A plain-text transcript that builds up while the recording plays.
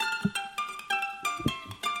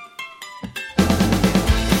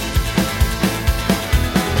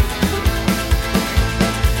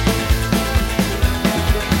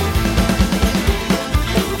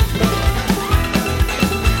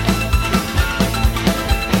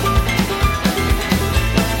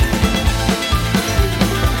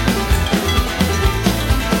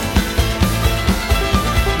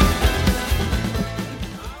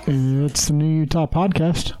Utah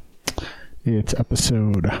podcast. It's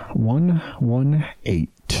episode 118.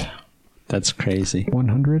 That's crazy.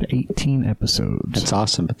 118 episodes. That's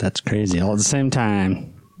awesome, but that's crazy all at the same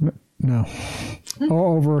time. No.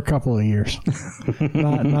 Over a couple of years.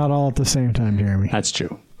 not all at the same time, Jeremy. That's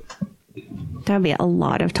true. That would be a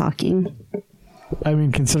lot of talking. I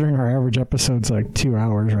mean, considering our average episode's like 2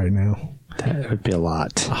 hours right now. That would be a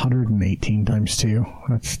lot. 118 times 2.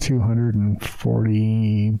 That's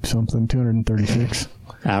 240 something, 236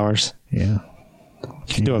 hours. Yeah. You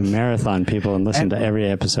can do a marathon, people, and listen to every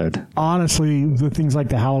episode. Honestly, the things like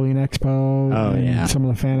the Halloween Expo, and some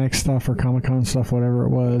of the FanX stuff or Comic-Con stuff, whatever it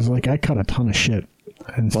was, like I cut a ton of shit.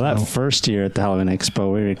 And well, that first year at the Halloween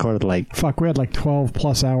Expo, we recorded we had like 12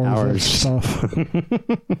 plus hours of stuff.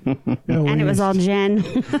 And it was all Jen.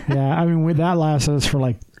 Yeah, I mean, that lasted us for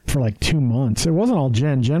like 2 months. It wasn't all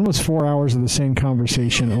Jen. Jen was 4 hours of the same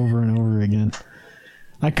conversation over and over again.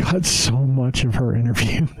 I cut so much of her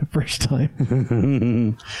interview the first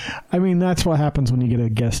time. I mean, that's what happens when you get a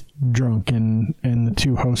guest drunk and the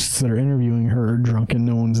two hosts that are interviewing her are drunk and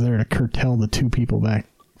no one's there to curtail the two people back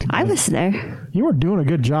together. I was there. You were doing a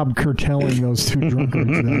good job curtailing those two drunkards,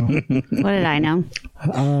 though. What did I know?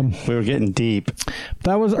 We were getting deep.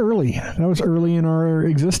 That was early. That was early in our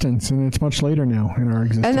existence, and it's much later now in our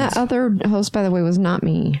existence. And that other host, by the way, was not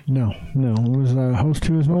me. No. It was a host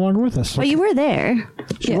who is no longer with us. Well, you were there.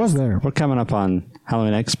 She was there. We're coming up on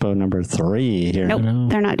Halloween Expo number 3 here. Nope,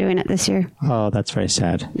 they're not doing it this year. Oh, that's very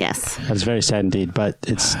sad. Yes. That's very sad indeed, but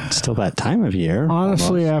it's still that time of year.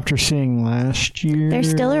 Honestly, after seeing last year... They're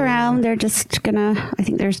still around. They're just gonna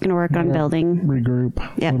work on building. Regroup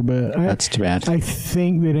a little bit. That's too bad. I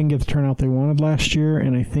think they didn't get the turnout they wanted last year,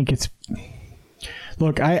 and I think it's...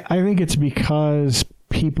 Look, I think it's because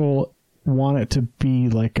people want it to be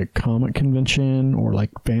like a comic convention or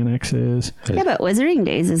like FanX is. Yeah, but Wizarding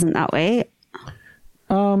Days isn't that way.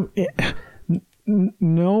 No,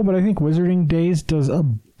 but I think Wizarding Days does a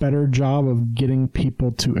better job of getting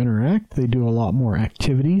people to interact. They do a lot more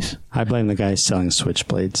activities. I blame the guy selling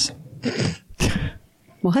switchblades.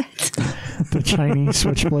 What? The Chinese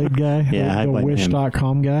switchblade guy? Yeah, the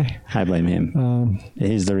Wish.com guy? I blame him.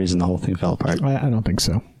 He's the reason the whole thing fell apart. I don't think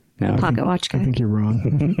so. No. Pocket watch guy. I think you're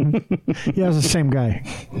wrong. Yeah, it was the same guy.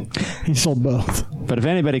 He sold both. But if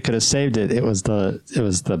anybody could have saved it, it was the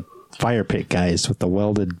fire pit guys with the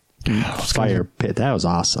welded fire pit. That was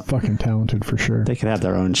awesome. Fucking talented for sure. They could have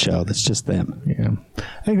their own show. That's just them. Yeah.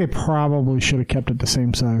 I think they probably should have kept it the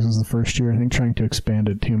same size as the first year. I think trying to expand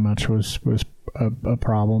it too much was a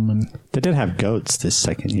problem. And they did have goats this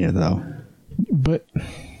second year, though. But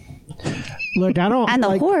look, I don't... And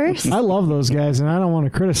the horse. I love those guys, and I don't want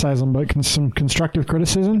to criticize them, but some constructive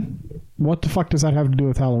criticism? What the fuck does that have to do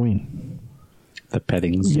with Halloween? The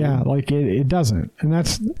petting zoo. Yeah, like it doesn't. And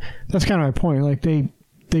that's kind of my point. Like they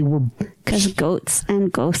were... Because goats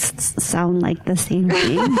and ghosts sound like the same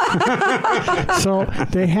thing. So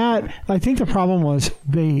they had... I think the problem was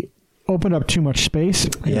they opened up too much space.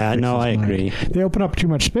 Yeah, no, I agree. They opened up too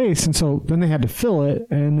much space, and so then they had to fill it,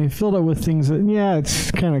 and they filled it with things that, yeah,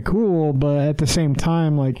 it's kind of cool, but at the same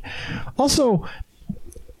time, like... Also,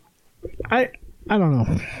 I don't know.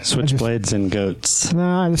 Switchblades and goats.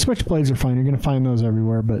 Nah, the switchblades are fine. You're going to find those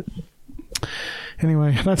everywhere, but...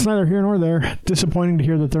 Anyway, that's neither here nor there. Disappointing to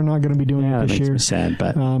hear that they're not going to be doing it this year. Yeah, that makes me sad,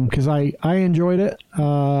 but... Because I enjoyed it.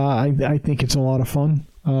 I think it's a lot of fun.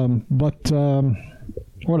 But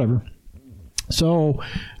whatever. So,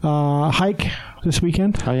 hike this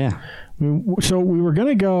weekend. Oh, yeah. So we were going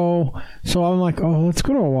to go. So I'm like, oh, let's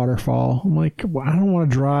go to a waterfall. I'm like, well, I don't want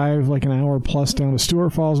to drive like an hour plus down to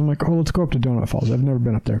Stewart Falls. I'm like, oh, let's go up to Donut Falls. I've never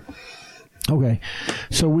been up there. Okay.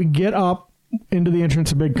 So we get up into the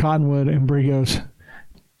entrance of Big Cottonwood, and Bree goes,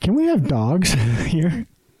 can we have dogs here?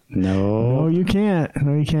 No, you can't. I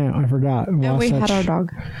forgot. And we had our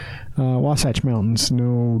dog. Wasatch Mountains,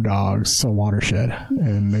 no dogs. It's a watershed,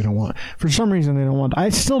 and they don't want... For some reason, they don't want... I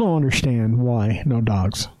still don't understand why no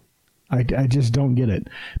dogs. I just don't get it.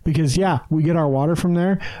 Because, yeah, we get our water from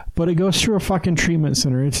there, but it goes through a fucking treatment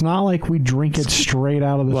center. It's not like we drink it straight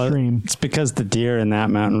out of the stream. It's because the deer in that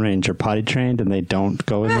mountain range are potty trained, and they don't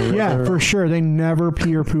go in the river. Yeah, for sure. They never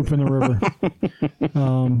pee or poop in the river.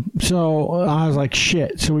 So I was like,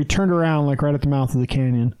 shit. So we turned around like right at the mouth of the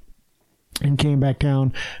canyon and came back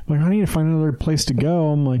down. I'm like, I need to find another place to go.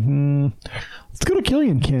 I'm like, Let's go to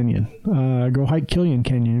Killian Canyon. Go hike Killian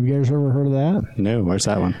Canyon. Have you guys ever heard of that? No, where's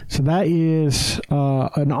that one? So that is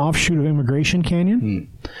an offshoot of Immigration Canyon.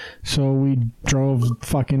 So we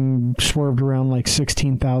swerved around like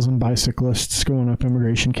 16,000 bicyclists going up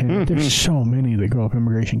Immigration Canyon. There's so many that go up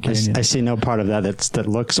Immigration Canyon. I see no part of that that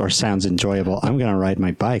looks or sounds enjoyable. I'm going to ride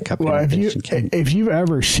my bike up Immigration Canyon. If you've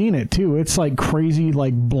ever seen it too, it's like crazy,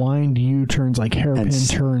 like blind U-turns, like hairpin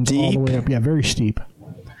turns all the way up. Yeah, very steep.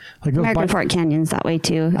 Like American Fork Canyon's that way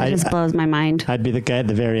too. It just blows my mind. I'd be the guy at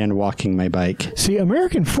the very end walking my bike. See,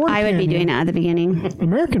 American Fork I would be doing it at the beginning.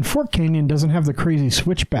 American Fork Canyon doesn't have the crazy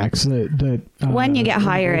switchbacks that When you get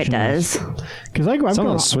higher, it does. Because I've Some got of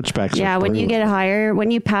those switchbacks. Yeah, are when you brutal. get higher,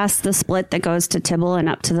 when you pass the split that goes to Tibble and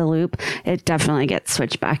up to the loop, it definitely gets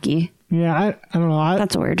switchbacky. Yeah, I don't know.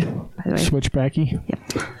 That's a word, by the way. Switchbacky.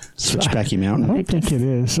 Yep. Switchbacky I Mountain. don't think it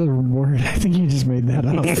is a word. I think you just made that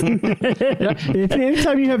up.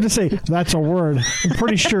 Anytime you have to say that's a word, I'm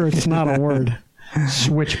pretty sure it's not a word.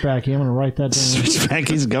 Switchbacky. I'm going to write that down.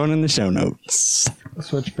 Switchbacky's going in the show notes.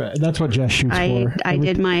 Switchback. That's what Jess shoots for. I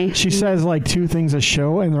did my... She says like 2 things a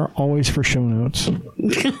show, and they're always for show notes.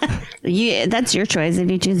 That's your choice if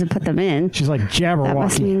you choose to put them in. She's like That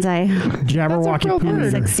must Jabberwocky. means I Jabberwocky real poo word.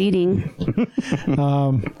 eater. succeeding.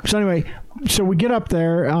 So anyway, so we get up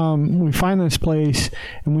there, we find this place,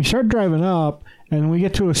 and we start driving up, and we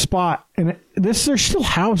get to a spot, and there's still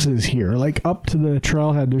houses here, like up to the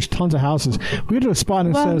trailhead. There's tons of houses. We get to a spot, and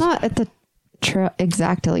it Well, says, not at the trail,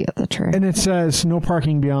 exactly at the trail. and it says no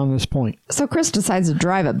parking beyond this point. So Chris decides to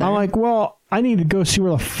drive it there. I'm like, well, I need to go see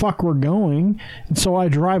where the fuck we're going. And so I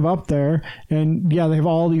drive up there, and yeah, they have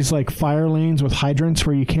all these like fire lanes with hydrants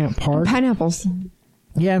where you can't park. Pineapples.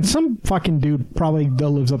 Yeah, and some fucking dude probably that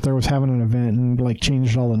lives up there was having an event and like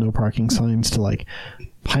changed all the no parking signs to like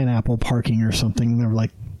pineapple parking or something. They're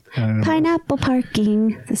like, I don't know. Pineapple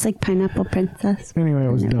parking. It's like Pineapple Princess. Anyway,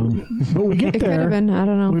 it was dumb. But we get It could there. have been. I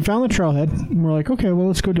don't know. We found the trailhead, and we're like, okay, well,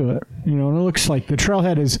 let's go do it. You know, and it looks like the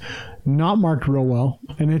trailhead is not marked real well,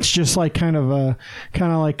 and it's just like kind of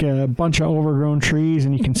like a bunch of overgrown trees,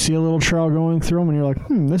 and you can see a little trail going through them, and you're like,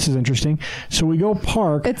 this is interesting. So we go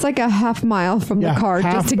park. It's like a half mile from Yeah, the car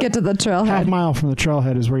half- just to get to the Half trailhead. mile from the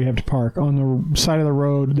trailhead is where you have to park. On the side of the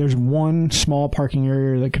road, there's one small parking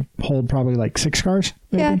area that could hold probably like 6 cars.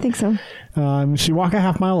 Maybe. Yeah, I think so. So you walk a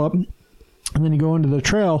half mile up, and then you go into the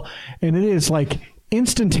trail, and it is like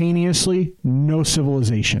instantaneously no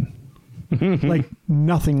civilization. Like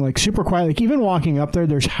nothing, like super quiet. Like even walking up there,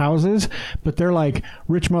 there's houses, but they're like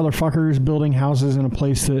rich motherfuckers building houses in a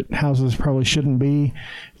place that houses probably shouldn't be.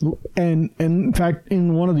 And in fact,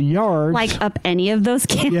 in one of the yards, Like up any of those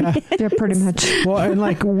canyons. yeah. Yeah, pretty much. Well, and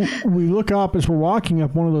like we look up as we're walking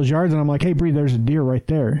up one of those yards, and I'm like, "Hey, Bree, there's a deer right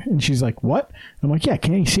there." And she's like, "What?" I'm like, "Yeah,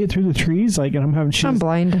 can't you see it through the trees?" Like, and I'm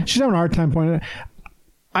blind. She's having a hard time pointing.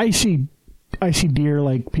 I see deer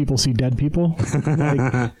like people see dead people.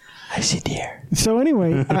 Like, I see deer. so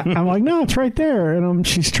anyway, I'm like, "No, it's right there." And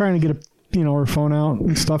she's trying to get her phone out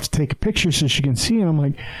and stuff to take a picture so she can see. And I'm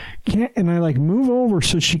like, "Can't?" And I like move over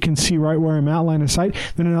so she can see right where I'm at, line of sight.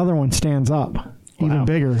 Then another one stands up. Even Wow.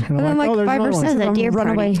 bigger. And I'm And then like, like "Oh, there's 5% another one." of The them deer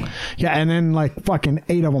run party. away. Yeah, and then like fucking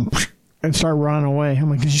 8 of them and start running away. I'm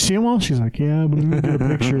like, "Did you see them all?" She's like, "Yeah, but I'm gonna get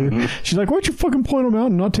a picture." She's like, "Why'd you fucking point them out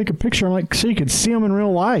and not take a picture?" I'm like, "So you could see them in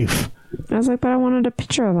real life." I was like, but I wanted a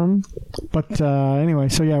picture of them. But anyway,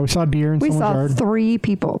 so yeah, we saw deer in We someone's saw yard. 3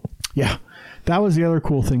 people. Yeah, that was the other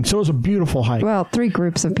cool thing. So it was a beautiful hike. Well, 3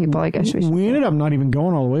 groups of people, I guess we should. We ended up not even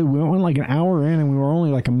going all the way. We went like an hour in, and we were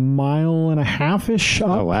only like a mile and a half-ish up.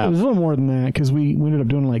 Oh, wow. It was a little more than that because we ended up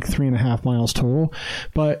doing like 3.5 miles total.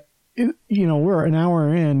 But we're an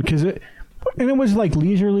hour in because it was like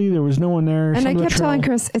leisurely. There was no one there. And Some I of the kept telling trail-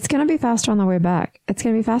 Chris, it's going to be faster on the way back. It's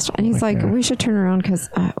going to be faster. And he's like, Okay. we should turn around because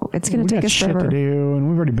it's going we to take got us shit forever. to do, and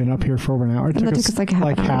we've already been up here for over an hour. It And that took us like half an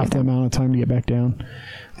hour to half get the down. amount of time to get back down.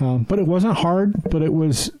 But it wasn't hard, but it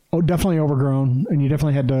was definitely overgrown, and you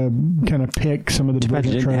definitely had to kind of pick some of the Too bad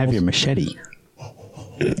you different didn't have trails. your machete.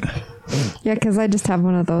 Yeah, because I just have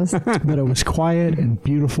one of those. But it was quiet and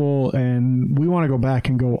beautiful, and we want to go back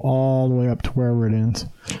and go all the way up to wherever it ends.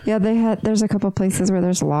 Yeah, there's a couple places where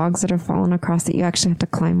there's logs that have fallen across that you actually have to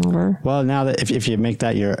climb over. Well, now that if you make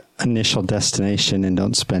that your initial destination and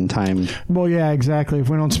don't spend time, Well, yeah, exactly. If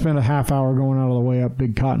we don't spend a half hour going out of the way up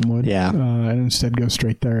Big Cottonwood, Yeah. and instead go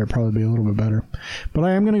straight there, it'd probably be a little bit better. But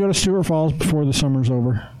I am going to go to Stewart Falls before the summer's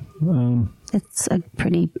over. It's a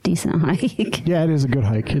pretty decent hike. Yeah, it is a good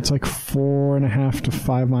hike. It's like 4.5 to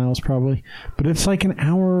 5 miles probably, but it's like an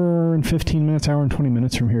hour and 15 minutes, hour and 20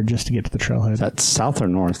 minutes from here just to get to the trailhead. That's south or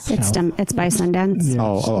north? It's by Sundance.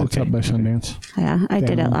 Yeah, it's it's up by Sundance. Yeah, I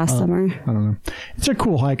did it last summer. I don't know. It's a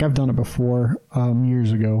cool hike. I've done it before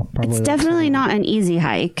years ago. Probably It's definitely not an easy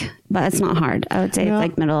hike, but it's not hard. I would say Yeah. it's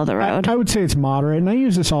like middle of the road. I would say it's moderate, and I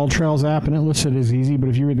use this All Trails app, and it lists it as easy. But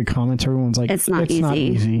if you read the comments, everyone's like, It's not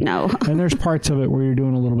easy. No. And there's parts of it where you're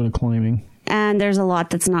doing a little bit of climbing. And there's a lot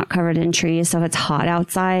that's not covered in trees, so if it's hot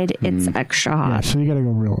outside, it's extra Yeah, hot. so you got to go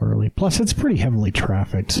real early. Plus, it's pretty heavily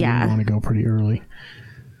trafficked, so Yeah. you want to go pretty early.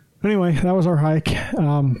 Anyway, that was our hike.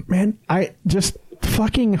 Man, I just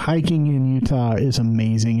fucking hiking in Utah is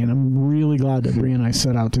amazing, and I'm really glad that Bree and I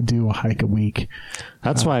set out to do a hike a week.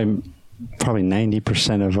 That's why probably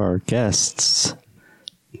 90% of our guests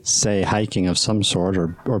say hiking of some sort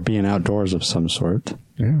or being outdoors of some sort.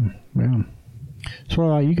 Yeah. So what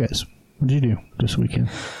about you guys? What did you do this weekend?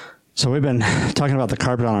 So we've been talking about the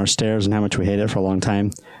carpet on our stairs and how much we hate it for a long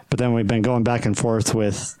time. But then we've been going back and forth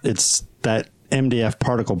with it's that MDF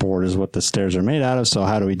particle board is what the stairs are made out of. So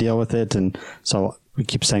how do we deal with it? And so we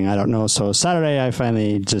keep saying, I don't know. So Saturday, I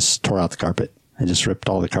finally just tore out the carpet. I just ripped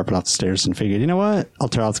all the carpet off the stairs and figured, you know what? I'll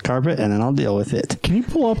tear out the carpet and then I'll deal with it. Can you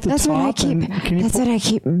pull up the That's top? what I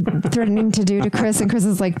keep threatening to do to Chris, and Chris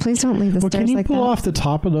is like, please don't leave the stairs Can you like pull that. off the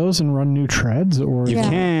top of those and run new treads? Or You Yeah.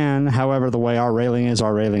 can, however, the way our railing is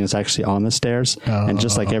actually on the stairs. And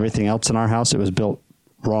just like everything else in our house, it was built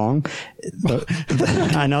wrong.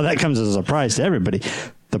 I know that comes as a surprise to everybody.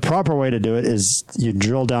 The proper way to do it is you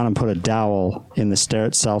drill down and put a dowel in the stair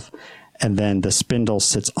itself, and then the spindle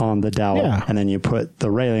sits on the dowel, Yeah. and then you put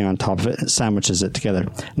the railing on top of it and it sandwiches it together.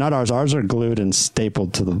 Not ours. Ours are glued and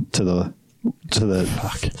stapled to the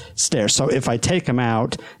stairs. So if I take them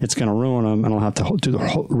out, it's going to ruin them, and I'll have to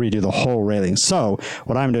redo the whole railing. So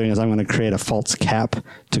what I'm doing is I'm going to create a false cap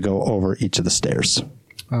to go over each of the stairs.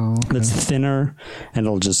 Oh, okay. That's thinner, and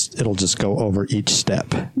it'll just go over each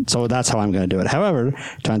step. So that's how I'm going to do it. However,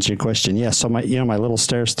 to answer your question, yes. So my little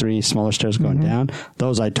stairs, 3 smaller stairs going down,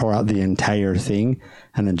 those I tore out the entire thing,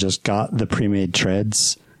 and then just got the pre-made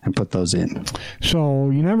treads and put those in. So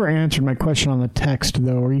you never answered my question on the text,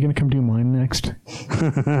 though. Are you going to come do mine next?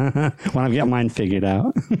 When I've got mine figured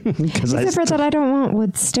out. Except for that, I don't want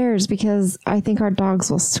wood stairs because I think our dogs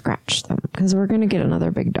will scratch them because we're going to get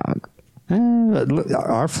another big dog. Look,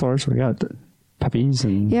 our floors, we got puppies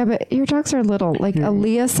and Yeah, but your dogs are little. Like a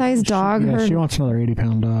Leah-sized dog. Yeah, her, she wants another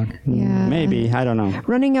 80-pound dog. yeah, maybe, I don't know.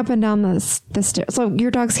 running up and down the stairs. So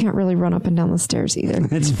your dogs can't really run up and down the stairs either.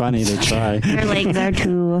 It's funny to try. Their legs are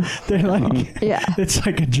too. They're like, Yeah. it's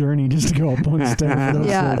like a journey just to go up one stair. For those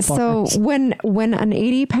Yeah. little So fuckers. when an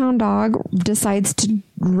 80-pound dog decides to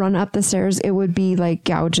run up the stairs, it would be like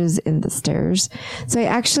gouges in the stairs. So I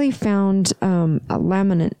actually found a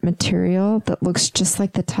laminate material that looks just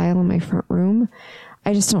like the tile in my front room.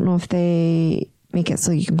 I just don't know if they make it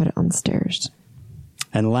so you can put it on the stairs.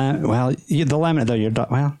 And the laminate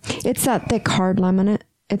though, It's that thick hard laminate.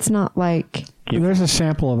 It's not like There's a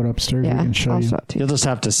sample of it upstairs we can show I'll you. show it to you'll you. just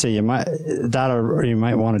have to see. You might or you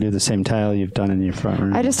might want to do the same tile you've done in your front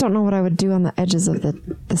room. I just don't know what I would do on the edges of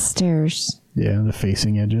the stairs. Yeah, the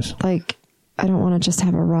facing edges. Like, I don't want to just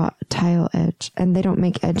have a raw tile edge. And they don't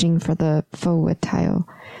make edging for the faux wood tile.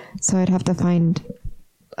 So I'd have to find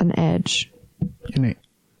an edge.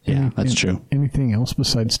 That's true. Anything else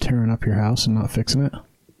besides tearing up your house and not fixing it?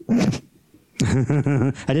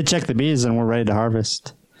 I did check the bees and we're ready to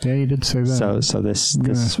harvest. Yeah, you did say that. So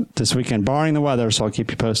this weekend, barring the weather, so I'll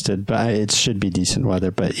keep you posted. But it should be decent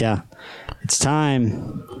weather. But yeah, it's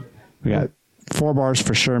time. We got 4 bars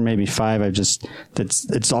for sure, maybe 5.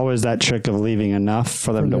 It's always that trick of leaving enough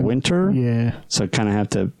for them to winter. Yeah. So kind of have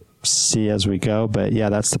to see as we go. But yeah,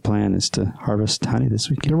 that's the plan, is to harvest honey this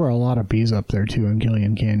weekend. There were a lot of bees up there too in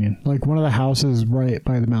Gillian Canyon. Like one of the houses right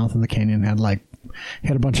by the mouth of the canyon had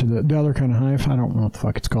a bunch of the other kind of hive. I don't know what the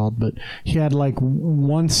fuck it's called, but he had like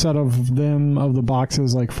one set of the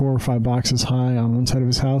boxes, like 4 or 5 boxes high on one side of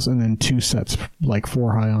his house, and then 2 sets like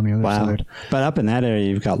 4 high on the other side. But up in that area,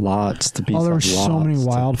 you've got lots. The bees There were have so many lots.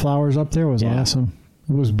 wildflowers up there. It was Yeah. awesome.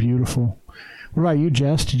 It was beautiful. What about you,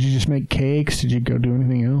 Jess? Did you just make cakes? Did you go do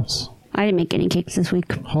anything else? I didn't make any cakes this week.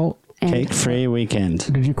 Halt. And Cake-free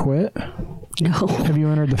weekend. Did you quit? No. Have you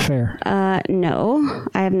entered the fair? No,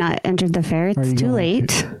 I have not entered the fair. Are It's you too going late.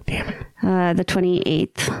 to? Damn it. The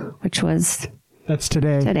 28th, which was That's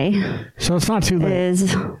today. today, So it's not too late.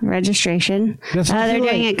 is registration. That's not They're too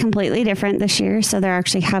doing late. it completely different this year. So they're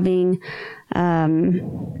actually having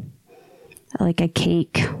like a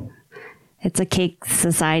cake. It's a cake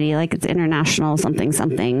society, like it's international something.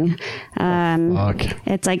 Fuck.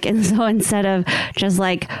 It's like, and so instead of just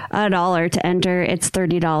like $1 to enter, it's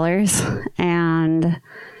 $30, and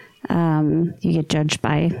you get judged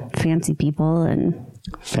by fancy people and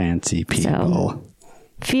Fancy people.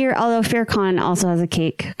 although FearCon also has a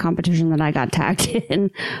cake competition that I got tagged in,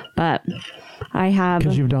 but I have.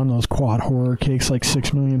 Because you've done those quad horror cakes like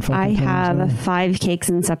 6 million fucking I times. have 5 cakes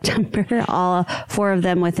in September, all 4 of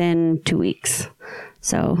them within 2 weeks.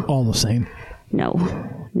 So All the same. no.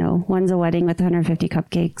 One's a wedding with 150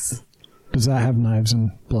 cupcakes. Does that have knives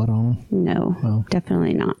and blood on them? No, Oh.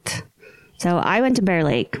 definitely not. So I went to Bear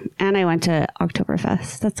Lake and I went to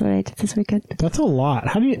Oktoberfest. That's what I did this weekend. That's a lot.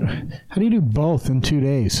 How do you do both in 2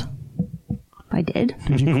 days? I did.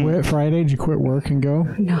 Did you quit Friday? Did you quit work and go?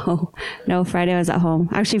 No, Friday I was at home.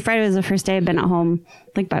 Actually, Friday was the first day I've been at home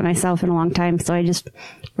like by myself in a long time. So I just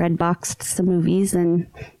red boxed some movies and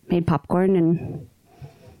made popcorn and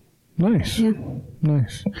Nice. yeah.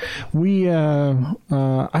 Nice.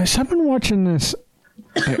 I've been watching this.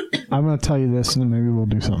 I'm going to tell you this and then maybe we'll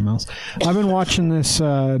do something else. I've been watching this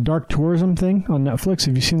dark tourism thing on Netflix.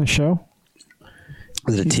 Have you seen the show?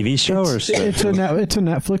 Is it a TV show or It's a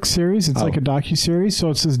Netflix series. It's like a docuseries. So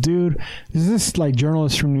it's this dude, this like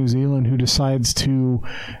journalist from New Zealand who decides to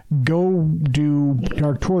go do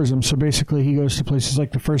dark tourism. So basically he goes to places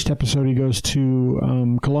like the first episode, he goes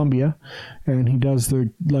to Colombia and he does a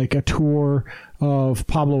tour of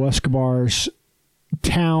Pablo Escobar's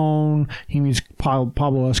town. He meets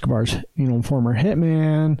Pablo Escobar's, former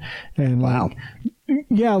hitman, and Wow.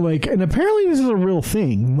 and apparently this is a real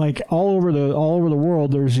thing. Like all over the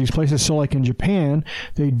world, there's these places. So like in Japan,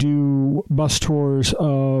 they do bus tours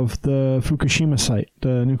of the Fukushima site,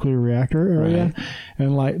 the nuclear reactor area, Right.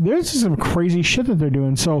 and like there's some crazy shit that they're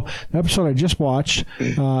doing. So the episode I just watched,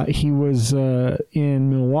 he was in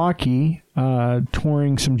Milwaukee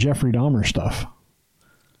touring some Jeffrey Dahmer stuff.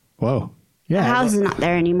 Whoa. The Yeah, house is not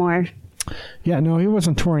there anymore. Yeah, no, he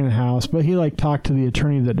wasn't touring the house, but he talked to the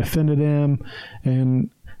attorney that defended him, and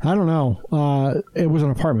I don't know. It was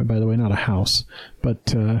an apartment, by the way, not a house. But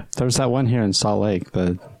There was that one here in Salt Lake.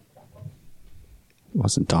 It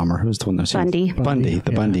wasn't Dahmer. Who's the one that was Bundy.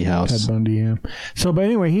 The Bundy house. Ted Bundy, yeah. So, but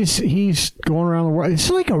anyway, he's going around the world.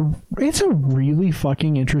 It's a really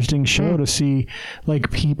fucking interesting show to see,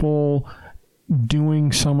 like people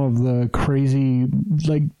doing some of the crazy,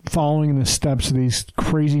 like following the steps of these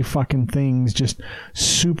crazy fucking things, just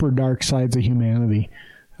super dark sides of humanity.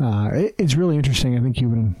 It's really interesting. I think you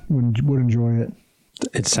would enjoy it.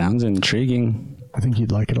 It sounds intriguing. I think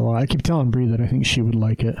you'd like it a lot. I keep telling Bree that I think she would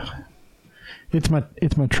like it. It's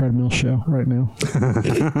my treadmill show right now.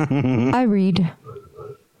 I read.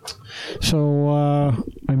 So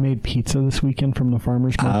I made pizza this weekend from the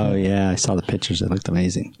farmer's market. Oh, yeah. I saw the pictures. It looked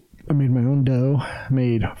amazing. I made my own dough,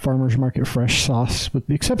 made farmer's market fresh sauce, with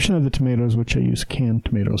the exception of the tomatoes, which I use canned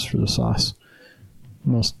tomatoes for the sauce.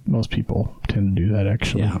 Most people tend to do that,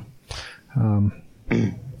 actually. Yeah.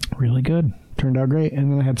 Really good. Turned out great.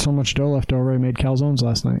 And then I had so much dough left over, I made calzones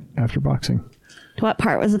last night after boxing. What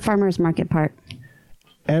part was the farmer's market part?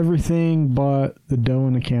 Everything but the dough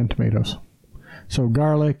and the canned tomatoes. So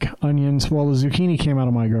garlic, onions. Well, the zucchini came out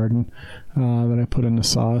of my garden that I put in the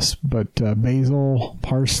sauce, but basil,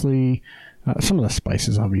 parsley, some of the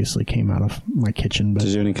spices obviously came out of my kitchen. But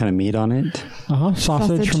Is there any kind of meat on it?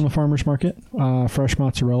 sausage from the farmer's market, fresh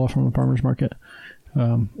mozzarella from the farmer's market.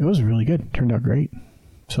 It was really good. Turned out great.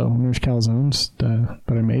 So there's calzones that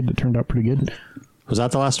I made that turned out pretty good. Was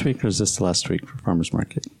that the last week or is this the last week for Farmer's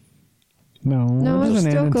Market? No, it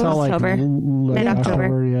doesn't still end goes until October.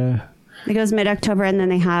 Mid-October. Yeah. It goes mid-October, and then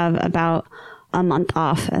they have about a month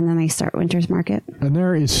off, and then they start winter's market. And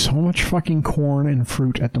there is so much fucking corn and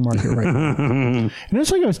fruit at the market right now. And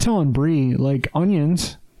it's like I was telling Bree, like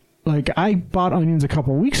onions, like I bought onions a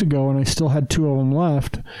couple of weeks ago and I still had 2 of them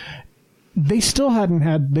left. They still didn't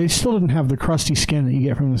have the crusty skin that you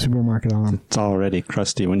get from the supermarket on them. It's already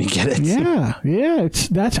crusty when you get it. Yeah.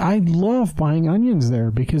 I love buying onions there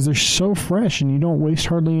because they're so fresh and you don't waste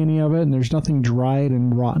hardly any of it and there's nothing dried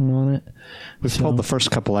and rotten on it. We've pulled the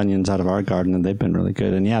first couple onions out of our garden and they've been really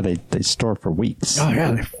good. And yeah, they store for weeks. Oh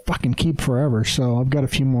yeah, they fucking keep forever. So I've got a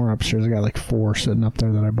few more upstairs. I got like 4 sitting up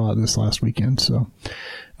there that I bought this last weekend. So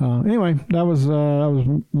anyway, that was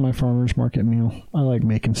my farmer's market meal. I like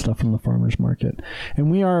making stuff from the farmer's market, and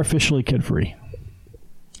we are officially kid free.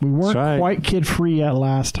 We weren't quite kid free yet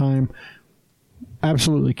last time.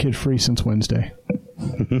 Absolutely kid free since Wednesday.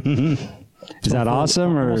 Is that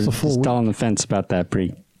awesome, or still on the fence about that,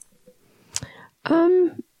 Bree?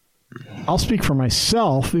 I'll speak for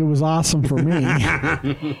myself. It was awesome for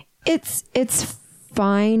me. It's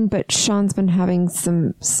fine, but Sean's been having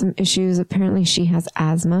some issues. Apparently she has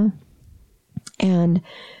asthma. And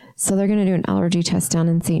so they're going to do an allergy test down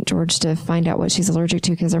in St. George to find out what she's allergic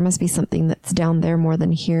to, because there must be something that's down there more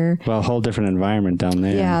than here. Well, a whole different environment down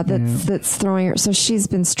there. Yeah, that's throwing her. So she's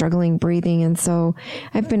been struggling breathing. And so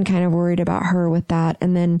I've been kind of worried about her with that.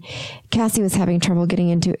 And then Cassie was having trouble getting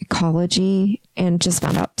into ecology and just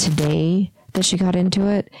found out today that she got into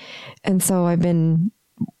it. And so I've been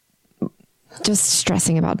just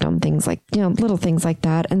stressing about dumb things like, little things like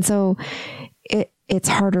that. And so it's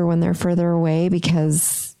harder when they're further away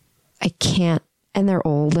because I can't, and they're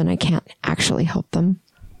old and I can't actually help them.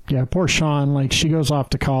 Yeah, poor Sean. Like, she goes off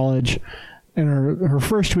to college and her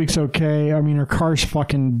first week's okay. I mean, her car's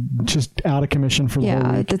fucking just out of commission for the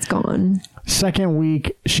whole week. Yeah, it's gone. Second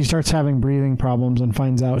week, she starts having breathing problems and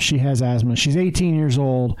finds out she has asthma. She's 18 years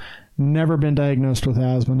old, never been diagnosed with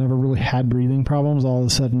asthma, never really had breathing problems. All of a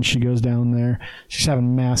sudden, she goes down there. She's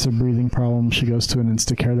having massive breathing problems. She goes to an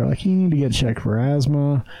Instacare. They're like, you need to get checked for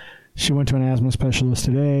asthma. She went to an asthma specialist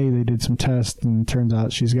today. They did some tests, and it turns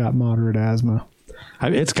out she's got moderate asthma.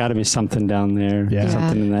 It's got to be something down there. Yeah.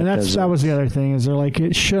 Something in that. And that was the other thing, is they're like,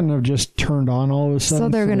 it shouldn't have just turned on all of a sudden. So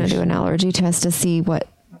they're going to do an allergy test to see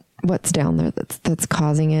what's down there that's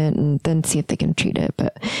causing it, and then see if they can treat it.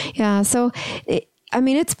 But yeah, so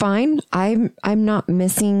it's fine. I'm not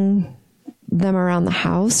missing them around the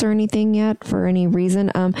house or anything yet for any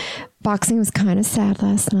reason. Boxing was kind of sad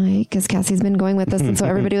last night because Cassie's been going with us, and so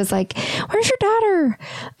everybody was like, "Where's your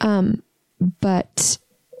daughter?" But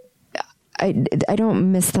I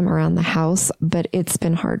don't miss them around the house, but it's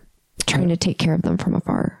been hard trying to take care of them from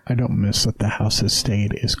afar. I don't miss that the house has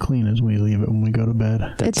stayed as clean as we leave it when we go to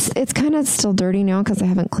bed. It's kind of still dirty now because I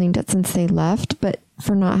haven't cleaned it since they left, but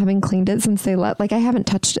for not having cleaned it since they left, like I haven't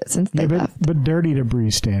touched it since they left. But dirty to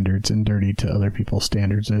Bree's standards and dirty to other people's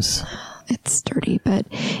standards is... It's dirty, but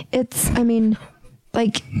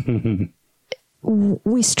like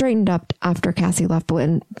we straightened up after Cassie left,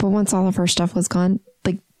 but once all of her stuff was gone,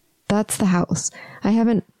 like that's the house. I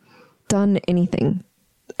haven't done anything,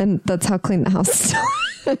 and that's how clean the house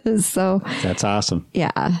is. So that's awesome.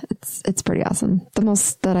 Yeah, it's pretty awesome. The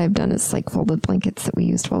most that I've done is like folded blankets that we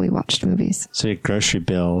used while we watched movies. So your grocery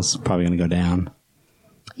bill's probably going to go down.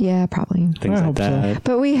 Yeah, probably. Things like that. So.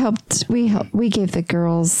 But we helped. We gave the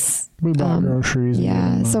girls. We bought groceries.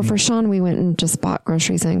 Yeah. So for Sean, we went and just bought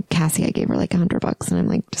groceries, and Cassie, I gave her like $100, and I'm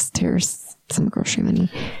like, just here's some grocery money.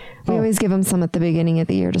 We always give them some at the beginning of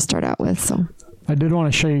the year to start out with. So I did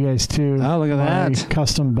want to show you guys too. Oh, look at that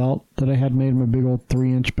custom belt that I had made, my big old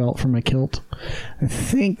 3-inch belt for my kilt. I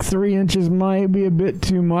think 3 inches might be a bit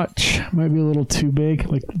too much. Might be a little too big.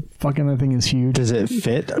 Like, fucking, that thing is huge. Does it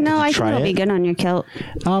fit? No, I think it'll be good on your kilt.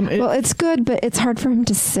 Well, it's good, but it's hard for him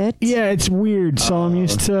to sit. Yeah, it's weird. So I'm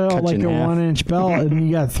used to like a 1-inch belt, and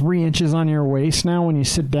you got 3 inches on your waist now. When you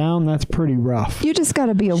sit down, that's pretty rough. You just got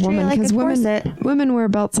to be a woman, because women wear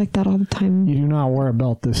belts like that all the time. You do not wear a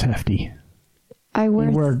belt this hefty. I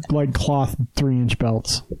wear like cloth 3-inch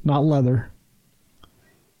belts, not leather.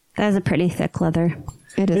 That is a pretty thick leather.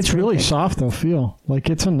 It is. It's really soft though. Feel like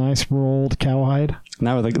it's a nice rolled cowhide. And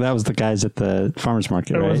that was the guys at the farmers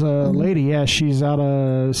market, right? It was a lady. Yeah, she's out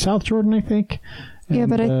of South Jordan, I think. And, yeah,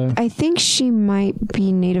 but I think she might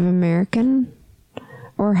be Native American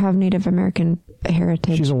or have Native American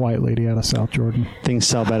heritage. She's a white lady out of South Jordan. Things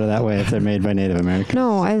sell better that way if they're made by Native Americans.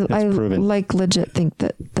 No, I like legit think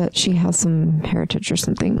that she has some heritage or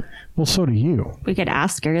something. Well, so do you. We could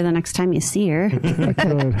ask her the next time you see her. I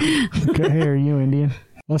could. Hey, are you Indian?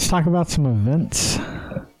 Let's talk about some events.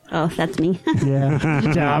 Oh, that's me. Yeah.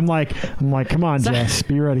 Yeah. I'm like, come on, Jess,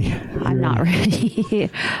 be ready. I'm not ready.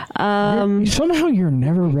 Somehow you're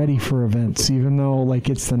never ready for events, even though like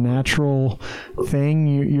it's the natural thing.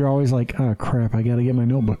 You're always like, oh crap, I got to get my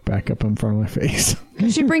notebook back up in front of my face.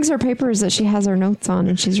 She brings her papers that she has her notes on,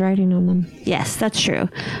 and she's writing on them. Yes, that's true.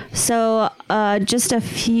 So just a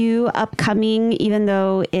few upcoming, even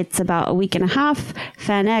though it's about a week and a half,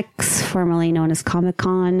 FanX, formerly known as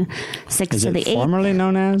Comic-Con, 6th to the 8th. Formerly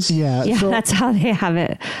known as? Yeah. Yeah, that's how they have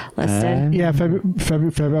it listed. Yeah,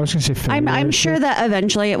 February. I was going to say February. I'm sure that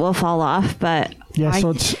eventually it will fall off, but... Yeah, so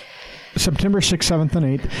it's September 6th, 7th,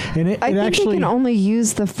 and 8th. And I think actually, you can only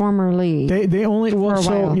use the formerly. They only for a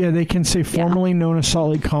while. Yeah, they can say formerly known as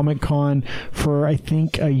Salt Lake Comic Con for I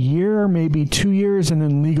think a year, maybe 2 years, and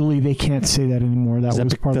then legally they can't say that anymore. That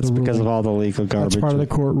was part of the ruling. That's because of all the legal garbage. That's part of the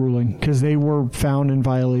court ruling because they were found in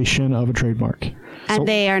violation of a trademark. And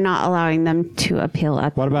they are not allowing them to appeal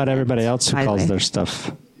up. What about everybody else who calls their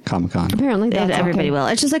stuff Comic-Con. Apparently, that's Everybody okay. will.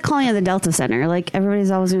 It's just like calling it the Delta Center. Like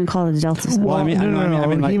everybody's always going to call it the Delta Center. Well, I mean, no,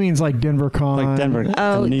 like, he means like DenverCon. like Denver,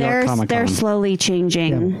 Oh, New York Comic-Con. they're slowly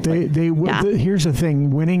changing. Yeah, here's the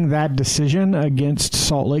thing: winning that decision against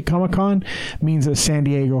Salt Lake Comic Con means that San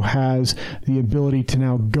Diego has the ability to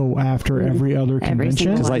now go after every other convention.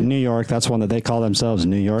 single It's one. like New York. That's one that they call themselves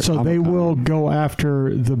New York. So they Comic-Con. will go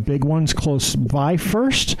after the big ones close by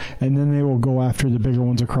first, and then they will go after the bigger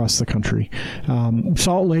ones across the country.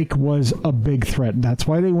 Salt Lake was a big threat. That's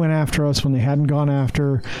why they went after us when they hadn't gone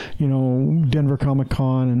after, Denver Comic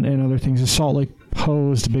Con and other things. Salt Lake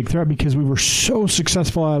posed a big threat because we were so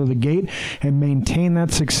successful out of the gate and maintained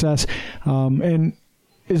that success. And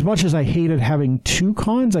as much as I hated having two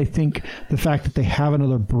cons, I think the fact that they have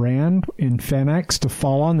another brand in FanX to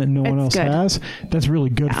fall on that no one else It's good. has, that's really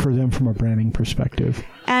good for them from a branding perspective.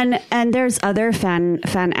 And there's other fan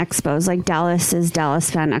expos, like Dallas is Dallas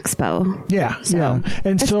Fan Expo. Yeah, So, yeah.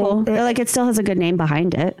 And it's so, cool. Like it still has a good name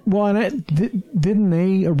behind it. well, and didn't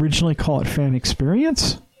they originally call it Fan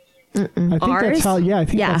Experience? I think Ours? that's how. Yeah, I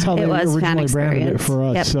think Yeah, that's how it they was Fan originally branded it Experience. for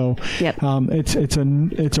us. Yep. So,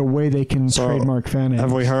 Yep. it's a way they can So, trademark Fan.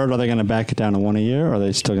 Have we heard? Are they going to back it down to one a year, or are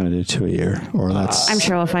they still going to do two a year? Or that's I'm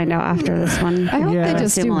sure we'll find out after this one. I hope Yeah. they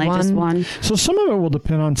just do Assume like just one. one. So some of it will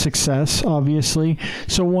depend on success, obviously.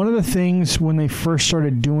 So one of the things when they first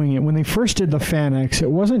started doing it, when they first did the FanX, it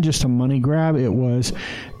wasn't just a money grab. It was,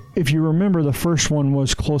 if you remember, the first one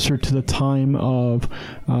was closer to the time of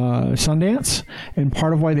Sundance. And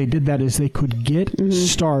part of why they did that is they could get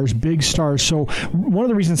stars, big stars. So one of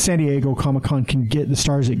the reasons San Diego Comic-Con can get the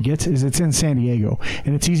stars it gets is it's in San Diego.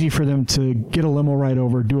 And it's easy for them to get a limo ride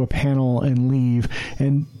over, do a panel, and leave.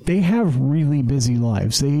 And they have really busy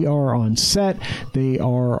lives. They are on set. They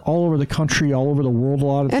are all over the country, all over the world a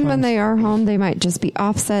lot of times. And when they are home, they might just be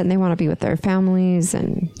offset and they want to be with their families.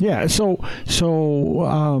 And Yeah, so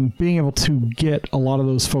being able to get a lot of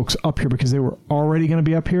those folks up here because they were already going to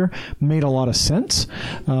be up here made a lot of sense.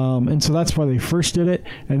 And so that's why they first did it.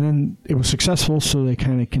 And then it was successful, so they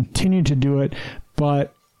kind of continued to do it.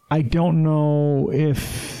 But I don't know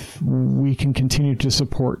if we can continue to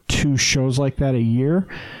support two shows like that a year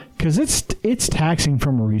because it's taxing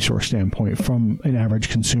from a resource standpoint from an average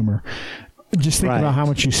consumer. Just think Right. about how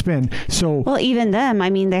much you spend. So Well, even them, I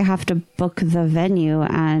mean, they have to book the venue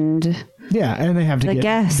and yeah, and they have to the get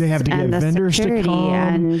guests and the vendors to security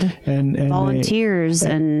come and they- volunteers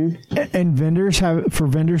and And vendors for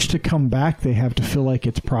vendors to come back, they have to feel like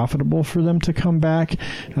it's profitable for them to come back,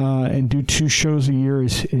 and do two shows a year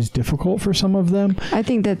is difficult for some of them. I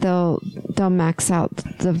think that they'll max out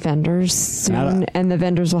the vendors soon, and the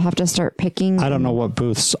vendors will have to start picking. I don't know what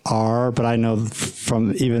booths are, but I know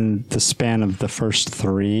from even the span of the first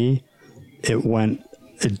three,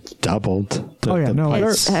 it doubled.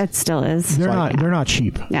 it still is. They're not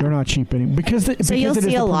cheap. Yeah. They're not cheap because So you'll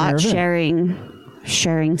see a lot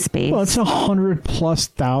sharing space. Well, it's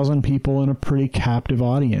 100,000+ people in a pretty captive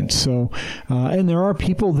audience. So, and there are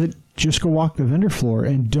people that just go walk the vendor floor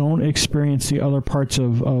and don't experience the other parts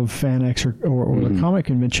of FanX or the comic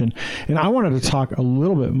convention. And I wanted to talk a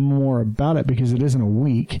little bit more about it because it isn't a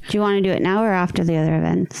week. Do you want to do it now or after the other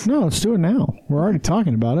events? No, let's do it now. We're already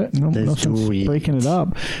talking about it. No sense breaking it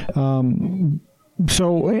up.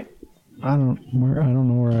 So I don't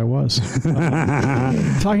know where I was.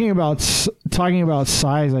 Talking about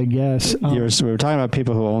size, I guess. We were talking about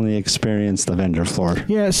people who only experience the vendor floor.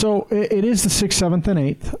 Yeah, so it is the 6th, 7th, and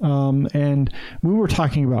 8th, and we were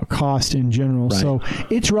talking about cost in general. Right. So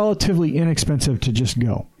it's relatively inexpensive to just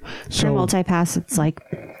go. So For multi-pass, it's like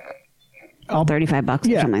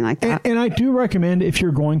 $35 or something like that. And I do recommend if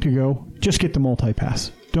you're going to go, just get the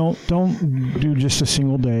multi-pass. Don't do just a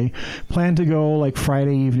single day. Plan to go like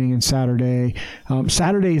Friday evening and Saturday.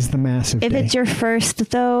 Saturday is the massive If day. it's your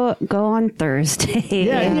first, though, go on Thursday.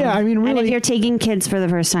 Yeah. I mean, really. And if you're taking kids for the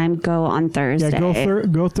first time, go on Thursday. Yeah,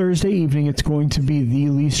 go Thursday evening. It's going to be the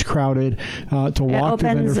least crowded to walk the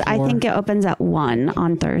vendor floor. I think it opens at 1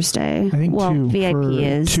 on Thursday. I think 2 VIP for,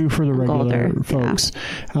 is 2 for the regular older, folks.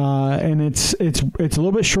 And it's a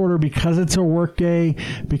little bit shorter because it's a work day,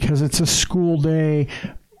 because it's a school day.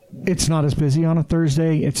 It's not as busy on a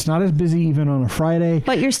Thursday. It's not as busy even on a Friday.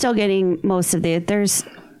 But you're still getting most of there's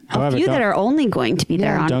However, a few that are only going to be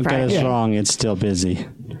there on Don't Friday. get us wrong, it's still busy,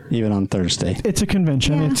 even on Thursday. It's a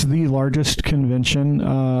convention. Yeah. It's the largest convention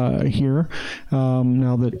here.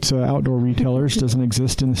 Now that Outdoor Retailers doesn't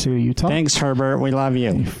exist in the state of Utah. Thanks, Herbert. We love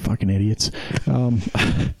you. You fucking idiots.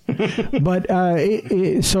 But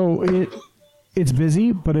it's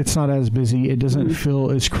busy, but it's not as busy. It doesn't feel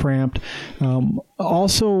as cramped.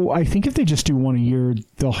 Also, I think if they just do one a year,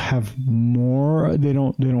 they'll have more. They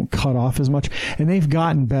don't cut off as much, and they've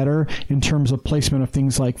gotten better in terms of placement of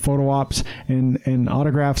things like photo ops and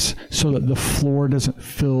autographs, so that the floor doesn't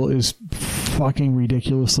feel as fucking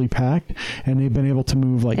ridiculously packed. And they've been able to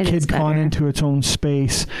move like KidCon into its own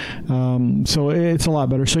space, so it's a lot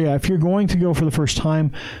better. So yeah, if you're going to go for the first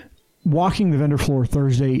time, walking the vendor floor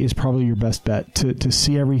Thursday is probably your best bet to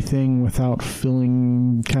see everything without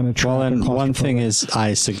feeling kind of trapped. Well, and one thing is,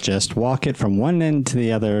 I suggest walk it from one end to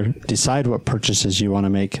the other, decide what purchases you want to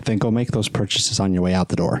make, then go make those purchases on your way out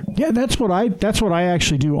the door. Yeah, that's what I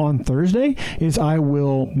actually do on Thursday. Is I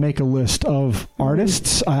will make a list of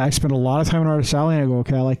artists. I spend a lot of time in Artist Alley, and I go,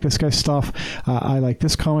 okay, I like this guy's stuff. I like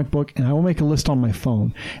this comic book, and I will make a list on my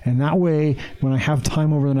phone. And that way, when I have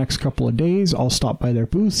time over the next couple of days, I'll stop by their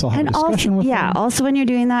booths. I'll have discussion with them. Also when you're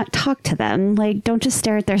doing that, talk to them. Like, don't just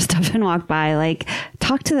stare at their stuff and walk by. Like,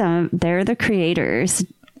 talk to them. They're the creators.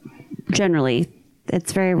 Generally,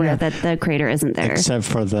 it's very rare that the creator isn't there, except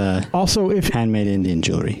for the handmade Indian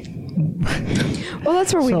jewelry. Well,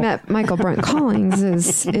 that's where we met Michael Brent Collins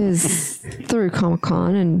is through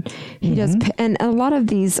Comic-Con, and he does. And a lot of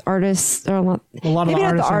these artists are a lot of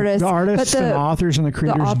the artists and authors and the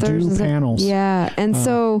creators do panels. Yeah, and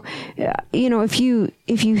so if you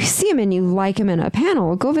see them and you like them in a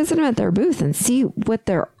panel, go visit them at their booth and see what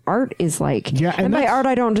their art is like. Yeah, and by art,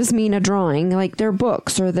 I don't just mean a drawing, like their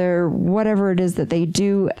books or their whatever it is that they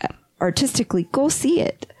do artistically. Go see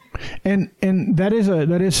it. And that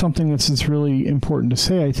is something that's really important to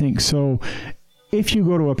say, I think. So if you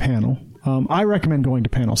go to a panel, I recommend going to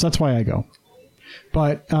panels. That's why I go.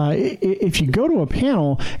 But if you go to a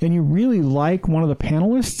panel and you really like one of the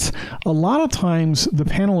panelists, a lot of times the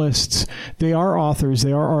panelists, they are authors,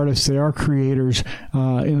 they are artists, they are creators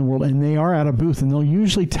in the world, and they are at a booth. And they'll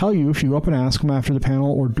usually tell you, if you go up and ask them after the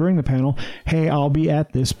panel or during the panel, hey, I'll be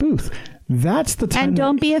at this booth. That's the time. And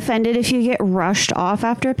don't be offended if you get rushed off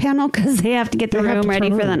after a panel, because they have to get the room ready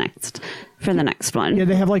for the next one. Yeah,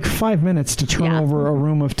 they have like 5 minutes to turn over a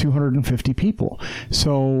room of 250 people.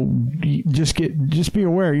 So just be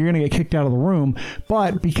aware you're going to get kicked out of the room.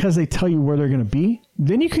 But because they tell you where they're going to be,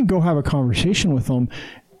 then you can go have a conversation with them.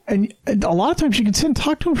 And a lot of times you can sit and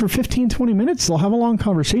talk to them for 15, 20 minutes. They'll have a long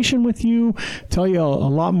conversation with you, tell you a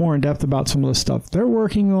lot more in depth about some of the stuff they're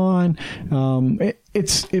working on.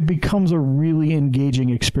 It becomes a really engaging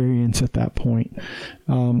experience at that point.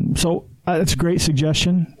 So it's a great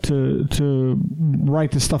suggestion to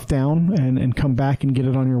write the stuff down and come back and get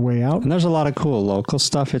it on your way out. And there's a lot of cool local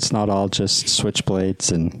stuff. It's not all just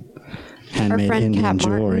switchblades and handmade Indian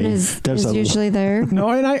jewelry. Is usually there. No,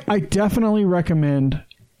 and I definitely recommend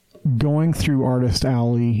going through Artist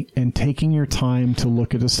Alley and taking your time to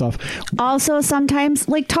look at the stuff. Also, sometimes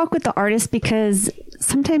talk with the artist, because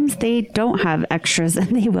sometimes they don't have extras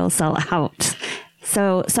and they will sell out.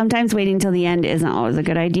 So sometimes waiting till the end isn't always a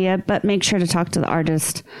good idea, but make sure to talk to the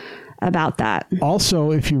artist about that.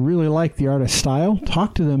 Also, if you really like the artist style,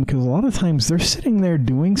 talk to them, because a lot of times they're sitting there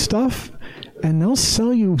doing stuff and they'll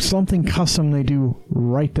sell you something custom they do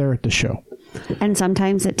right there at the show. And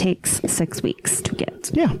sometimes it takes 6 weeks to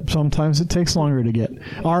get. Yeah, sometimes it takes longer to get.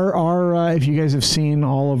 Our if you guys have seen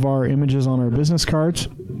all of our images on our business cards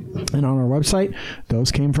and on our website,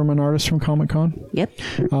 those came from an artist from Comic-Con. Yep.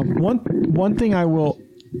 One thing I will...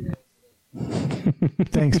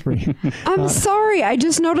 Thanks, Bree. I'm sorry. I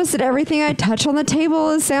just noticed that everything I touch on the table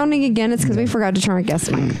is sounding again. It's because we forgot to turn our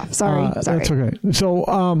guest mic off. Sorry. That's okay. So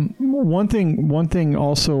one thing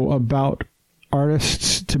also about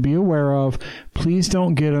artists to be aware of, please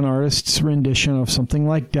don't get an artist's rendition of something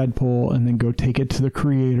like Deadpool and then go take it to the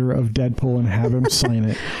creator of Deadpool and have him sign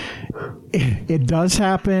it. It does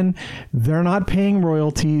happen. They're not paying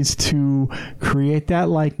royalties to create that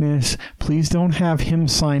likeness. Please don't have him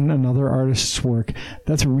sign another artist's work.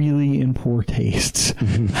 That's really in poor taste.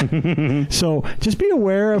 So just be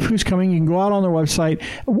aware of who's coming. You can go out on their website.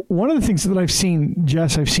 One of the things that I've seen,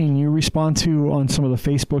 Jess, I've seen you respond to on some of the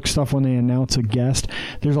Facebook stuff when they announce a guest.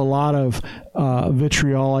 There's a lot of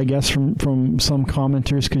vitriol, I guess, from some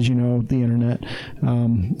commenters, because the internet.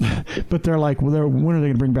 But they're like, well, when are they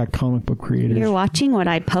going to bring back comic book creators? You're watching what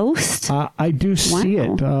I post? I do see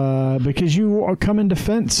it, because you are come in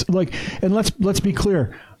defense. And let's be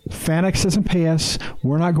clear. FanX doesn't pay us.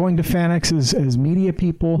 We're not going to FanX as media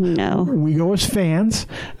people. No. We go as fans,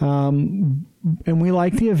 and we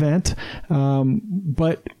like the event.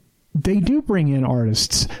 But they do bring in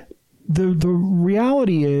artists. The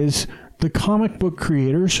reality is the comic book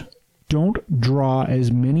creators don't draw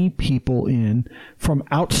as many people in from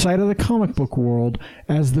outside of the comic book world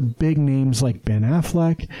as the big names like Ben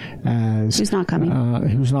Affleck, as Who's not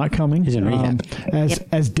coming. He's in rehab.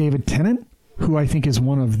 As David Tennant, who I think is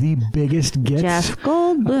one of the biggest gets. Jeff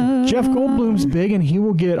Goldblum. Jeff Goldblum's big, and he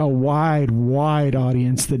will get a wide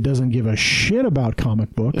audience that doesn't give a shit about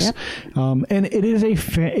comic books. Yep. And it is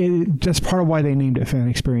that's part of why they named it Fan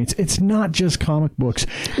Experience. It's not just comic books.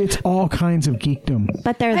 It's all kinds of geekdom.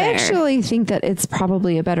 But they're I there. actually think that it's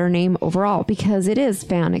probably a better name overall because it is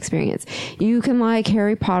Fan Experience. You can like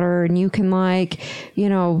Harry Potter and you can like,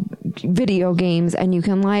 video games and you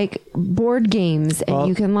can like board games and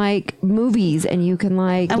you can like movies and you can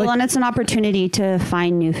like... And it's an opportunity to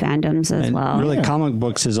find new fandoms as well. Really, comic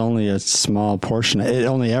books is only a small portion. It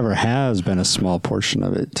only ever has been a small portion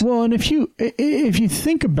of it. Well, and if you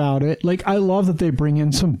think about it, like I love that they bring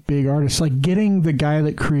in some big artists. Like getting the guy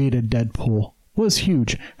that created Deadpool was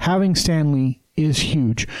huge. Having Stan Lee is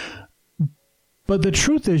huge. But the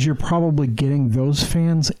truth is, you're probably getting those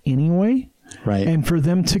fans anyway. Right. And for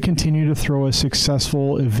them to continue to throw a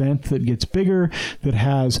successful event that gets bigger, that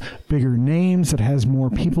has bigger names, that has more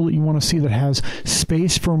people that you want to see, that has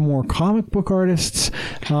space for more comic book artists.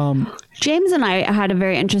 James and I had a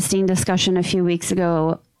very interesting discussion a few weeks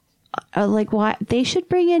ago, like why they should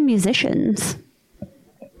bring in musicians.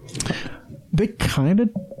 They kind of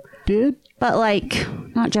did. But like,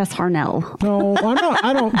 not Jess Harnell. No, I'm not.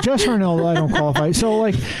 I don't. Jess Harnell, I don't qualify. So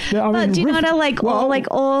like, But do you know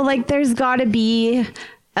what? There's got to be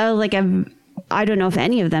I don't know if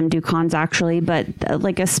any of them do cons actually, but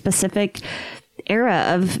like a specific era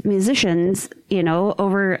of musicians,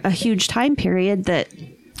 over a huge time period that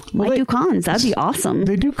might do cons. That'd be awesome.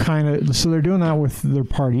 They do kind of. So they're doing that with their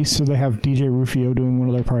parties. So they have DJ Rufio doing one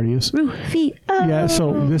of their parties. Rufio. Yeah.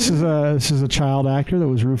 So this is a child actor that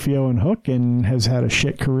was Rufio in Hook and has had a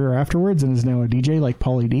shit career afterwards and is now a DJ like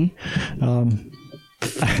Pauly D.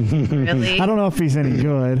 Really? I don't know if he's any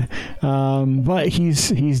good, but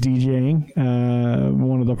he's DJing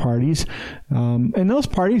one of the parties. And those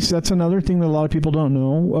parties, that's another thing that a lot of people don't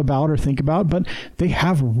know about or think about, but they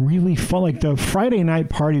have really fun. Like the Friday night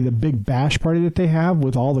party, the big bash party that they have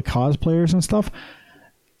with all the cosplayers and stuff,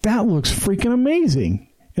 that looks freaking amazing.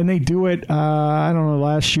 And they do it, I don't know,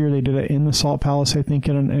 last year they did it in the Salt Palace, I think,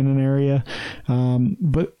 in an area.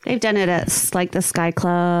 But they've done it at like the Sky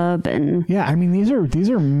Club and... Yeah, I mean, these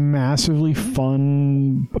are massively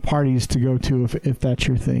fun parties to go to if that's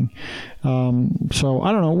your thing. So,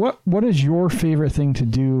 I don't know, what is your favorite thing to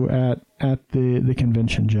do at the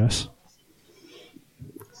convention, Jess?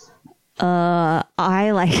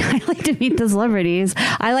 I like to meet the celebrities.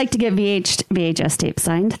 I like to get VHS tapes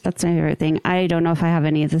signed. That's my favorite thing. I don't know if I have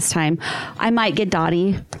any at this time. I might get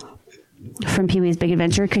Dottie from Pee-wee's Big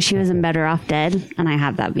Adventure because she was in Better Off Dead, and I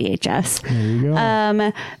have that VHS. There you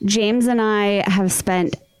go. James and I have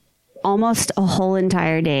spent almost a whole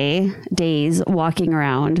entire days walking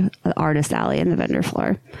around the Artist Alley and the vendor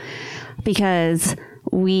floor because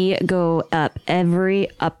we go up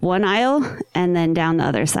one aisle and then down the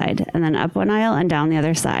other side and then up one aisle and down the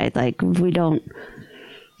other side. Like we don't,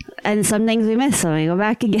 and some things we miss, so we go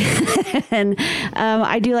back again. And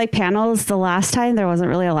I do like panels. The last time there wasn't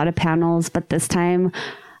really a lot of panels, but this time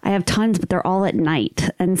I have tons, but they're all at night.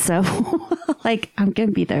 And so like I'm going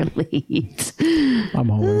to be there late. I'm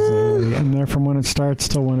always there. I'm there from when it starts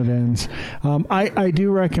till when it ends. I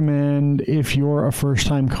do recommend if you're a first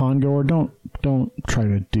time con goer, don't try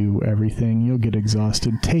to do everything. You'll get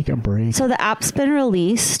exhausted. Take a break. So the app's been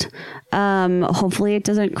released. Hopefully it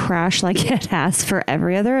doesn't crash like it has for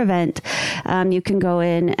every other event. You can go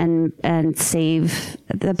in and save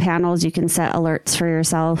the panels. You can set alerts for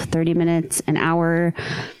yourself, 30 minutes, an hour.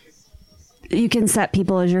 You can set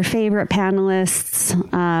people as your favorite panelists.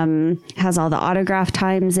 Has all the autograph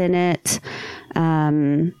times in it.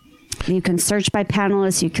 You can search by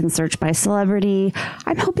panelists. You can search by celebrity.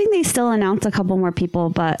 I'm hoping they still announce a couple more people,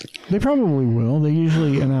 but... They probably will. They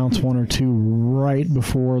usually announce one or two right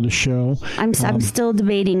before the show. I'm still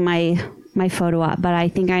debating my photo op, but I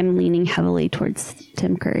think I'm leaning heavily towards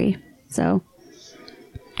Tim Curry. So...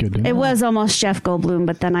 Good to know. It was almost Jeff Goldblum,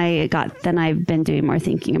 but then I've been doing more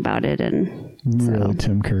thinking about it, and really,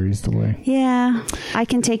 Tim Curry's the way. Yeah, I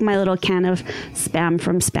can take my little can of Spam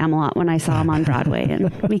from Spamalot when I saw him on Broadway, and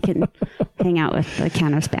we can hang out with the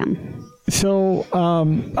can of Spam. So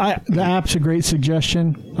the app's a great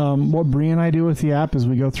suggestion. What Bree and I do with the app is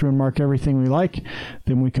we go through and mark everything we like,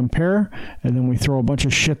 then we compare, and then we throw a bunch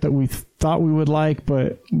of shit that we thought we would like,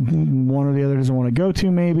 but one or the other doesn't want to go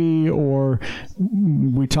to maybe, or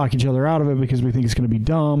we talk each other out of it because we think it's going to be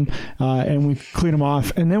dumb, and we clean them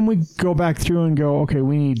off, and then we go back through and go, okay,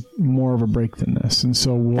 we need more of a break than this, and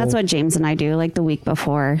so that's what James and I do. Like the week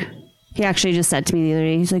before, he actually just said to me the other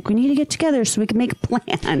day, he's like, we need to get together so we can make a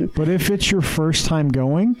plan. But if it's your first time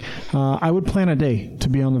going, I would plan a day to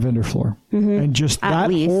be on the vendor floor, and just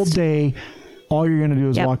that whole day, all you're going to do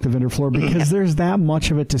is walk the vendor floor, because there's that much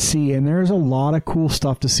of it to see, and there's a lot of cool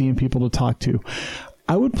stuff to see and people to talk to.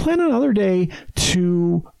 I would plan another day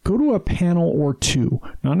to go to a panel or two,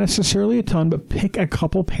 not necessarily a ton, but pick a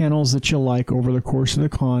couple panels that you like over the course of the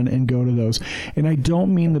con and go to those. And I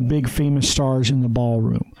don't mean the big famous stars in the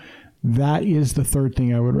ballroom. That is the third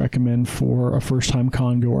thing I would recommend for a first-time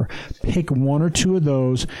con goer. Pick one or two of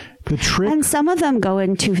those. The trick, and some of them go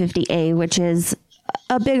in 250A, which is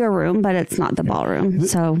a bigger room, but it's not the ballroom.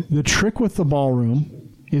 So the trick with the ballroom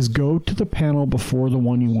is go to the panel before the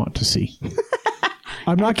one you want to see.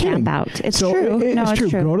 I'm not kidding. Camp out. It's true. It's true.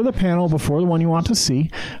 Go to the panel before the one you want to see.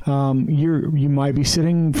 You might be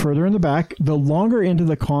sitting further in the back. The longer into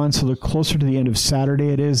the con, so the closer to the end of Saturday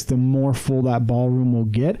it is, the more full that ballroom will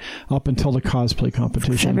get up until the cosplay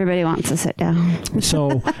competition. Everybody wants to sit down.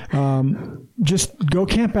 So just go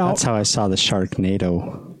camp out. That's how I saw the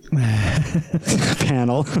Sharknado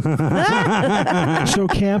panel. So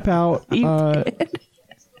camp out.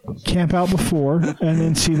 Camp out before and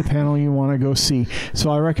then see the panel you want to go see. So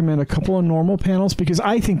I recommend a couple of normal panels because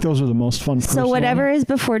I think those are the most fun. So whatever is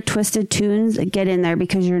before Twisted Tunes, get in there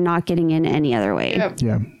because you're not getting in any other way. Yep.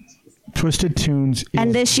 Yeah. Twisted Tunes.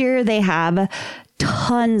 And this year they have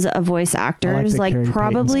tons of voice actors, like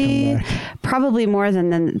probably more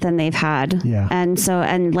than they've had. Yeah.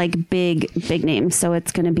 And like big names. So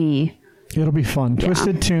it's going to be. It'll be fun. Yeah.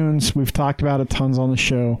 Twisted Tunes, we've talked about it tons on the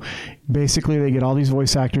show. Basically, they get all these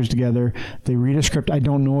voice actors together. They read a script. I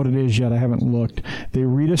don't know what it is yet. I haven't looked. They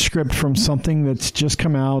read a script from something that's just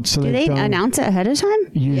come out. So do they announce it ahead of time?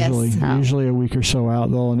 Usually. Yes. Usually a week or so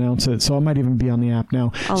out, they'll announce it. So it might even be on the app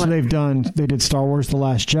now. They did Star Wars The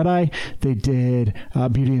Last Jedi. They did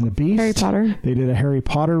Beauty and the Beast. Harry Potter. They did a Harry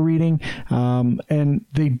Potter reading. And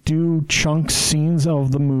they do chunks, scenes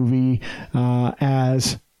of the movie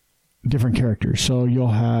as different characters. So you'll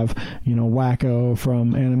have, Wacko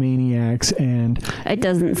from Animaniacs, and it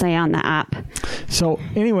doesn't say on the app. So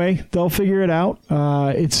anyway, they'll figure it out.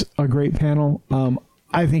 It's a great panel.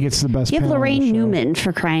 I think it's the best. You have panel Lorraine Newman,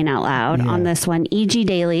 for crying out loud, on this one. E.G.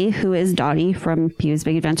 Daily, who is Dottie from Peewee's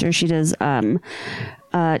Big Adventure. She does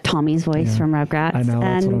Tommy's voice from Rugrats. I know,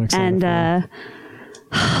 that's what I'm excited for.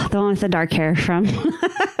 The one with the dark hair from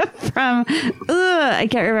I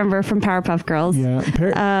can't remember, from Powerpuff Girls. Yeah,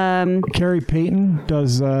 Carrie Payton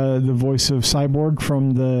does the voice of Cyborg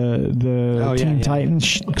from the Teen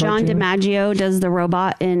Titans. John DiMaggio does the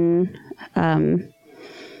robot in. Why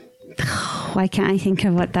can't I think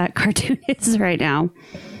of what that cartoon is right now?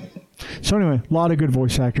 So anyway, a lot of good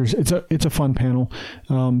voice actors. It's a fun panel,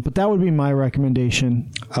 but that would be my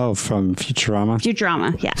recommendation. Oh, from Futurama.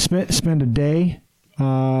 Futurama, yeah. Spend a day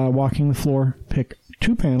walking the floor, pick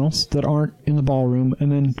two panels that aren't in the ballroom,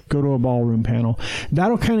 and then go to a ballroom panel.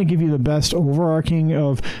 That'll kind of give you the best overarching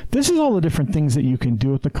of this is all the different things that you can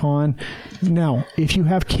do at the con. Now, if you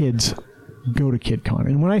have kids, go to KidCon.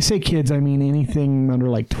 And when I say kids, I mean anything under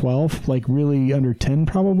like 12, like really under 10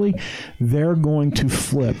 probably. They're going to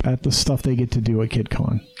flip at the stuff they get to do at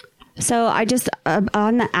KidCon. So I just,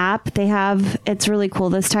 on the app, it's really cool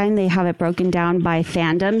this time. They have it broken down by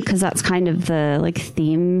fandom, because that's kind of the like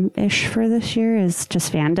theme-ish for this year is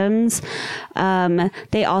just fandoms.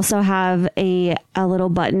 They also have a little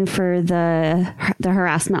button for the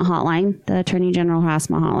harassment hotline, the Attorney General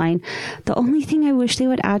harassment hotline. The only thing I wish they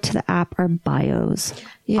would add to the app are bios.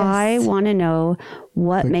 Yes. I want to know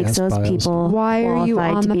what makes those people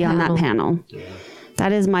qualified to be on that panel.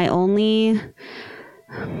 That is my only...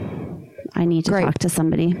 I need to talk to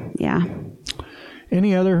somebody. Yeah.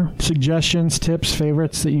 Any other suggestions, tips,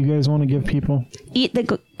 favorites that you guys want to give people?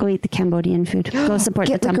 Go eat the Cambodian food. Go support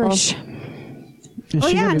the temple. Licorice.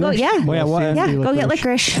 Go get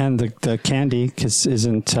licorice. And the candy, because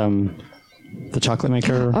isn't the chocolate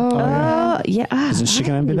maker? Isn't she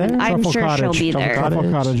going to be there? I'm Truffle sure Cottage. she'll be there.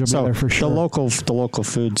 Truffle Cottage will be there for sure. The local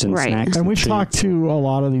foods and snacks. And we've talked to a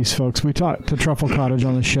lot of these folks. We talked to Truffle Cottage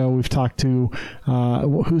on the show. We've talked to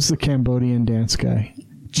who's the Cambodian dance guy?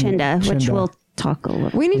 Chinda, which we'll talk a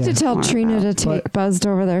little. We need to tell Trina to take Buzzed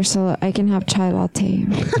over there so that I can have chai latte.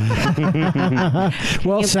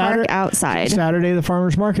 Well, Saturday, the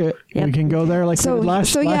farmers market. Yep. We can go there we did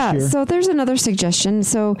last year. So there's another suggestion.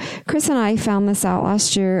 So Chris and I found this out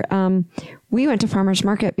last year. we went to Farmers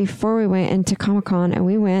Market before we went into Comic-Con, and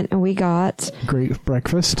we went and we got great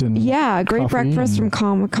breakfast and great breakfast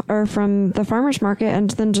from the Farmers Market, and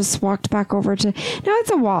then just walked back over to. Now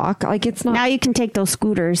it's a walk, like it's not. Now you can take those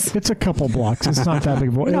scooters. It's a couple blocks. It's not that big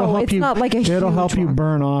of a. No, it's not like a huge It'll help you walk.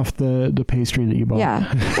 burn off the pastry that you bought.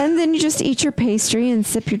 Yeah, and then you just eat your pastry and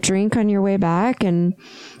sip your drink on your way back, and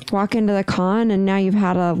walk into the con, and now you've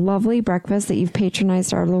had a lovely breakfast that you've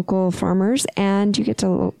patronized our local farmers, and you get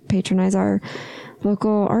to patronize our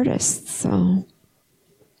local artists. So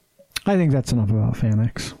I think that's enough about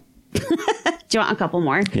FanX. Do you want a couple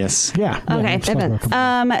more? Yes. Yeah. Okay. let's talk about a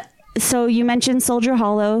couple. So you mentioned Soldier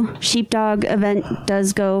Hollow. Sheepdog event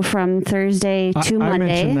does go from Thursday to I Monday.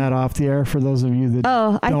 mentioned that off the air for those of you that.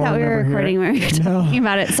 Oh, I don't thought we were ever hear recording it. when we were talking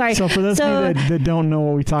about it. Sorry. So for those of you that don't know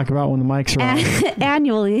what we talk about when the mics are on,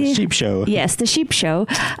 annually. Sheep show. Yes, the sheep show.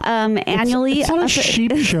 Annually. it's not a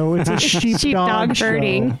sheep show. It's a sheepdog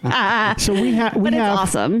herding. show. So we have But it's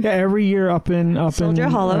awesome. Yeah, every year up in Soldier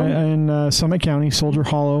Hollow. in Summit County, Soldier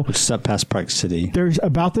Hollow. Which is up past Park City. There's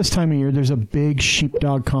about this time of year. There's a big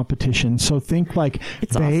sheepdog competition. So think like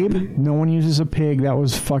It's Babe. awesome. No one uses a pig. That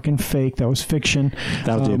was fucking fake. That was fiction.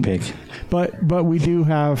 That'll do a pig. But we do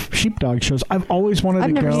have sheepdog shows. I've always wanted to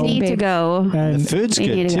never go. seen Need to Babe. go. And The food's We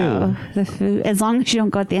need good to too. go. The food, as long as you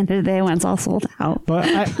don't go at the end of the day when it's all sold out. But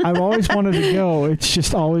I've always wanted to go. It's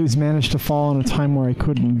just always managed to fall in a time where I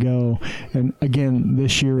couldn't go. And again,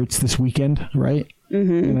 this year it's this weekend, right?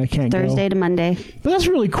 Mm-hmm. And I can't Thursday go. to Monday. But that's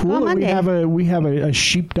really cool. Go on that we Monday. have a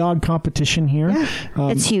sheepdog competition here.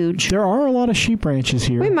 It's huge. There are a lot of sheep ranches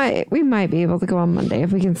here. we might be able to go on Monday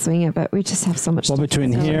if we can swing it, but we just have so much. Well, to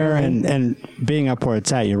between do. here and being up where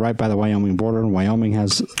it's at, you're right by the Wyoming border, and Wyoming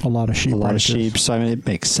has a lot of sheep. a lot of ranches. sheep. So I mean, it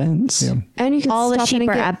makes sense. Yeah. and you can All the stop in sheep and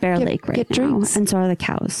are get, at Bear get, Lake right get now, drinks. and so are the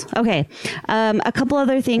cows. Okay, a couple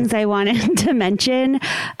other things I wanted to mention.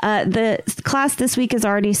 The class this week is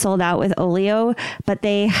already sold out with Olio, but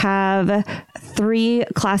they have 3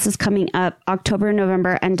 classes coming up: October,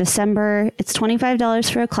 November, and December. It's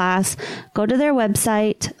 $25 for a class. Go to their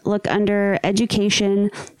website, look under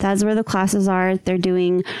education. That's where the classes are. They're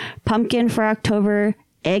doing pumpkin for October,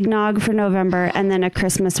 eggnog for November, and then a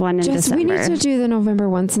Christmas one in Just December. we need to do the November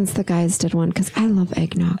one since the guys did one because I love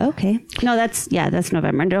eggnog. Okay. No, that's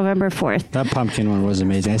November 4th. That pumpkin one was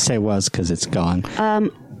amazing. I say was because it's gone.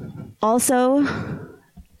 Also,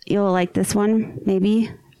 you'll like this one, maybe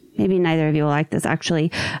neither of you will like this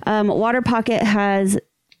actually. Water Pocket has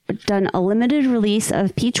done a limited release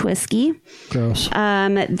of peach whiskey. Gross.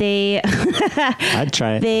 They I'd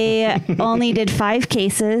try it. they only did 5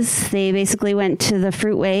 cases. They basically went to the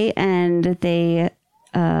Fruitway and they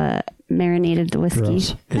marinated the whiskey.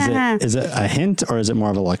 Gross. Is it a hint or is it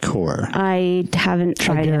more of a liqueur? I haven't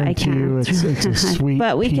tried it. I guarantee you can't. it's a sweet,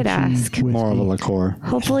 But we could peachy ask. whiskey. More of a liqueur.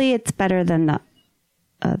 Hopefully, it's better than the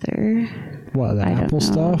other. What, the I don't apple know.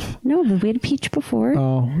 stuff? No, but we had peach before.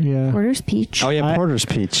 Oh, yeah. Porter's peach. Oh yeah, I- Porter's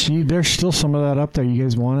peach. There's still some of that up there. You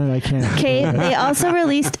guys want it? I can't. Okay, they also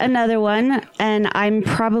released another one, and I'm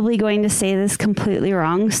probably going to say this completely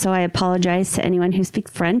wrong, so I apologize to anyone who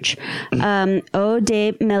speaks French. Eau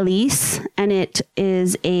de Mélisse, and it's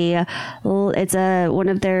one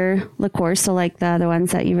of their liqueurs, so like the other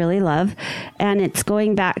ones that you really love, and it's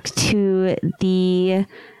going back to the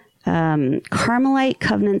Carmelite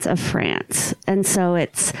Covenants of France, and so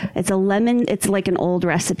it's a lemon. It's like an old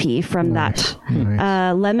recipe from Nice. that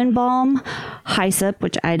Nice. lemon balm, hyssop,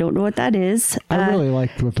 which I don't know what that is. I really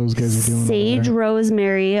liked what those guys are doing. over Sage, there.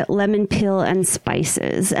 rosemary, lemon peel, and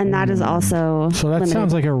spices, and that is also So that limited.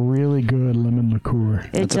 sounds like a really good lemon liqueur.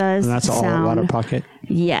 It does. And that's all sound, Water Pocket.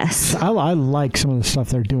 Yes. I like some of the stuff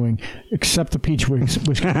they're doing, except the peach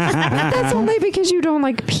whiskey. That's only because you don't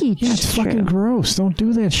like peach. Yeah, it's fucking gross. Don't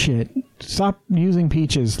do that shit. Stop using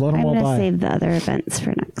peaches. Let them I'm all going to die. save the other events for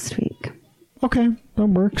next week. Okay, that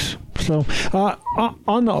works. So,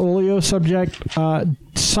 on the Olio subject,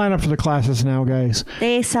 sign up for the classes now, guys.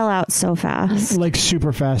 They sell out so fast. Like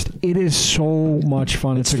super fast. It is so much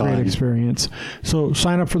fun. It's a fun. great experience. So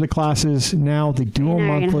sign up for the classes now. They do them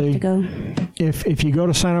Now you're monthly. gonna have to go. If you go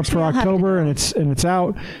to sign up for You'll have to October go. and it's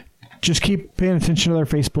out, just keep paying attention to their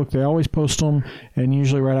Facebook. They always post them, and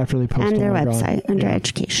usually right after they post And them, their they're gone. website under Yeah.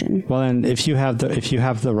 education. Well, and if you have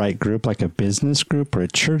the right group, like a business group or a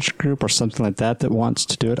church group or something like that wants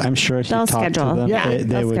to do it, I'm sure if you They'll talk schedule. to them, Yeah, they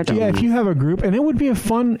they'll would. schedule. Yeah, if you have a group, and it would be a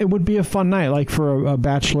fun night, like for a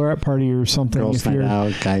bachelorette party or something. Girls' if night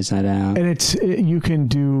out, guys' night out. And you can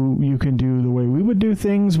do the way we would do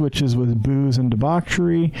things, which is with booze and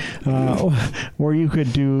debauchery, or you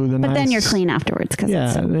could do the. But nice, then you're clean afterwards.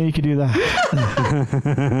 Yeah, then you could do do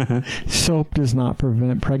that. Soap does not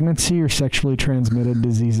prevent pregnancy or sexually transmitted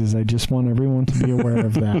diseases. I just want everyone to be aware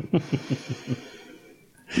of that.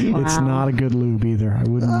 Wow. It's not a good lube either. I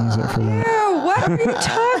wouldn't use it for that. Ew, what are you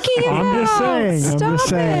talking about? I'm just saying. Stop I'm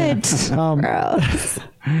just saying. it. Gross.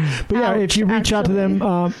 But yeah, if you reach out to actually.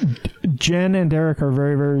 them, Jen and Derek are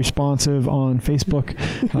very, very responsive on Facebook.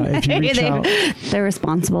 If you reach out, They're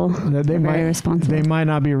responsible. they Very might responsible. They might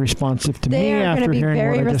not be responsive to They me are going to after be hearing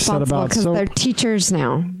very what I just said responsible about because soap. they're teachers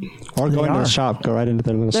now. Or go They into are. the shop, go right into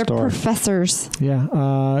their little They're store. professors.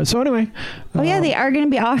 Yeah. So anyway. Oh yeah, they are going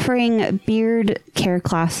to be offering beard care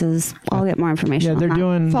classes. I'll get more information. Yeah, on they're that.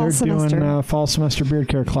 doing Fall semester. fall semester beard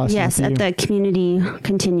care classes. Yes, with at you. the community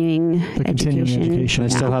continuing continuing education. They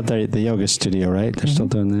Yeah. still have the yoga studio, right? They're still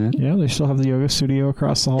doing that. Yeah, they still have the yoga studio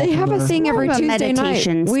across the hall. They from have a their- thing every More of a Tuesday night.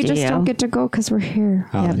 meditation We just studio. don't get to go because we're here.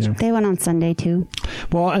 Oh, Yep. Yeah. They went on Sunday too.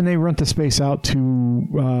 Well, and they rent the space out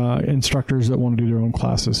to instructors that want to do their own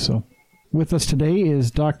classes. So, with us today is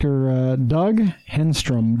Dr. Doug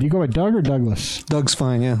Henstrom. Do you go by Doug or Douglas? Doug's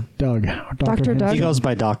fine, yeah. Doug. Dr. Doug. He goes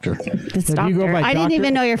by doctor. It's If you go doctor. by I didn't doctor-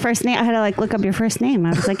 even know your first name. I had to look up your first name.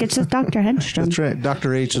 I was like, it's just Dr. Henstrom. That's right.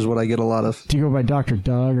 Dr. H is what I get a lot of. Do you go by Dr.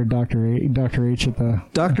 Doug or Dr. H at the?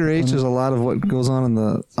 Dr. H is a lot of what goes on in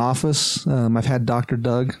the office. I've had Dr.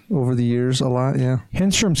 Doug over the years a lot, yeah.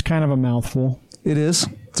 Henstrom's kind of a mouthful. It is.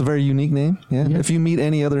 It's a very unique name, yeah. Yeah. If you meet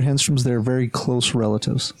any other Henstroms, they're very close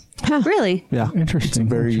relatives. Really? Yeah. Interesting. It's a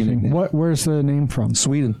very Interesting. unique name. Where's the name from?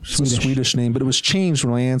 Sweden. It's a Swedish. Swedish name, but it was changed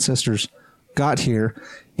when my ancestors got here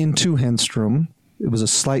into Henstrom. It was a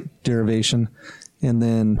slight derivation, and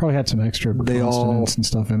then Probably had some extra They all- consonants and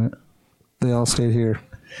stuff in it. they all stayed here.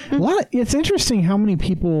 It's interesting how many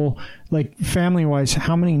people, like family-wise,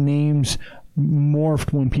 how many names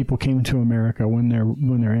morphed when people came to America, when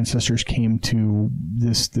their ancestors came to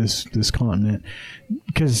this continent.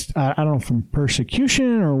 Because I don't know, from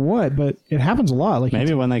persecution or what, but it happens a lot. Like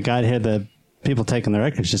Maybe when they got here, the people taking the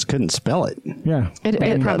records just couldn't spell it. yeah, It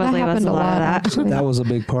Probably that was happened a a lot lot, of that. actually. That was a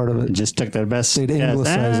big part of It it. just took their best. They'd guess.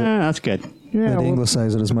 anglicize it. That's good. yeah. They'd Well,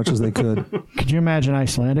 anglicize it as much as they could. could you imagine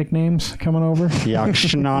Icelandic names coming over? I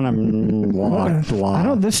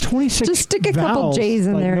don't. There's 26. Just stick a couple vowels. J's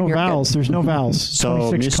in Like, there No and you're vowels. There's no vowels. So,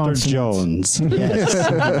 26 Mr. consonants. Jones.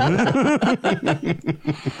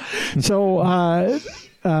 Yes. So,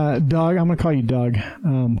 Doug, I'm going to call you Doug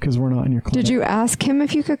because we're not in your clinic. Did you ask him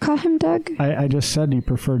if you could call him Doug? I just said you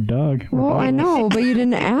preferred Doug. or Well, Doug. I know, but you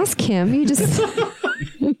didn't ask him. You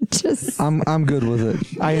just, I'm good with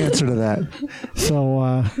it. I answer to that.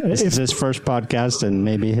 So This is his first podcast and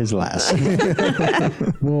maybe his last.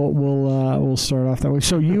 we'll start off that way.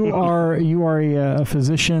 So you are a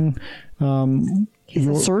physician. he's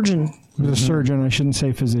a surgeon. A surgeon. I shouldn't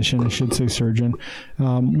say physician. I should say surgeon.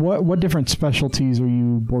 What different specialties are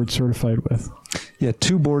you board certified with? Yeah,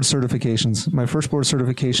 2 board certifications. My first board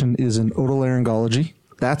certification is in otolaryngology.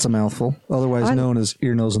 That's a mouthful, otherwise known as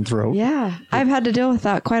ear, nose, and throat. Yeah, I've had to deal with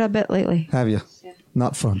that quite a bit lately. Have you?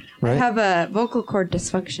 Not fun, right? I have a vocal cord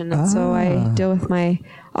dysfunction, and so I deal with my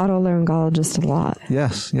otolaryngologist a lot.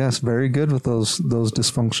 Yes, very good with those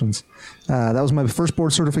dysfunctions. That was my first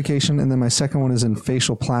board certification, and then my second one is in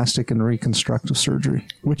facial plastic and reconstructive surgery.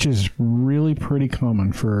 Which is really pretty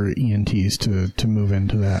common for ENTs to move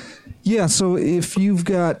into that. Yeah, so if you've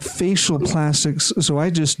got facial plastics, so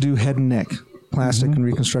I just do head and neck plastic and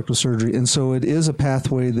reconstructive surgery, and so it is a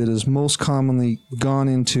pathway that is most commonly gone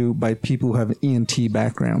into by people who have ENT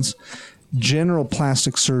backgrounds. General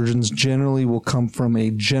plastic surgeons generally will come from a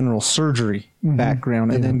general surgery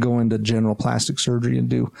background and then go into general plastic surgery and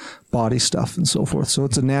do body stuff and so forth. So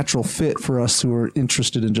it's a natural fit for us who are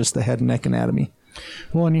interested in just the head and neck anatomy.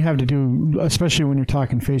 Well, and you have to do, especially when you're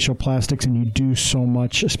talking facial plastics, and you do so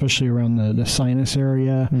much, especially around the sinus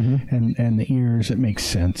area and the ears. It makes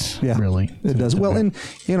sense. Yeah, really, it does. Well,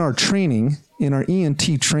 in our training, in our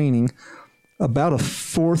ENT training, about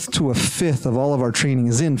 1/4 to 1/5 of all of our training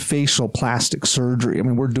is in facial plastic surgery. I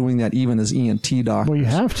mean, we're doing that even as ENT doctors. Well, you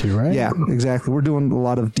have to, right? Yeah, exactly. We're doing a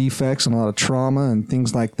lot of defects and a lot of trauma and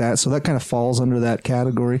things like that. So that kind of falls under that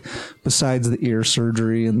category, besides the ear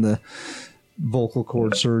surgery and the vocal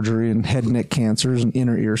cord surgery and head and neck cancers and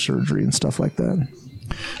inner ear surgery and stuff like that.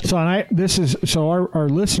 So our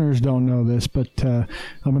listeners don't know this, but I'm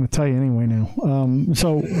going to tell you anyway now.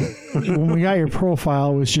 So when we got your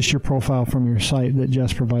profile, it was just your profile from your site that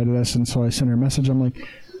Jess provided us, and so I sent her a message. I'm like,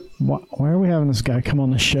 why are we having this guy come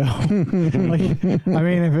on the show? Like, I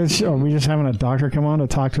mean, if it's, are we just having a doctor come on to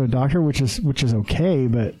talk to a doctor, which is okay,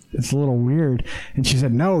 but it's a little weird. And she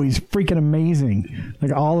said, no, he's freaking amazing.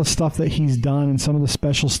 Like all the stuff that he's done and some of the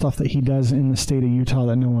special stuff that he does in the state of Utah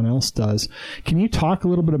that no one else does. Can you talk a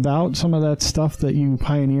little bit about some of that stuff that you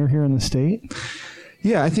pioneer here in the state?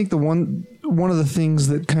 Yeah, I think one of the things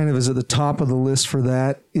that kind of is at the top of the list for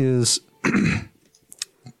that is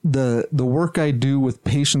the work I do with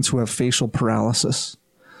patients who have facial paralysis.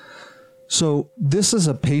 So this is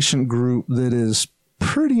a patient group that is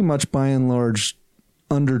pretty much by and large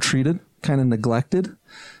undertreated, kind of neglected.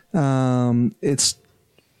 It's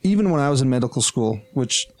even when I was in medical school,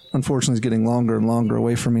 which unfortunately is getting longer and longer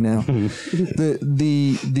away from me now.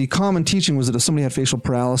 The common teaching was that if somebody had facial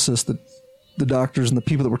paralysis, that the doctors and the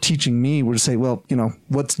people that were teaching me would say, well, you know,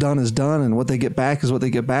 what's done is done and what they get back is what they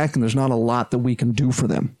get back. And there's not a lot that we can do for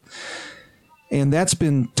them. And that's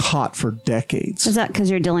been taught for decades. Is that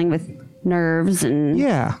because you're dealing with nerves and...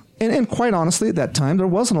 Yeah. And quite honestly, at that time, there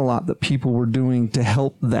wasn't a lot that people were doing to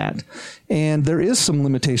help that. And there is some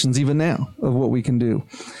limitations even now of what we can do.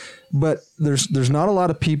 But there's not a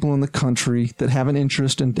lot of people in the country that have an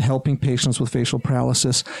interest in helping patients with facial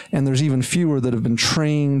paralysis, and there's even fewer that have been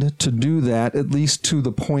trained to do that, at least to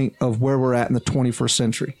the point of where we're at in the 21st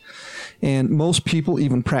century. And most people,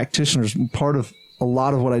 even practitioners, part of a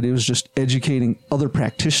lot of what I do is just educating other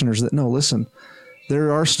practitioners that, no, listen,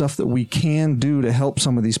 there are stuff that we can do to help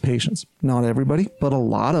some of these patients. Not everybody, but a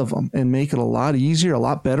lot of them, and make it a lot easier, a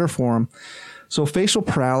lot better for them. So facial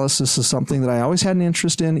paralysis is something that I always had an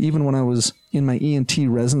interest in, even when I was in my ENT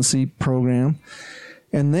residency program.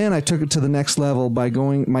 And then I took it to the next level by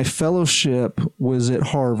my fellowship was at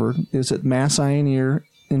Harvard. It's at Mass Eye and Ear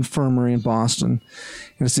Infirmary in Boston.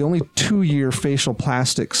 And it's the only 2-year facial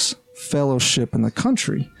plastics fellowship in the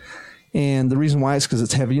country. And the reason why is because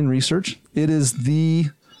it's heavy in research. It is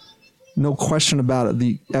no question about it,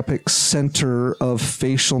 the epic center of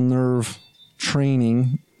facial nerve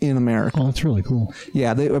training in America. Oh, that's really cool.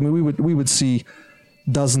 Yeah, we would see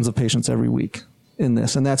dozens of patients every week in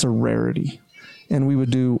this, and that's a rarity. And they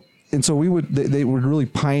would really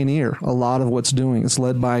pioneer a lot of what's doing. It's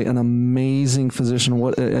led by an amazing physician,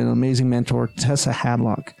 an amazing mentor, Tessa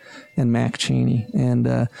Hadlock and Mac Cheney.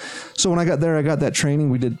 And so when I got there, I got that training.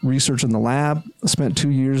 We did research in the lab. I spent 2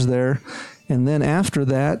 years there. And then after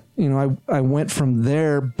that, I went from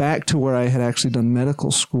there back to where I had actually done medical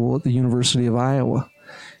school at the University of Iowa.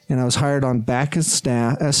 And I was hired on back as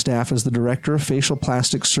staff as the director of facial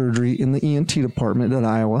plastic surgery in the ENT department at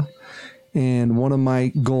Iowa. And one of my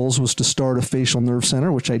goals was to start a facial nerve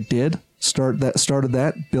center, which I did. Started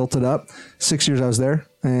that, built it up. 6 years I was there,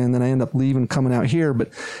 and then I ended up leaving, coming out here. But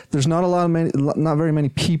there's not very many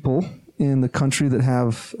people in the country that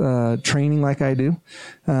have training like I do.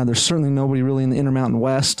 There's certainly nobody really in the Intermountain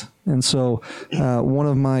West. And so one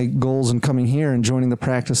of my goals in coming here and joining the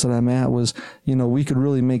practice that I'm at was, we could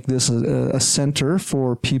really make this a center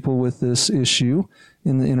for people with this issue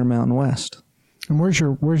in the Intermountain West. And where's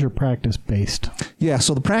your practice based? Yeah,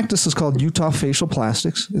 so the practice is called Utah Facial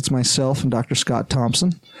Plastics. It's myself and Dr. Scott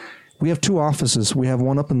Thompson. We have 2 offices. We have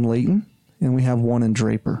one up in Layton, and we have one in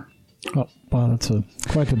Draper. Oh, wow, that's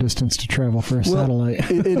quite the distance to travel for a satellite.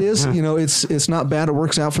 It is, it's not bad. It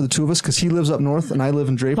works out for the two of us because he lives up north and I live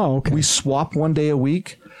in Draper. Oh, okay. We swap one day a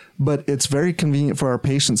week, but it's very convenient for our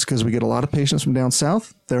patients because we get a lot of patients from down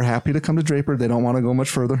south. They're happy to come to Draper. They don't want to go much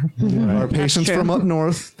further. Right. Our patients from up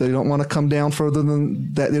north, they don't want to come down further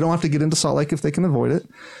than that. They don't have to get into Salt Lake if they can avoid it.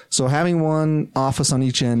 So having one office on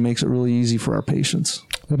each end makes it really easy for our patients.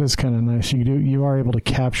 That is kind of nice. You are able to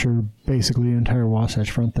capture basically the entire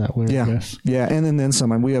Wasatch Front that way. Yeah, I guess. Yeah, and then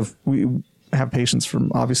some. And we have patients from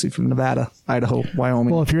Nevada, Idaho,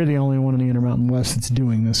 Wyoming. Well, if you're the only one in the Intermountain West that's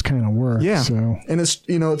doing this kind of work, yeah. So. And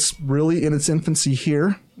it's really in its infancy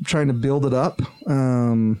here. I'm trying to build it up.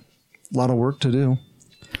 A lot of work to do.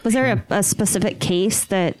 Was there a specific case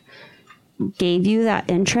that gave you that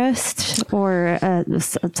interest, or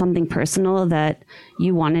something personal that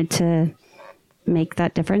you wanted to make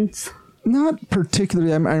that difference? Not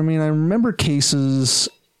particularly. I remember cases,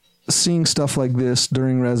 seeing stuff like this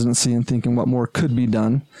during residency and thinking what more could be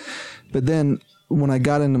done. But then when I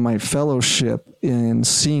got into my fellowship and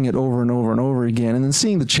seeing it over and over and over again, and then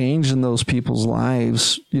seeing the change in those people's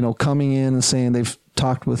lives, coming in and saying they've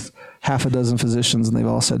talked with half a dozen physicians and they've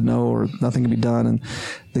all said no or nothing can be done. And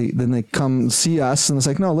then they come see us and it's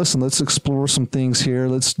like, no, listen, let's explore some things here.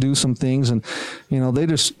 Let's do some things. And,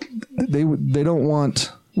 they don't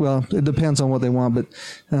want, well, it depends on what they want, but,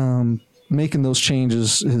 making those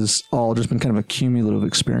changes has all just been kind of a cumulative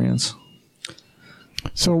experience.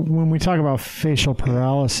 So when we talk about facial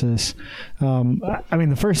paralysis, I mean,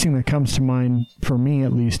 the first thing that comes to mind, for me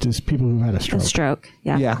at least, is people who've had a A stroke. stroke.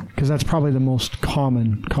 Yeah. Yeah. Because that's probably the most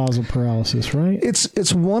common cause of paralysis, right?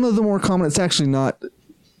 It's one of the more common. It's actually not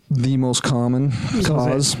the most common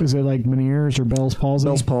cause. Is it like Meniere's or Bell's palsy?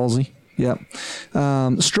 Bell's palsy. Yep.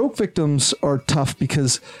 Stroke victims are tough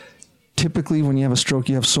because typically when you have a stroke,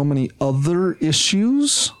 you have so many other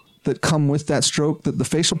issues that come with that stroke that the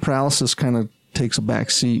facial paralysis kind of takes a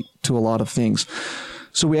back seat to a lot of things.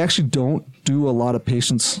 So we actually don't do a lot of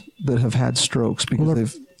patients that have had strokes because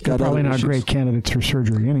they've got They're probably other not issues. great candidates for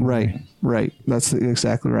surgery anyway. Right. That's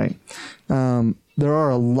exactly right. There are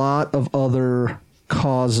a lot of other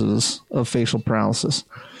causes of facial paralysis.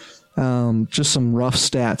 Just some rough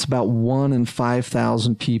stats. About 1 in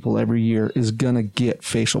 5,000 people every year is going to get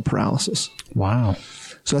facial paralysis. Wow.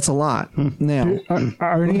 So that's a lot. Now,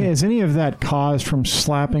 Is any of that caused from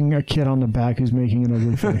slapping a kid on the back who's making an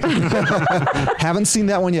ugly face? haven't seen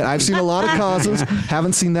that one yet. I've seen a lot of causes.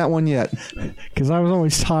 Haven't seen that one yet. Because I was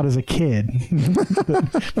always taught as a kid that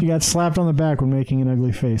if you got slapped on the back when making an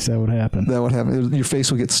ugly face, that would happen. That would happen. Your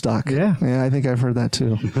face would get stuck. Yeah. Yeah, I think I've heard that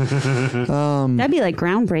too. That'd be like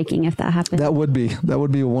groundbreaking if that happened. That would be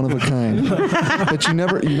a one of a kind. But you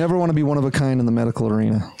never want to be one of a kind in the medical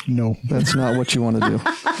arena. No. That's not what you want to do.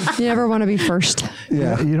 You never want to be first.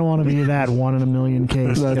 Yeah. You don't want to be that 1 in a million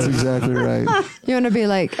case. That's exactly right. You want to be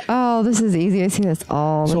like, oh, this is easy. I see this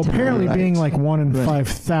all the So time. apparently Right. being like 1 in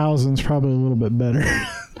 5,000 is probably a little bit better.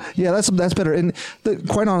 Yeah, that's better. And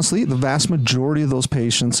quite honestly, the vast majority of those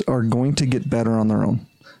patients are going to get better on their own.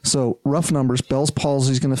 So rough numbers, Bell's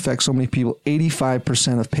palsy is going to affect so many people.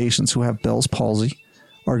 85% of patients who have Bell's palsy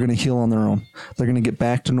are going to heal on their own. They're going to get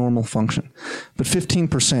back to normal function. But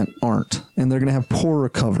 15% aren't, and they're going to have poor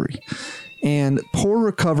recovery. And poor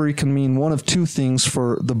recovery can mean one of two things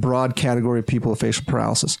for the broad category of people with facial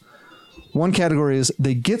paralysis. One category is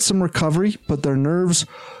they get some recovery, but their nerves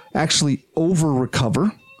actually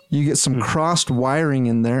over-recover. You get some crossed wiring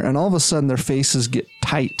in there, and all of a sudden their faces get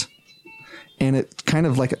tight. And it's kind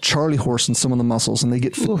of like a Charlie horse in some of the muscles, and they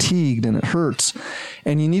get fatigued and it hurts.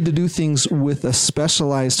 And you need to do things with a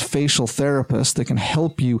specialized facial therapist that can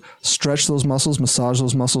help you stretch those muscles, massage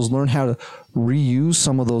those muscles, learn how to reuse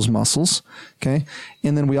some of those muscles. Okay.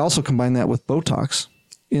 And then we also combine that with Botox.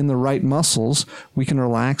 In the right muscles, we can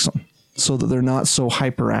relax them so that they're not so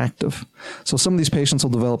hyperactive. So some of these patients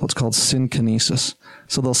will develop what's called synkinesis.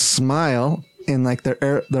 So they'll smile and like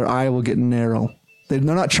their eye will get narrow. They're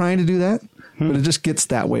not trying to do that, but it just gets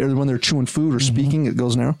that way. Or when they're chewing food or speaking, it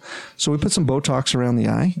goes narrow. So we put some Botox around the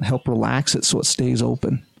eye and help relax it so it stays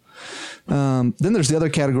open. Then there's the other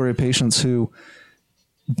category of patients who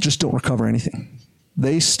just don't recover anything.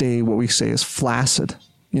 They stay what we say is flaccid.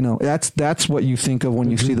 You know, that's what you think of when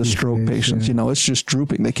you see the stroke face, patients. yeah. You know, it's just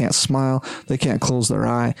drooping. They can't smile. They can't close their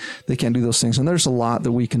eye. They can't do those things. And there's a lot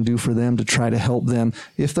that we can do for them to try to help them.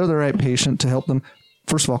 If they're the right patient, to help them,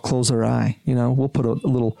 first of all, close their eye. You know, we'll put a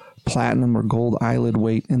little platinum or gold eyelid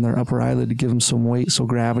weight in their upper eyelid to give them some weight so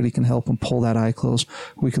gravity can help them pull that eye closed.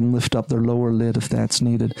 We can lift up their lower lid if that's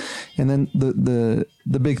needed. And then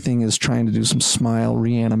the big thing is trying to do some smile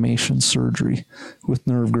reanimation surgery with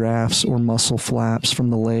nerve grafts or muscle flaps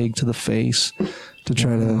from the leg to the face to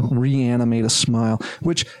try to reanimate a smile,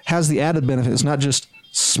 which has the added benefit. It's not just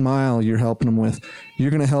smile you're helping them with.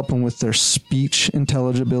 You're going to help them with their speech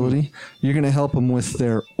intelligibility. You're going to help them with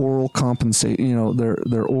their oral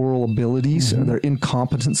their oral abilities, their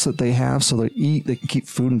incompetence that they have. So they can keep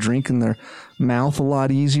food and drink in their mouth a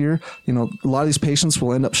lot easier. You know, a lot of these patients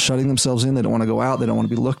will end up shutting themselves in. They don't want to go out. They don't want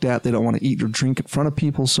to be looked at. They don't want to eat or drink in front of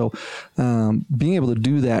people. So being able to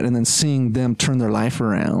do that and then seeing them turn their life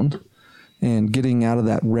around and getting out of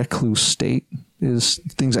that recluse state is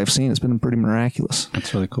things I've seen. It's been pretty miraculous.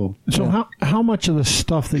 That's really cool. So how much of the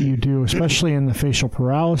stuff that you do, especially in the facial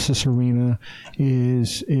paralysis arena,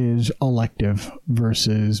 is elective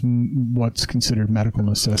versus what's considered medical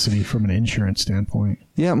necessity from an insurance standpoint?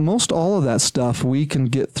 Yeah, most all of that stuff we can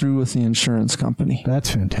get through with the insurance company. That's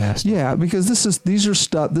fantastic. Yeah, because these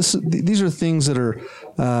are things that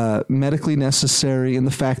are medically necessary, and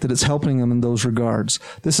the fact that it's helping them in those regards.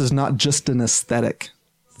 This is not just an aesthetic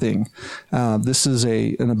thing. This is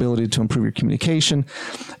an ability to improve your communication.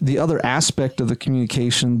 The other aspect of the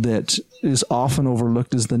communication that is often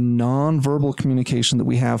overlooked is the nonverbal communication that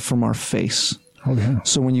we have from our face. Oh, yeah.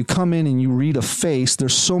 So when you come in and you read a face,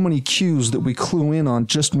 there's so many cues that we clue in on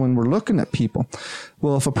just when we're looking at people.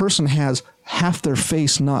 Well, if a person has half their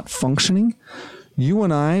face not functioning, you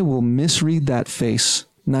and I will misread that face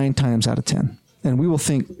 9 times out of 10. And we will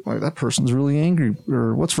think, well, that person's really angry,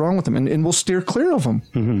 or what's wrong with them? And we'll steer clear of them.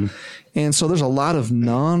 Mm-hmm. And so there's a lot of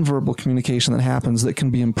nonverbal communication that happens that can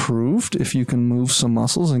be improved if you can move some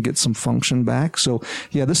muscles and get some function back. So,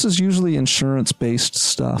 yeah, this is usually insurance-based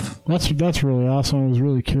stuff. That's really awesome. I was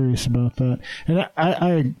really curious about that. And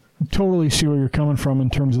I totally see where you're coming from in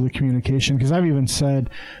terms of the communication, because I've even said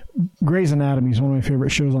Grey's Anatomy is one of my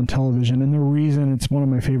favorite shows on television, and the reason it's one of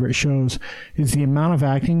my favorite shows is the amount of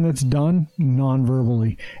acting that's done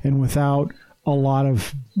non-verbally and without a lot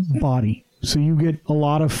of body. So you get a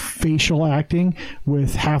lot of facial acting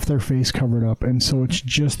with half their face covered up, and so it's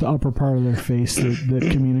just the upper part of their face that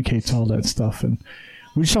communicates all that stuff. And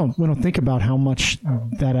we don't think about how much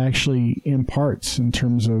that actually imparts in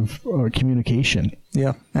terms of communication.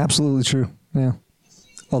 Yeah, absolutely true. Yeah.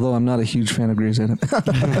 Although I'm not a huge fan of Grey's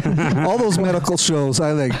Anatomy. All those medical shows,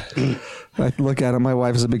 I look at them. My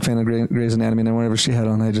wife is a big fan of Grey's Anatomy, and whenever she had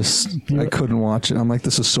on, I couldn't watch it. I'm like,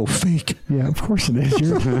 this is so fake. Yeah, of course it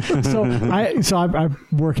is. So I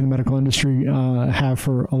work in the medical industry, have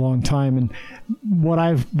for a long time, and what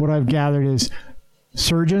I've gathered is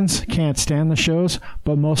surgeons can't stand the shows,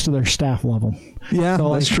 but most of their staff love them. Yeah,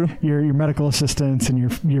 so that's true. Your medical assistants and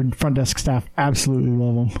your front desk staff absolutely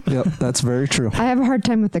love them. Yep, that's very true. I have a hard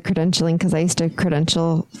time with the credentialing because I used to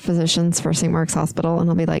credential physicians for St. Mark's Hospital, and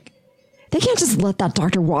I'll be like, they can't just let that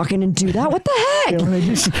doctor walk in and do that. What the heck?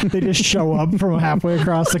 Yeah, they just show up from halfway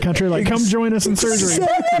across the country, like, come join us in surgery.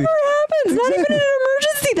 That never happens. Not even in an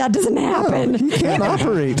emergency. That doesn't happen. No, you can't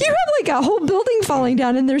operate. You have like a whole building falling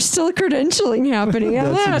down, and there's still credentialing happening.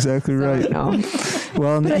 That's exactly right.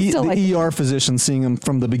 Well, and the ER physician, seeing them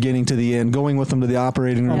from the beginning to the end, going with them to the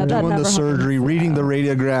operating room, doing the surgery, reading the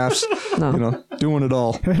radiographs, doing it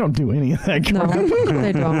all. They don't do any of that. No,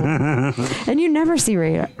 they don't. And you never see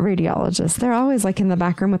radiologists. They're always like in the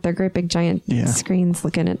back room with their great big giant screens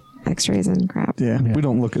looking at x-rays and crap. Yeah, we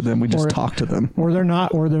don't look at them. We just talk to them. Or they're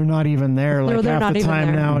not even there. Like half the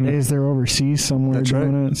time nowadays they're overseas somewhere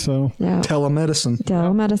doing it. So telemedicine.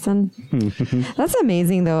 That's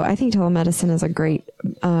amazing though. I think telemedicine is a great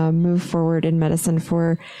move forward in medicine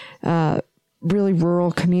for really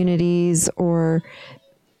rural communities or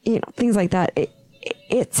things like that.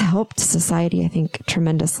 It's helped society, I think,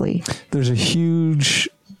 tremendously. There's a huge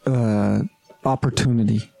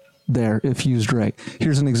opportunity there if used right.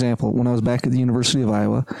 Here's an example. When I was back at the University of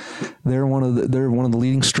Iowa, they're one of the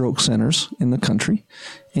leading stroke centers in the country,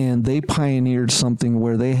 and they pioneered something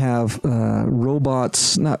where they have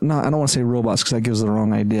robots. I don't want to say robots because that gives the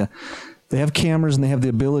wrong idea. They have cameras and they have the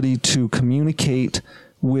ability to communicate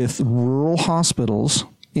with rural hospitals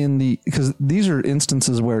because these are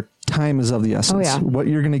instances where time is of the essence. Oh, yeah. What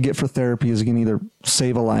you're going to get for therapy is going to either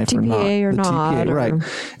save a life or not. TPA, right.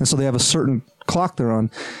 And so they have a certain clock they're on.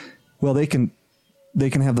 Well, they can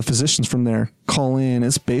have the physicians from there call in.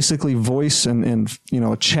 It's basically voice and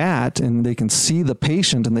a chat, and they can see the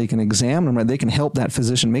patient and they can examine them. Right? They can help that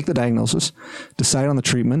physician make the diagnosis, decide on the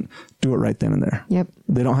treatment, do it right then and there. Yep.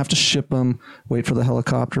 They don't have to ship them, wait for the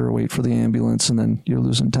helicopter, or wait for the ambulance, and then you're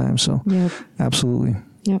losing time. So, absolutely.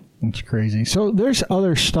 Yep. That's crazy. So there's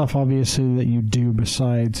other stuff, obviously, that you do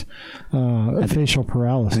besides facial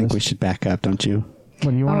paralysis. I think we should back up, don't you?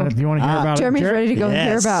 What do you want to hear about? Jeremy's ready to go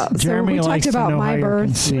hear about. Jeremy so we likes talked about to know my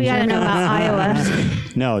birth. We got to know about Iowa.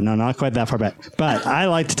 No, not quite that far back. But I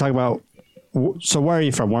like to talk about. So where are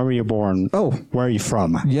you from? Where were you born? Oh, where are you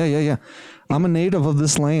from? Yeah. I'm a native of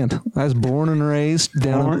this land. I was born and raised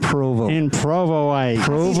down in Provo.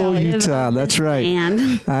 Provo, Utah. That's right.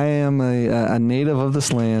 I am a native of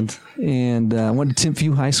this land, and I went to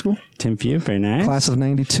Timpview High School. Timpview, very nice. Class of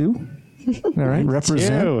 92. All right,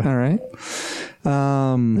 represent. All right.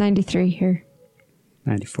 93 here.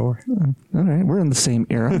 94. All right, we're in the same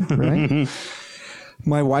era, right?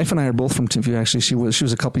 My wife and I are both from Timpview. Actually, she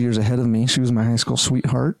was a couple years ahead of me. She was my high school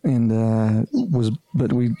sweetheart, and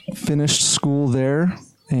but we finished school there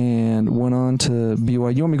and went on to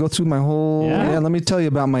BYU. You want me to go through my whole? Yeah. Let me tell you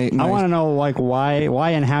about my I want to know why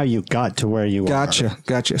and how you got to where you are.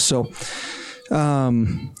 Gotcha. So,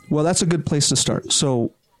 well, that's a good place to start.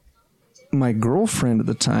 So, my girlfriend at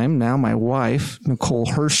the time, now my wife, Nicole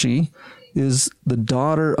Hershey, is the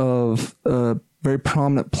daughter of a very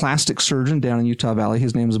prominent plastic surgeon down in Utah Valley.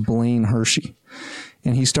 His name is Blaine Hershey.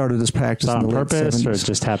 And he started his practice in the late 70s. On purpose, or it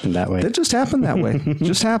just happened that way? It just happened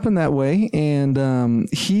that way. And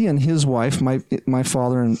he and his wife, my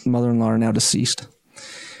father and mother-in-law, are now deceased.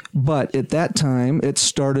 But at that time, it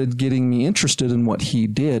started getting me interested in what he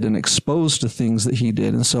did and exposed to things that he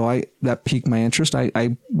did. And so that piqued my interest.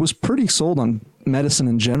 I was pretty sold on medicine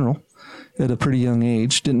in general. at a pretty young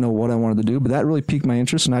age. Didn't know what I wanted to do, but that really piqued my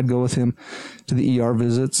interest, and I'd go with him to the ER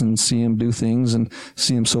visits and see him do things and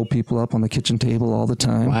see him sew people up on the kitchen table all the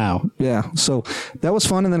time. Wow. Yeah. So that was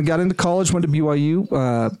fun. And then got into college, went to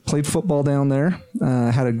BYU, played football down there,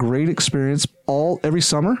 had a great experience every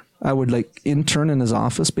summer. I would intern in his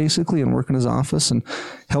office basically and work in his office and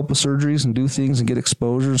help with surgeries and do things and get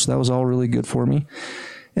exposure. So that was all really good for me.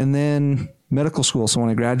 And then medical school. So when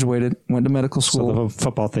I graduated, went to medical school. So the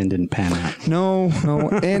football thing didn't pan out. No.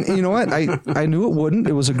 And you know what? I knew it wouldn't.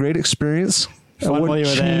 It was a great experience. I wouldn't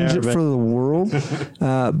change it for the world.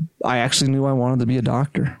 I actually knew I wanted to be a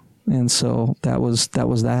doctor. And so that was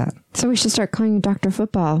that. So we should start calling you Dr.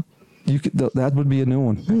 Football. That would be a new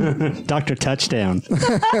one. Dr. Touchdown.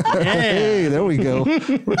 Hey, there we go.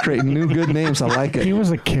 We're creating new good names. I like it. He was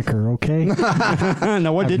a kicker, okay?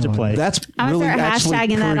 No, what did you play? That's I'm really start actually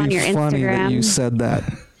hashtagging that on your funny that Instagram. you said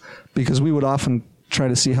that, because we would often try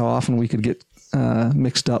to see how often we could get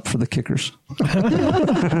mixed up for the kickers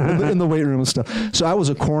in the weight room and stuff. So I was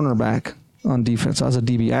a cornerback on defense. I was a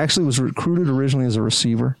DB. I actually was recruited originally as a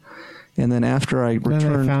receiver. And then after I returned...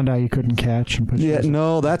 Then they found out you couldn't catch. And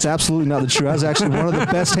no, that's absolutely not the truth. I was actually one of the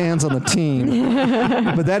best hands on the team.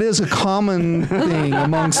 But that is a common thing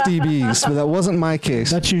amongst DBs. But that wasn't my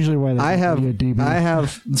case. That's usually why they be a DB. I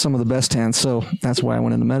have some of the best hands, so that's why I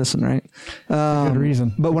went into medicine, right? Good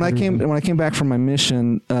reason. But when I came back from my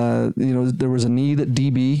mission, there was a need at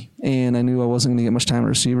DB, and I knew I wasn't going to get much time at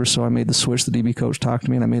receiver, so I made the switch. The DB coach talked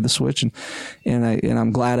to me, and I made the switch, and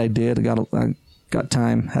I'm glad I did. I got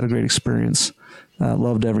time, had a great experience,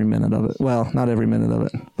 loved every minute of it. Well, not every minute of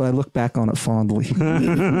it, but I look back on it fondly.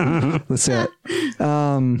 Let's say it.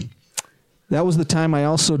 That was the time I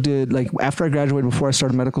also did, after I graduated, before I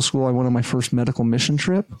started medical school, I went on my first medical mission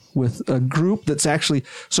trip with a group that's actually,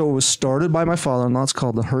 so it was started by my father-in-law. It's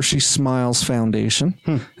called the Hershey Smiles Foundation.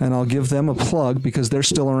 And I'll give them a plug because they're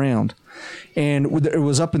still around. And it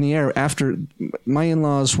was up in the air after my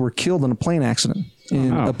in-laws were killed in a plane accident,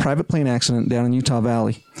 a private plane accident down in Utah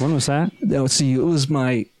Valley. When was that? Let's see, it was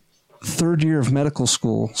my third year of medical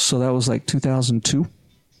school. So that was 2002.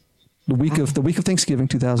 The week of Thanksgiving,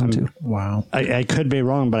 2002. Wow. I could be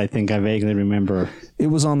wrong, but I think I vaguely remember. It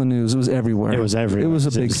was on the news. It was everywhere. It was everywhere. It was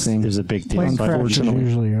a big thing. It was a big deal. Plane crashes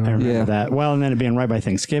usually are. I remember that. Well, and then it being right by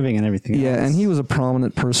Thanksgiving and everything else. And he was a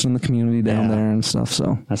prominent person in the community down there and stuff.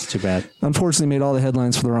 So that's too bad. Unfortunately, made all the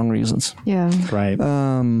headlines for the wrong reasons. Yeah. Right.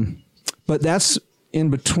 But that's in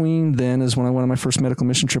between then is when I went on my first medical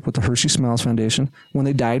mission trip with the Hershey Smiles Foundation. When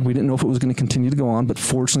they died, we didn't know if it was going to continue to go on, but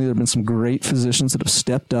fortunately there have been some great physicians that have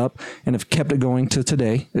stepped up and have kept it going to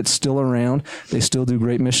today. It's still around. They still do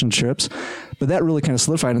great mission trips. But that really kind of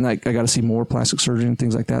solidified, and I got to see more plastic surgery and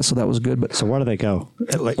things like that, so that was good. But so where do they go?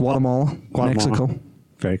 Guatemala, Mexico.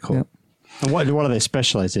 Very cool. Yep. And what do they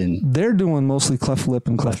specialize in? They're doing mostly cleft lip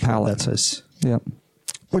and cleft palate. That's us. Yep.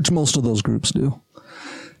 Which most of those groups do.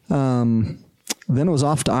 Then it was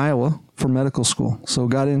off to Iowa for medical school. So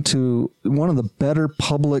got into one of the better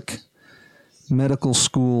public medical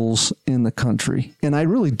schools in the country. And I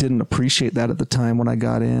really didn't appreciate that at the time when I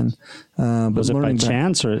got in. But was it by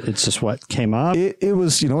chance, or it's just what came up? It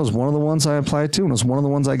was, it was one of the ones I applied to, and it was one of the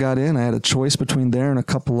ones I got in. I had a choice between there and a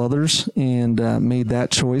couple others, and made that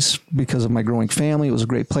choice because of my growing family. It was a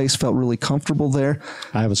great place, felt really comfortable there.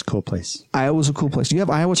 Iowa's a cool place. Iowa's a cool place. Do you have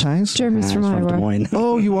Iowa ties? Jeremy's from Iowa. Des Moines.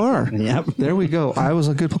 Oh, you are? Yep. There we go. Iowa's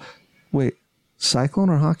a good place. Wait, Cyclone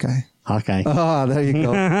or Hawkeye? Hawkeye. Oh, there you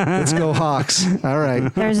go. Let's go Hawks. All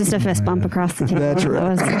right. There's just a fist bump across the table. That's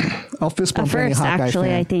right. That was I'll fist a bump any first, Hawkeye actually,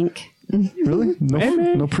 fan. I think. Really?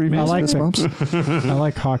 No previous I like fist bumps? I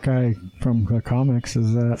like Hawkeye from the comics.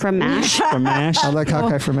 Is that From MASH. From MASH? I like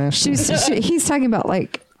Hawkeye from MASH. He's talking about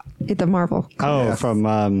the Marvel. Oh,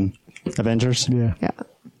 from Avengers? Yeah. Yeah.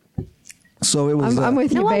 So it was. I'm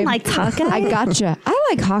with you, No one babe. likes Hawkeye. I gotcha. I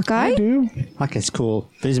like Hawkeye. I do. Hawkeye's cool.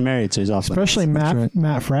 He's married, so he's awesome. Especially Matt right.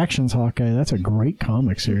 Matt Fraction's Hawkeye. That's a great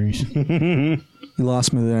comic series. You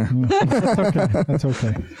lost me there. That's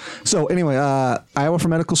okay. So anyway, Iowa for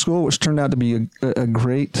medical school, which turned out to be a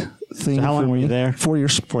great thing. So how long for were me. you there? 4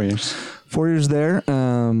 years. 4 years. 4 years there.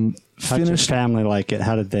 How'd your Finished. family like it?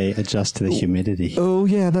 How did they adjust to the humidity? Oh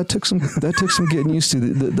yeah, that took some getting used to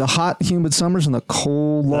the hot, humid summers and the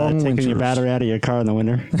cold, long Taking winters. your battery out of your car in the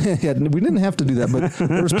winter? Yeah, we didn't have to do that, but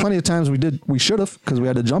there was plenty of times we should have because we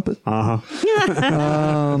had to jump it.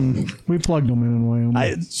 We plugged them in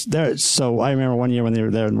Wyoming. So I remember one year when they were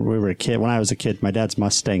there, and we were a kid. When I was a kid, my dad's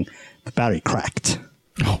Mustang, the battery cracked.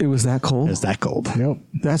 It was that cold? It was that cold. Yep.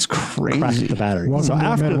 That's Cracked crazy. the battery. Welcome So to the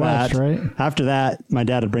after Midwest, that, right? after that, my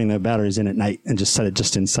dad would bring the batteries in at night and just set it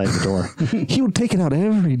just inside the door He would take it out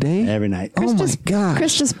every day? every night. Oh my gosh.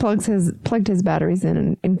 Chris just plugged his batteries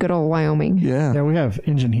in good old Wyoming. Yeah. Yeah, we have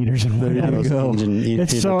engine heaters in There Yeah, you those go. engine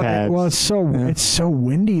It's heater so pads. it's so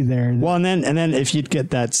windy there. Well, and then if you'd get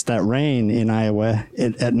that rain in Iowa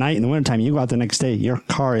at night in the wintertime, you go out the next day, your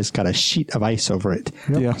car has got a sheet of ice over it.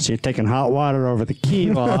 Yeah. So you're taking hot water over the key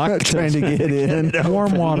lock. Trying to get in.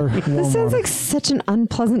 warm water. This Warm sounds water. like such an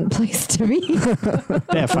unpleasant place to be.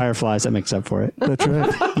 They have fireflies that makes up for it. That's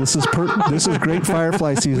right. This is great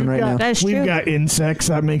firefly season right now. That's We've true. got insects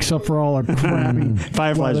that makes up for all our crappy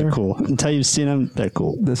Fireflies weather. are cool. Until you've seen them, they're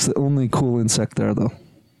cool. That's the only cool insect there, though.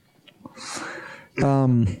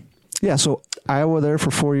 Yeah, so Iowa there for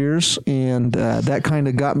 4 years, and that kind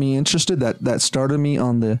of got me interested. That started me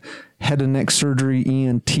on the head and neck surgery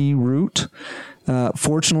ENT route.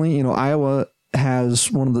 Fortunately, Iowa has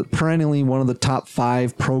perennially one of the top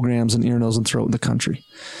 5 programs in ear, nose, and throat in the country.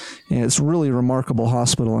 And it's really a remarkable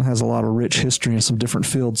hospital and has a lot of rich history in some different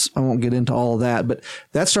fields. I won't get into all of that, but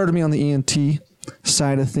that started me on the ENT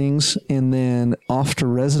side of things. And then off to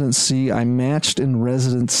residency, I matched in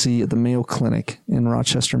residency at the Mayo Clinic in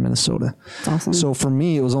Rochester, Minnesota. That's awesome. So for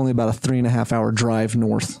me, it was only about a 3.5 hour drive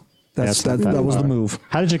north. That was the move.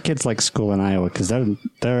 How did your kids like school in Iowa? Because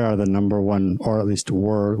they are the number one, or at least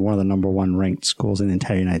were one of the number one ranked schools in the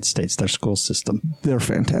entire United States, their school system. They're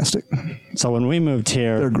fantastic. So when we moved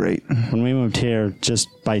here, They're great. When we moved here, just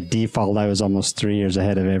by default, I was almost 3 years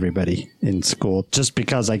ahead of everybody in school, just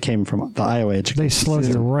because I came from the Iowa education. They slowed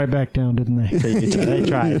you right back down, didn't they? They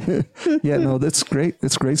tried. Yeah, no, that's great.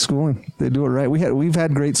 It's great schooling. They do it right. We've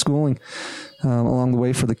had great schooling along the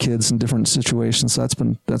way for the kids in different situations. So that's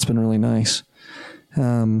been really nice.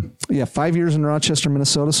 5 years in Rochester,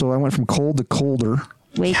 Minnesota. So I went from cold to colder.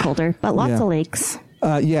 Way colder, but lots Yeah. of lakes.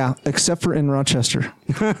 Except for in Rochester.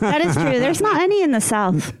 That is true. There's not any in the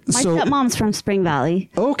South. My So- stepmom's from Spring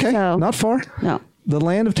Valley. Okay, So- not far. No. The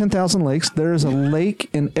land of 10,000 lakes. There is a lake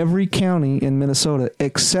in every county in Minnesota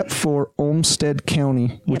except for Olmsted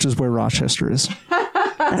County, which is where Rochester is.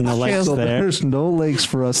 And the lakes So there. there's no lakes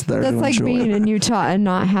for us there That's to like enjoy. being in Utah and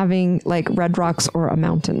not having like red rocks or a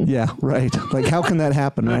mountain. Yeah, right. Like, how can that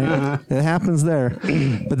happen, right? It happens there.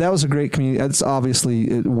 But that was a great community. It's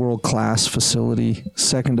obviously a world-class facility,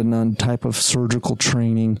 second to none type of surgical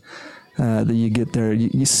training that you get there.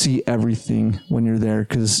 You see everything when you're there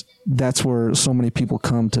because that's where so many people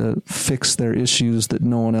come to fix their issues that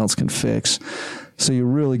no one else can fix. So you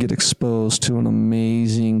really get exposed to an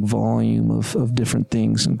amazing volume of different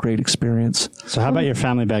things and great experience. So how about your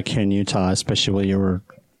family back here in Utah, especially while you were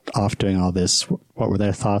off doing all this? What were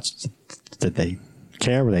their thoughts? Did they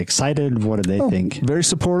care? Were they excited? What did they think? Very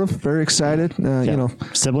supportive, very excited. Yeah.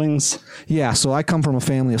 Siblings? Yeah, so I come from a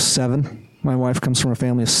family of 7. My wife comes from a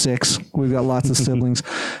family of 6. We've got lots of siblings.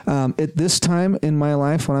 At this time in my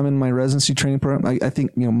life, when I'm in my residency training program, I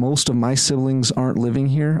think most of my siblings aren't living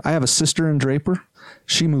here. I have a sister in Draper.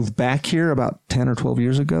 She moved back here about 10 or 12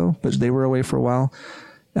 years ago, but they were away for a while.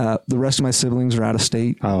 The rest of my siblings are out of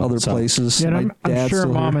state, other places. Yeah, and My I'm dad's sure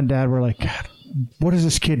still mom here. and dad were like, God, what is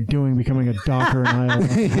this kid doing becoming a doctor in Iowa?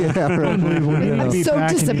 Yeah, right. Unbelievable. He I'm would be so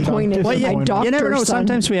back in Utah. disappointed with my doctor You never know. son.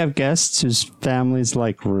 Sometimes we have guests whose families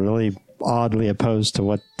like really oddly opposed to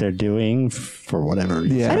what they're doing for whatever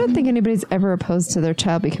reason. Yeah. I don't think anybody's ever opposed to their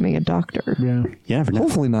child becoming a doctor. Yeah. You never know.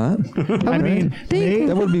 Hopefully not. I mean,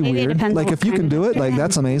 That would be Maybe it weird. depends Like, what if you kind can of do it, like,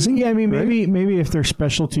 that's amazing. yeah, I mean, right? maybe if their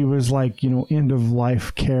specialty was like, end of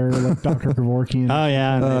life care, like Dr. Kevorkian. Oh,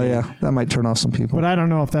 yeah. Oh, maybe. yeah. That might turn off some people. But I don't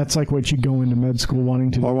know if that's like what you go into med school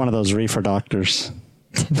wanting to do. Or one of those reefer doctors.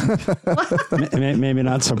 Maybe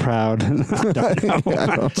not so proud. Don't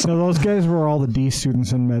know. So those guys were all the D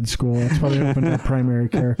students in med school. That's why they opened a primary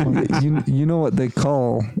care clinic. You know what they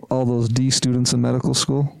call all those D students in medical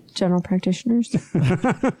school? General practitioners.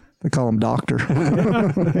 They call them doctor.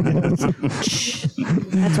 That's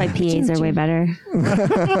why PAs are way better.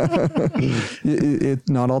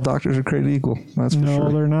 Not all doctors are created equal. That's for No,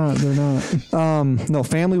 sure. they're not. They're not. No,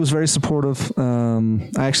 family was very supportive. I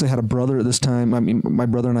actually had a brother at this time. I mean, my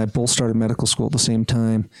brother and I both started medical school at the same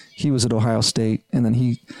time. He was at Ohio State, and then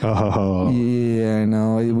he. Oh. Yeah, I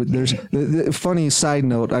know. There's funny side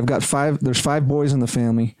note. I've got 5. There's 5 boys in the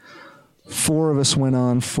family. 4 of us went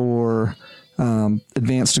on for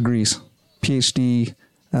advanced degrees, PhD,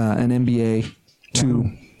 an MBA,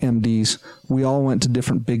 2 MDs. We all went to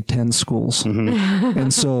different Big Ten schools,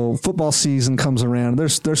 and so football season comes around.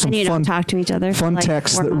 There's some And you fun don't talk to each other. for fun like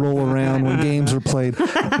texts 4 that months. roll around when games are played.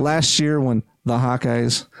 Last year, when the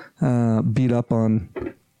Hawkeyes beat up on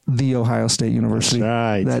the Ohio State University.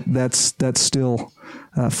 That's right. That's still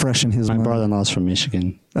fresh in his My mind. brother-in-law's from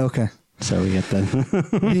Michigan, Okay. so we get that.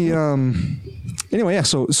 Anyway, yeah.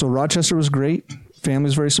 So Rochester was great.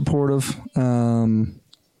 Family's very supportive.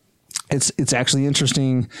 It's actually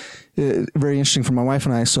interesting, very interesting for my wife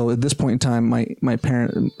and I. So at this point in time,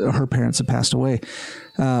 her parents had passed away,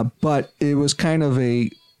 but it was kind of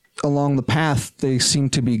along the path they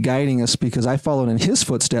seemed to be guiding us, because I followed in his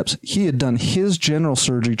footsteps. He had done his general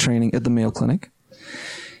surgery training at the Mayo Clinic,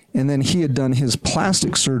 and then he had done his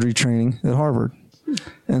plastic surgery training at Harvard.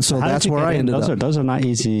 And so that's where I ended up. Those are not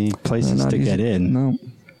easy places to get in. No,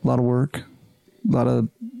 a lot of work, a lot of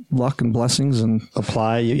luck and blessings, and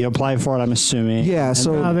Apply. You apply for it, I'm assuming. yeah.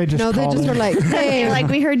 So No, they just No, they called just were in. like, hey, Like,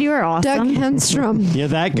 we heard you were Doug awesome. Henstrom. You're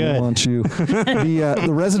that I good. want you. The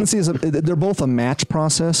residency they're both a match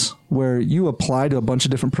process where you apply to a bunch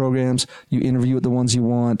of different programs, you interview at the ones you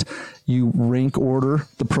want, you rank order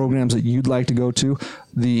the programs that you'd like to go to.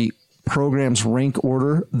 The programs rank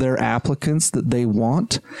order their applicants that they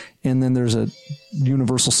want, and then there's a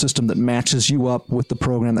universal system that matches you up with the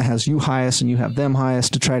program that has you highest and you have them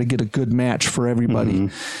highest to try to get a good match for everybody.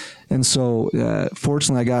 And so,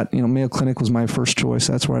 fortunately, I got, Mayo Clinic was my first choice.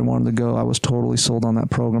 That's where I wanted to go. I was totally sold on that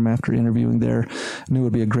program after interviewing there. I knew it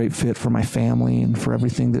would be a great fit for my family and for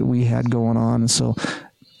everything that we had going on. And so,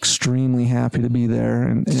 extremely happy to be there.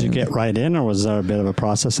 And Did you get right in, or was there a bit of a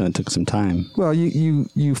process and it took some time? well,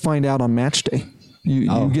 you find out on match day.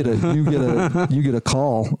 You get a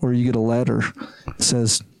call, or you get a letter that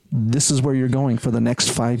says, this is where you're going for the next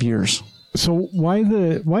 5 years. So why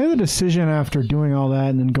the decision after doing all that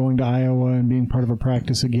and then going to Iowa and being part of a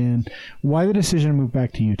practice again? Why the decision to move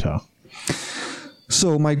back to Utah?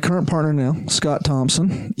 So my current partner now, Scott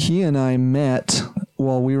Thompson, he and I met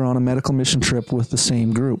while we were on a medical mission trip with the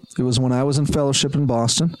same group. It was when I was in fellowship in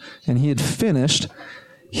Boston, and he had finished.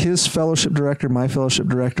 His fellowship director, my fellowship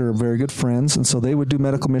director are very good friends, and so they would do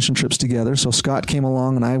medical mission trips together. So Scott came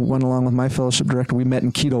along, and I went along with my fellowship director. We met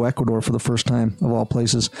in Quito, Ecuador for the first time, of all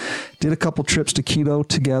places. Did a couple trips to Quito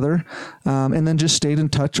together, and then just stayed in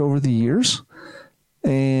touch over the years.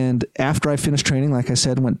 And after I finished training, like I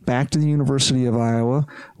said, went back to the University of Iowa,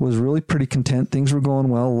 was really pretty content. Things were going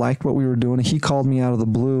well, liked what we were doing. He called me out of the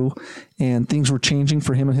blue, and things were changing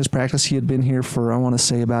for him in his practice. He had been here for, I want to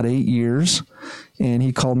say, about 8 years. And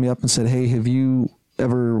he called me up and said, hey, have you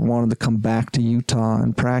ever wanted to come back to Utah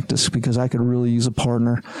and practice? Because I could really use a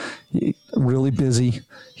partner. Really busy.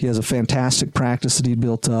 He has a fantastic practice that he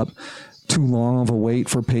built up. Too long of a wait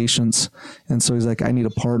for patients, and so he's like, I need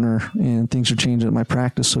a partner, and things are changing at my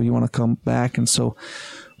practice, so you want to come back? And so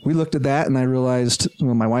we looked at that, and I realized,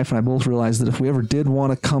 well, my wife and I both realized that if we ever did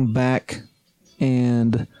want to come back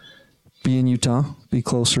and be in Utah, be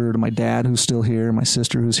closer to my dad who's still here, my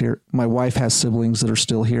sister who's here, my wife has siblings that are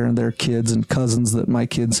still here, and their kids and cousins that my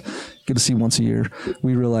kids get to see once a year,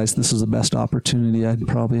 we realized this is the best opportunity I'd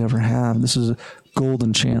probably ever have. This is a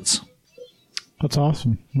golden chance. That's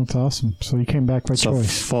awesome. That's awesome. So you came back by So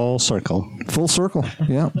choice. full circle. Full circle.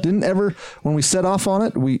 Yeah. Didn't ever, when we set off on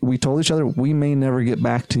it, we told each other we may never get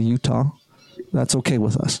back to Utah. That's okay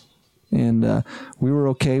with us. And we were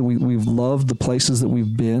okay. We've loved the places that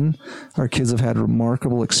we've been. Our kids have had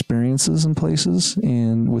remarkable experiences in places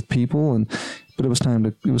and with people, but it was time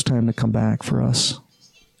to come back for us.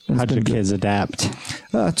 How did your kids adapt?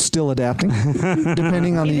 Still adapting,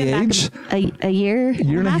 depending on the age. A year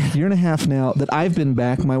and a half? Year and a half now that I've been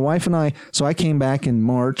back. My wife and I, so I came back in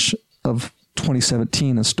March of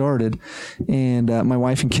 2017 and started, and my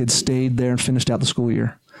wife and kids stayed there and finished out the school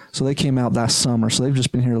year. So they came out last summer. So they've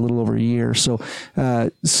just been here a little over a year. So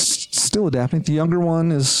still adapting. The younger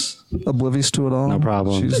one is oblivious to it all. No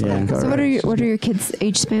problem. She's Yeah. like, all So what right. are your kids'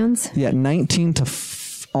 age spans? Yeah, 19 to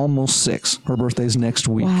almost 6. Her birthday's next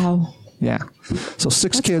week. Wow. Yeah. So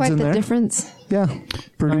 6 That's kids quite in the there. difference. Yeah.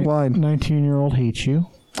 Pretty wide. 19-year-old hates you.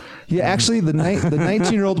 Yeah, actually, the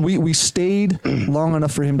 19-year-old, we stayed long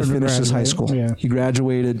enough for him to finish his high school. Yeah. He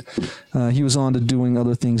graduated. He was on to doing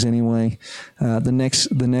other things anyway. The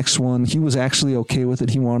next one, he was actually okay with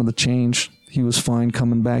it. He wanted to change. He was fine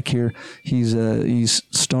coming back here. He's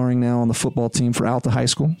starring now on the football team for Alta High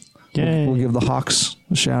School. We'll give the Hawks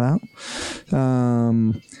a shout out.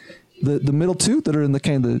 The middle two that are in the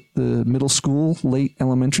kind of the middle school, late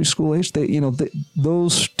elementary school age,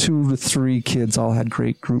 those 2 to 3 kids all had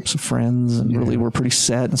great groups of friends and really were pretty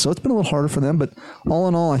set. And so it's been a little harder for them, but all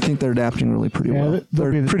in all, I think they're adapting really pretty well.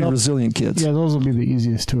 They're pretty resilient kids. Yeah, those will be the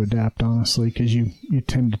easiest to adapt, honestly, because you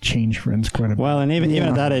tend to change friends quite a bit. Well, and even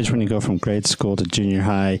at that age, when you go from grade school to junior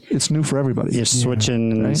high, It's new for everybody. you're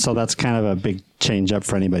switching, Right. so that's kind of a big change up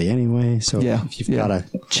for anybody anyway. So Yeah, if you've yeah. got to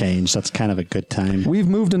change, that's kind of a good time. We've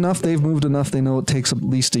moved enough. They've moved enough. They know it takes at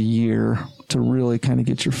least a year to really kind of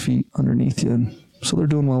get your feet underneath you. And so they're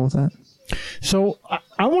doing well with that. So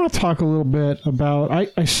I want to talk a little bit about,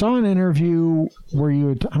 I saw an interview where you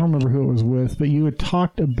had, I don't remember who it was with, but you had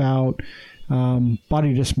talked about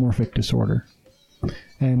body dysmorphic disorder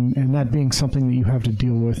and that being something that you have to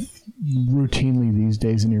deal with routinely these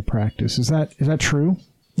days in your practice. Is that true?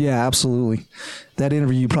 Yeah, absolutely. That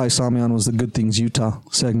interview you probably saw me on was the Good Things Utah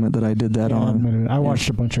segment that I did that on. I watched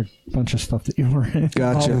a bunch of stuff that you were in.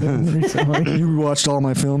 Gotcha. Recently. You watched all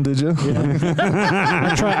my film, did you?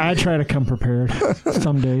 Yeah. I try to come prepared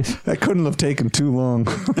some days. That couldn't have taken too long.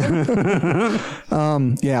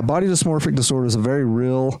 Yeah, body dysmorphic disorder is a very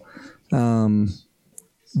real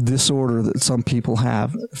disorder that some people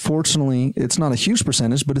have. Fortunately, it's not a huge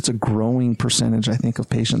percentage, but it's a growing percentage, I think, of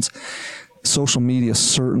patients. Social media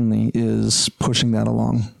certainly is pushing that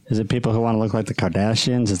along. Is it people who want to look like the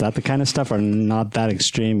Kardashians? Is that the kind of stuff, or not that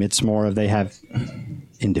extreme? It's more of they have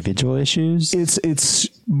individual issues? It's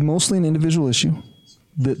mostly an individual issue.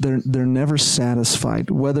 That they're never satisfied,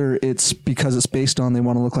 whether it's because it's based on they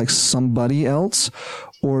want to look like somebody else,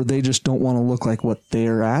 or they just don't want to look like what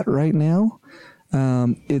they're at right now.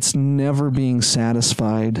 It's never being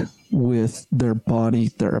satisfied with their body,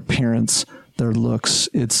 their appearance, their looks.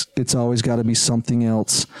 It's always got to be something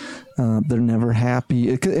else. They're never happy,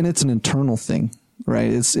 and it's an internal thing,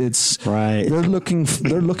 right? It's right. They're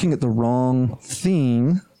looking at the wrong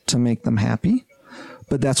thing to make them happy,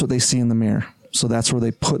 but that's what they see in the mirror. So that's where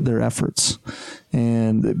they put their efforts.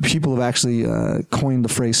 And people have actually coined the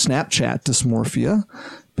phrase Snapchat dysmorphia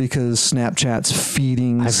because Snapchat's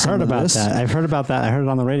feeding. I've heard about that. I heard it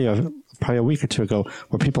on the radio probably a week or two ago,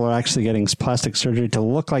 where people are actually getting plastic surgery to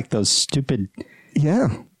look like those stupid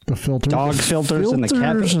the filters, dog filters and the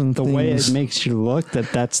cat. and the way things. it makes you look,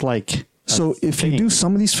 that's like. So if you do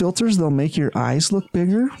some of these filters, they'll make your eyes look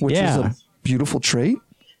bigger, which is a beautiful trait.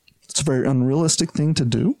 It's a very unrealistic thing to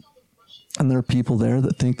do. And there are people there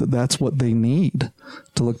that think that that's what they need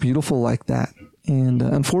to look beautiful like that. And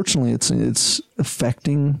unfortunately, it's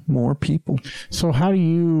affecting more people. So how do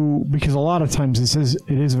you? Because a lot of times it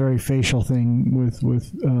is a very facial thing with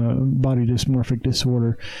body dysmorphic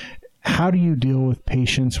disorder. How do you deal with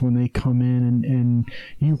patients when they come in and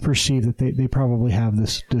you perceive that they probably have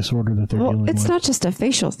this disorder that they're dealing with? It's not just a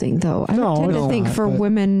facial thing, though. I tend to think for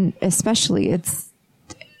women especially, it's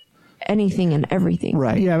anything and everything.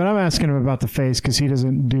 Right. Yeah, but I'm asking him about the face because he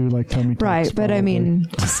doesn't do like tummy tucks. Right, but I mean,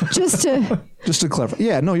 just to clarify.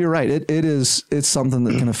 Yeah, no, you're right. It's something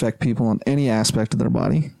that can affect people on any aspect of their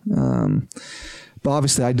body. But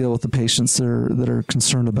obviously I deal with the patients that are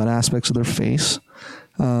concerned about aspects of their face.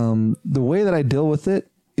 The way that I deal with it,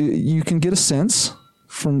 you can get a sense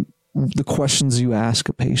from the questions you ask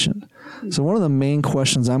a patient. So one of the main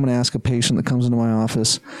questions I'm going to ask a patient that comes into my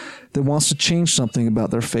office that wants to change something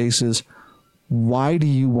about their face is, why do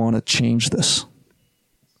you want to change this?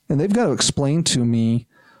 And they've got to explain to me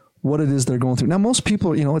what it is they're going through. Now, most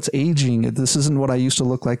people, it's aging. This isn't what I used to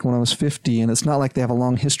look like when I was 50. And it's not like they have a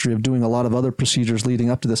long history of doing a lot of other procedures leading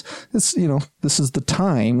up to this. It's, this is the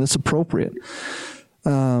time that's appropriate.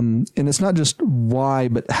 And it's not just why,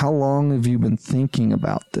 but how long have you been thinking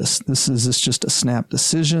about this? Is this just a snap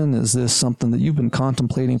decision? Is this something that you've been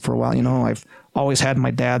contemplating for a while? I've always had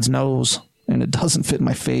my dad's nose and it doesn't fit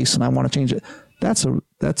my face and I want to change it. That's a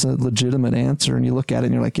legitimate answer. And you look at it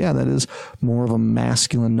and you're like, yeah, that is more of a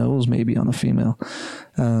masculine nose maybe on a female.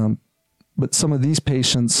 But some of these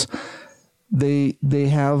patients, they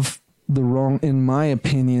have the wrong, in my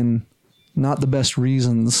opinion, not the best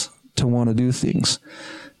reasons to want to do things.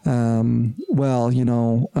 I'm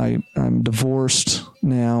divorced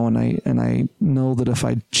now and I know that if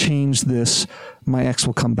I change this, my ex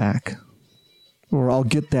will come back, or I'll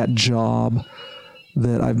get that job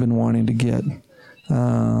that I've been wanting to get.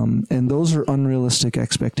 And those are unrealistic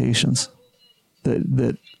expectations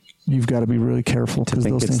that you've got to be really careful, because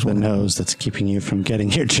those things it's the nose that's keeping you from getting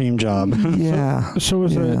your dream job. Yeah. So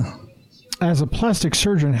as a plastic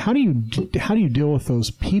surgeon, how do you deal with those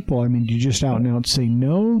people? I mean, do you just out and out say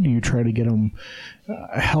no? Do you try to get them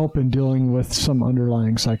help in dealing with some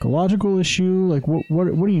underlying psychological issue? Like,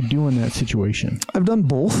 what do you do in that situation? I've done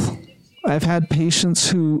both. I've had patients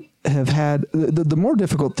who have had the more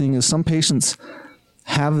difficult thing is some patients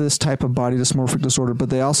have this type of body dysmorphic disorder, but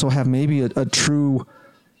they also have maybe a true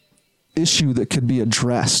issue that could be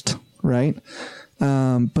addressed, right?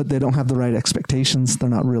 But they don't have the right expectations. They're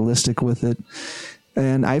not realistic with it.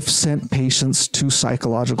 And I've sent patients to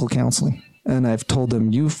psychological counseling, and I've told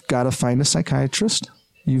them, you've got to find a psychiatrist.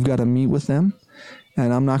 You've got to meet with them.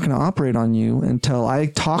 and I'm not going to operate on you until I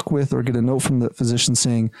talk with or get a note from the physician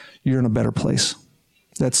saying you're in a better place.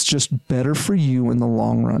 That's just better for you in the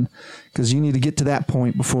long run, because you need to get to that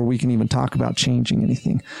point before we can even talk about changing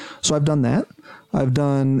anything. So I've done that. I've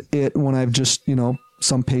done it when I've just,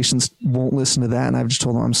 some patients won't listen to that, and I've just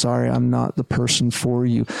told them, I'm sorry, I'm not the person for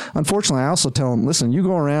you. Unfortunately, I also tell them, listen, you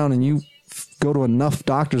go around and you go to enough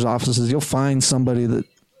doctor's offices, you'll find somebody that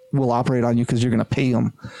will operate on you because you're going to pay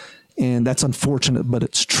them. And that's unfortunate, but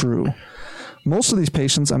it's true. Most of these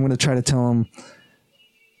patients, I'm going to try to tell them,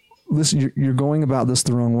 listen, you're going about this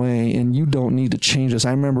the wrong way, and you don't need to change this.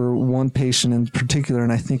 I remember one patient in particular,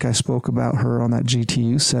 and I think I spoke about her on that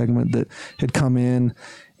GTU segment, that had come in,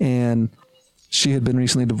 and she had been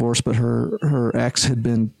recently divorced, but her ex had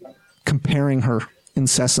been comparing her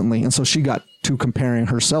incessantly. And so she got to comparing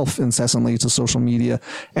herself incessantly to social media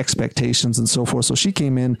expectations and so forth. So she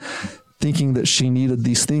came in thinking that she needed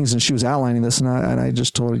these things, and she was outlining this. And I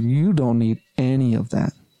just told her, you don't need any of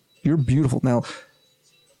that. You're beautiful. Now,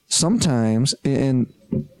 sometimes in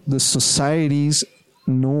the society's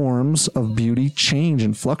norms of beauty change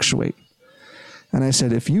and fluctuate. And I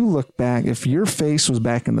said, if you look back, if your face was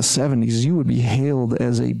back in the 70s, you would be hailed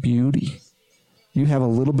as a beauty. You have a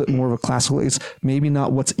little bit more of a classical, it's maybe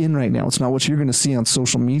not what's in right now. It's not what you're going to see on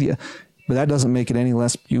social media, but that doesn't make it any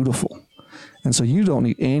less beautiful. And so you don't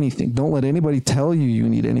need anything. Don't let anybody tell you you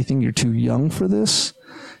need anything. You're too young for this,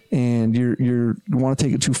 and you want to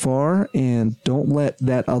take it too far, and don't let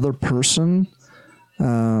that other person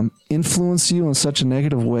influence you in such a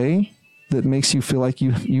negative way that makes you feel like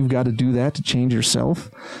you've got to do that to change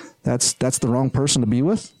yourself. That's the wrong person to be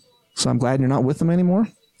with. So I'm glad you're not with them anymore.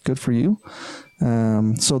 Good for you.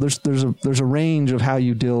 So there's a range of how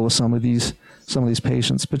you deal with some of these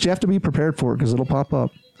patients, but you have to be prepared for it because it'll pop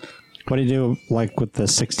up. What do you do, like with the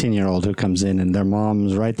 16-year-old who comes in and their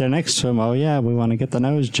mom's right there next to him? Oh, yeah, we want to get the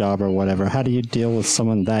nose job or whatever. How do you deal with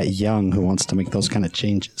someone that young who wants to make those kind of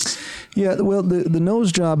changes? Yeah, well, the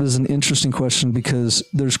nose job is an interesting question because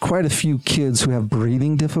there's quite a few kids who have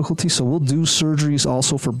breathing difficulties. So we'll do surgeries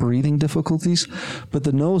also for breathing difficulties. But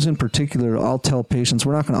the nose in particular, I'll tell patients,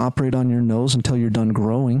 we're not going to operate on your nose until you're done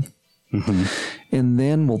growing. Mm-hmm. And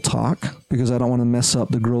then we'll talk, because I don't want to mess up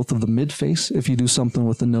the growth of the midface. If you do something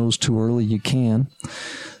with the nose too early, you can.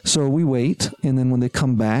 So we wait, and then when they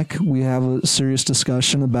come back, we have a serious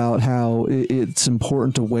discussion about how it's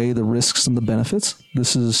important to weigh the risks and the benefits.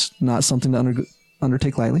 This is not something to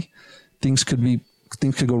undertake lightly. Things could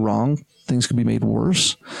go wrong. Things could be made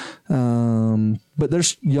worse. But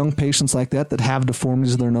there's young patients like that have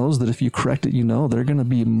deformities of their nose that if you correct it, they're going to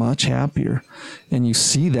be much happier. And you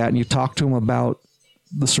see that, and you talk to them about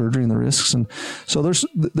the surgery and the risks. And so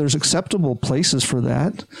there's acceptable places for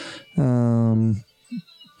that.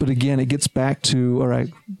 But again, it gets back to, all right,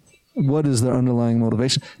 what is their underlying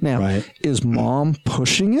motivation? Now, right. Is mom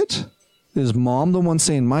pushing it? Is mom the one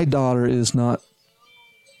saying, my daughter is not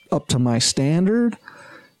up to my standard?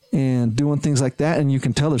 And doing things like that, and you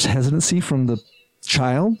can tell there's hesitancy from the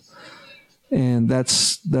child, and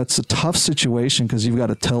that's a tough situation because you've got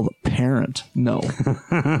to tell the parent no.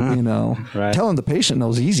 Right. Telling the patient no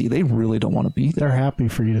is easy. They really don't want to be there. They're happy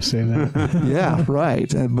for you to say that. Yeah,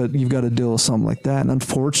 right. But you've got to deal with something like that, and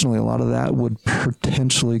unfortunately, a lot of that would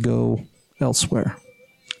potentially go elsewhere.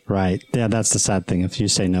 Right. Yeah, that's the sad thing. If you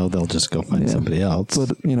say no, they'll just go find somebody else.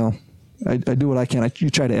 But I do what I can.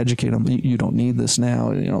 You try to educate them. You don't need this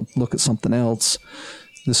now. Look at something else.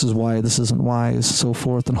 This is why. This isn't wise. So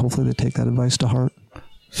forth, and hopefully they take that advice to heart.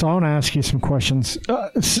 So I want to ask you some questions,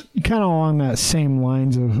 kind of along that same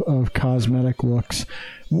lines of cosmetic looks.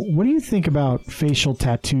 What do you think about facial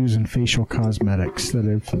tattoos and facial cosmetics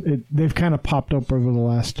that they've kind of popped up over the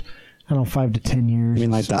last 5 to 10 years? You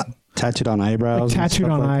mean like that? Tattooed on eyebrows? Like tattooed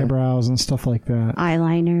on eyebrows and stuff like that.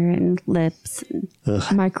 Eyeliner and lips.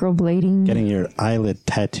 Microblading. Getting your eyelid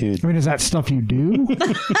tattooed. I mean, is that stuff you do?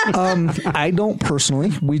 I don't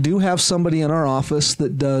personally. We do have somebody in our office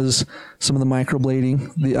that does some of the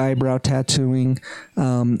microblading, the eyebrow tattooing,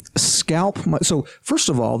 scalp. So first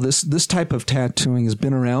of all, this type of tattooing has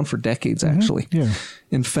been around for decades, actually. Mm-hmm. Yeah.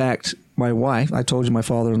 In fact, my wife, I told you my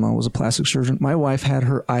father-in-law was a plastic surgeon. My wife had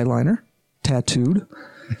her eyeliner tattooed.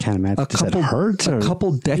 I can't imagine. Does it hurt? A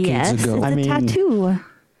couple decades ago. It's a tattoo.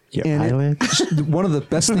 Your eyelid? One of the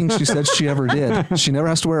best things she said she ever did. She never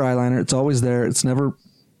has to wear eyeliner. It's always there. It's never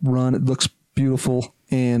run. It looks beautiful,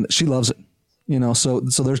 and she loves it. So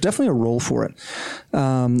there's definitely a role for it.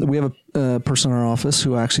 We have a person in our office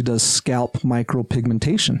who actually does scalp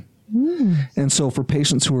micropigmentation. And so for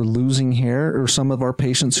patients who are losing hair, or some of our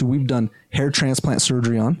patients who we've done hair transplant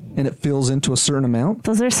surgery on, and it fills into a certain amount.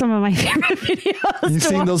 Those are some of my favorite videos. You've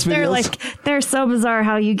seen those videos? They're so bizarre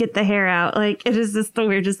how you get the hair out. Like, it is just the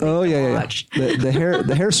weirdest thing to watch.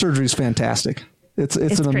 The hair surgery is fantastic. It's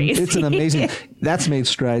an amazing. That's made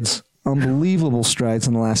strides, unbelievable strides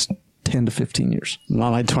in the last 10 to 15 years. Not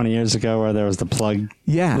like 20 years ago where there was the plug.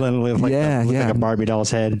 Yeah. Like a Barbie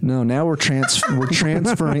doll's head. No, now we're transferring.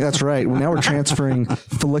 That's right. Now we're transferring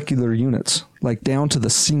follicular units, like down to the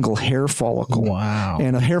single hair follicle. Wow.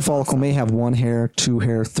 And a hair follicle may have 1 hair, 2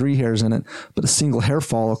 hair, 3 hairs in it, but a single hair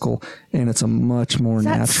follicle, and it's a much more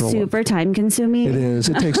natural. That's super time consuming. It is.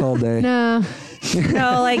 It takes all day. No.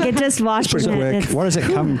 No, like it just washes pretty quick. Where does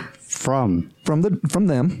it come from? From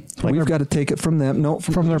them. Like We've got to take it from them. No,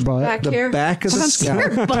 From their butt. Back the here. back of the scalp.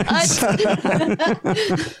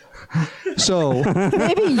 So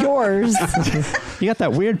Maybe yours. You got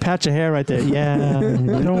that weird patch of hair right there. Yeah.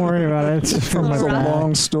 Don't worry about it. It's from my it's a back.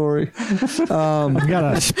 long story. I've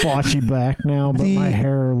got a splotchy back now, but my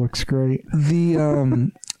hair looks great.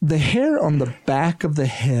 The hair on the back of the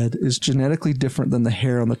head is genetically different than the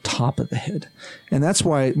hair on the top of the head. And that's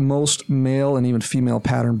why most male and even female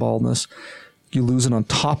pattern baldness, you lose it on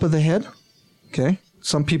top of the head. Okay.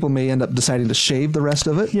 Some people may end up deciding to shave the rest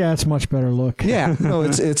of it. Yeah, it's a much better look. Yeah. No,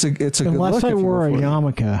 it's a good look. Unless I if you wore a go for it.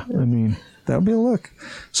 yarmulke. I mean, that would be a look.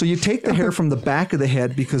 So you take the hair from the back of the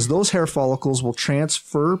head because those hair follicles will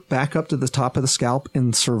transfer back up to the top of the scalp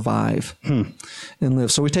and survive and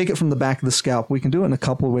live. So we take it from the back of the scalp. We can do it in a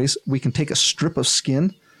couple of ways. We can take a strip of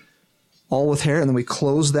skin, all with hair, and then we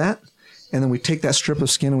close that. And then we take that strip of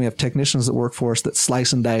skin, and we have technicians that work for us that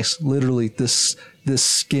slice and dice literally this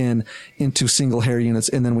skin into single hair units,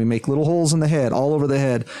 and then we make little holes in the head, all over the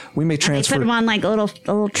head. We may They transfer. put them on like a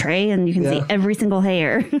little tray, and you can see every single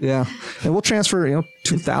hair. Yeah, and we'll transfer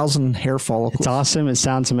 2,000 hair follicles. It's awesome. It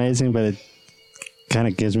sounds amazing, but it kind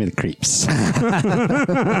of gives me the creeps.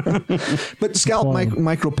 But scalp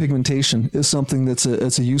micropigmentation is something that's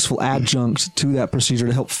a useful adjunct to that procedure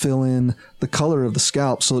to help fill in the color of the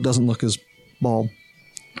scalp so it doesn't look as bald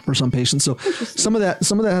for some patients. So some of that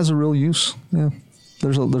has a real use. Yeah,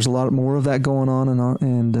 there's a lot more of that going on,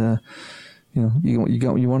 and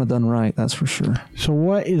you want it done right. That's for sure. so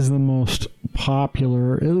what is the most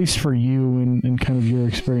popular, at least for you and kind of your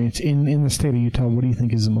experience in the state of Utah? What do you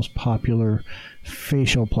think is the most popular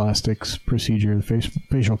facial plastics procedure, the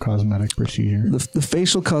facial cosmetic procedure? The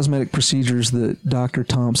facial cosmetic procedures that Dr.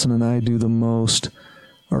 Thompson and I do the most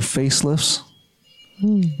are facelifts,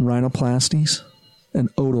 rhinoplasties,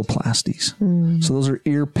 and otoplasties. So those are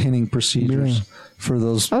ear pinning procedures for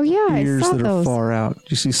those ears saw that are those. far out. Do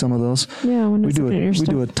you see some of those? Yeah, when we it's looking at your we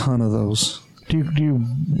do a stuff. ton of those. Do you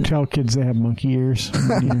tell kids they have monkey ears?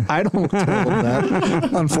 I don't tell them that.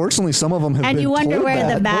 Unfortunately, some of them have And been you wonder told where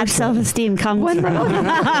that. the bad self-esteem comes When, from.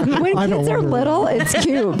 when I don't kids are wonder. little, it's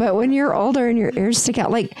cute. But when you're older and your ears stick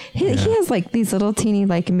out, like he has like these little teeny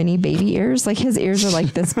like mini baby ears. Like his ears are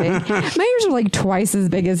like this big. My ears are like twice as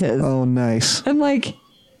big as his. Oh, nice. I'm like,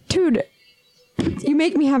 dude, you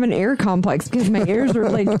make me have an ear complex because my ears are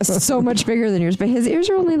like so much bigger than yours, but his ears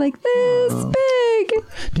are only like this big.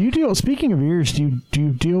 Do you deal? Speaking of ears, do you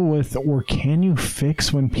deal with, or can you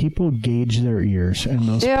fix when people gauge their ears and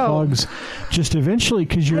those Ew. plugs just eventually?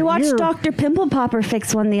 Because your I watched ear, Dr. Pimple Popper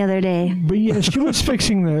fix one the other day. but yeah, she was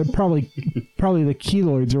fixing the probably the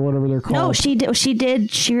keloids or whatever they're called. No, she did.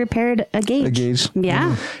 She repaired a gauge. A gauge.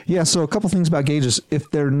 Yeah. Yeah, so a couple things about gauges. If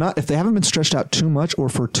they haven't been stretched out too much or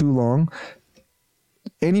for too long,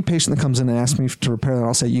 any patient that comes in and asks me to repair that,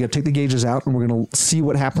 I'll say, you got to take the gauges out and we're going to see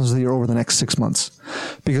what happens with the ear over the next 6 months,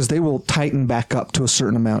 because they will tighten back up to a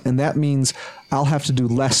certain amount. And that means I'll have to do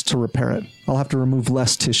less to repair it. I'll have to remove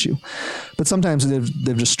less tissue. But sometimes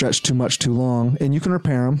they've just stretched too much too long, and you can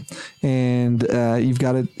repair them. And you've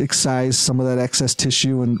got to excise some of that excess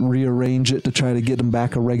tissue and rearrange it to try to get them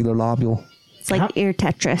back a regular lobule. It's like ear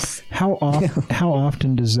Tetris. How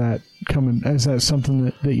often does that come in? Is that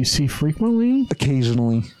something that you see frequently?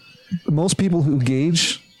 Occasionally. Most people who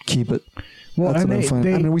gauge keep it. Well, That's and what I find.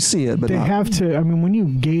 I mean, we see it, but they not. have to. I mean, when you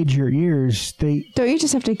gauge your ears, Don't you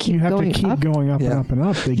just have to keep you have going to keep up? going up and Yeah. up and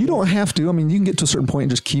up. You don't have to. I mean, you can get to a certain point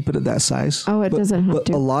and just keep it at that size. Oh, it doesn't have but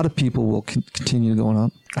to. a lot of people will continue going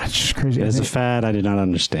up. That's just crazy. It's And a fad I do not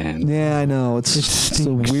understand. Yeah, I know. It's it so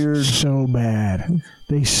stinks weird. so bad.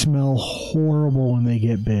 They smell horrible when they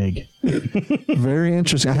get big. Very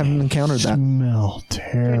interesting. I haven't encountered that. Smell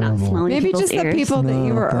You're not terrible. smelling Maybe people's just the ears. people that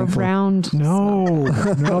you were thankfully. around.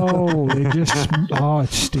 No, they just it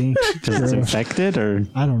stinks. Because it's Gross. infected, or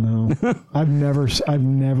I don't know. I've never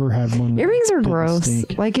had one. that Earrings are didn't gross.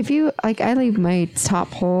 stink. Like if you I leave my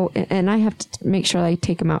top hole and I have to make sure I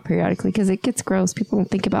take them out periodically because it gets gross. People don't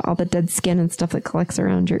think about all the dead skin and stuff that collects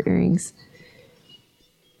around your earrings.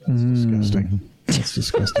 That's disgusting. That's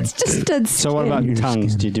disgusting. It's just dead skin. so what about Your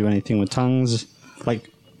tongues? skin. Do you do anything with tongues? Like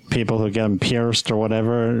people who get them pierced or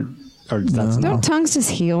whatever? Or that's Don't tongues just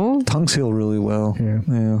heal? Tongues heal really well.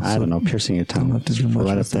 Yeah. I don't know, piercing your tongue. Don't have to do much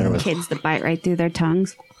right up with there that. with Kids that bite right through their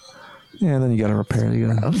tongues. Yeah, then you got to repair it. You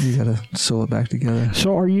got to sew it back together.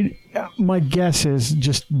 So are you? My guess is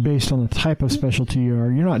just based on the type of specialty you're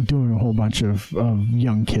not doing a whole bunch of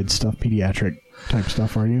young kid stuff, pediatric type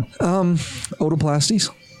stuff, are you? Otoplasties.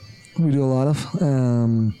 We do a lot of.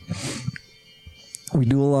 We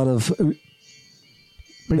do a lot of.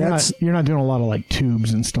 But That's- you're not doing a lot of like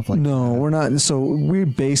tubes and stuff like No, we're not. So we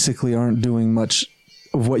basically aren't doing much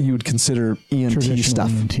of what you would consider ENT traditional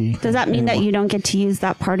stuff. ENT. Does that mean that Anymore. you don't get to use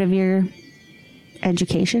that part of your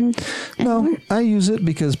education? No, I use it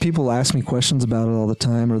because people ask me questions about it all the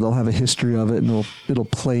time, or they'll have a history of it, and it'll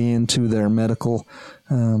play into their medical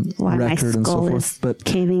Why my record and so skull forth. is But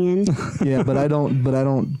caving in. yeah, but I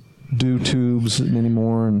don't do tubes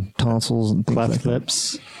anymore and tonsils and things cleft like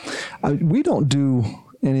lips. that. We don't do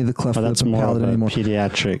any of the cleft Oh, lip that's and more of palate a anymore.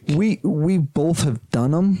 pediatric. We both have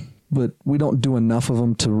done them, but we don't do enough of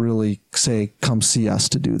them to really say, come see us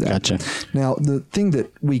to do that. Gotcha. Now, the thing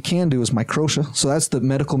that we can do is microtia. So that's the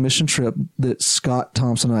medical mission trip that Scott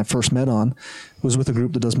Thompson and I first met on, was with a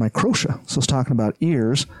group that does microtia. So it's talking about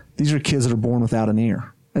ears. These are kids that are born without an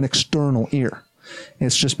ear, an external ear.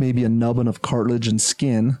 It's just maybe a nubbin of cartilage and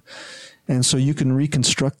skin. And so you can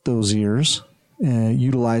reconstruct those ears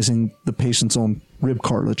utilizing the patient's own rib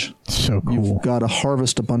cartilage. So cool. You've got to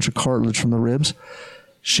harvest a bunch of cartilage from the ribs,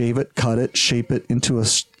 shave it, cut it, shape it into a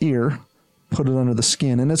ear, put it under the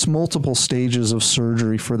skin. And it's multiple stages of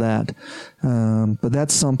surgery for that. But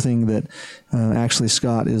that's something that actually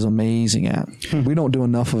Scott is amazing at. We don't do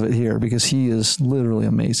enough of it here because he is literally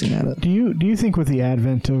amazing at it. Do you think with the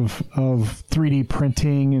advent of 3D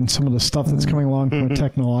printing and some of the stuff that's coming along from a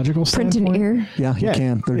technological Print an standpoint? ear. Yeah, you Yeah.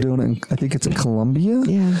 can. They're doing it. I think it's in Colombia.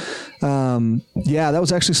 Yeah. Yeah, that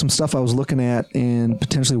was actually some stuff I was looking at and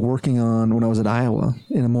potentially working on when I was at Iowa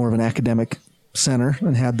in a more of an academic center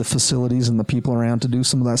and had the facilities and the people around to do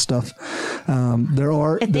some of that stuff.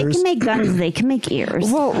 If they can make guns, they can make ears.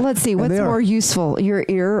 Well, let's see. What's they are. more useful, your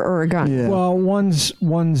ear or a gun? Yeah. Well,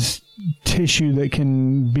 one's tissue that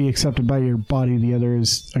can be accepted by your body. The other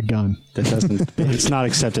is a gun. That doesn't. It's not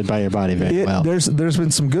accepted by your body very well. There's been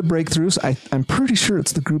some good breakthroughs. I'm pretty sure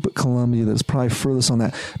it's the group at Columbia that's probably furthest on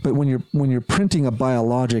that. But when you're printing a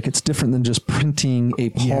biologic, it's different than just printing a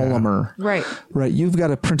polymer. Right. Right. You've got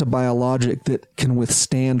to print a biologic that can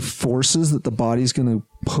withstand forces that the body's going to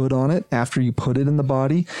put on it after you put it in the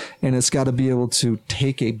body, and it's got to be able to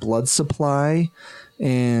take a blood supply.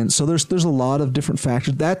 And so there's a lot of different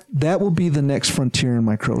factors. That will be the next frontier in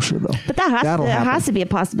microtia, though. But that That'll happen. has to be a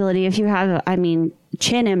possibility if you have,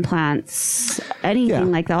 chin implants, anything Yeah.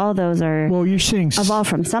 like that. All those are Well, you're seeing evolved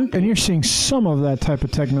from something. and you're seeing some of that type of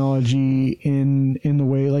technology in the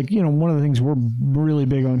way, like, one of the things we're really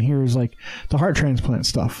big on here is like the heart transplant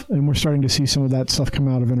stuff, and we're starting to see some of that stuff come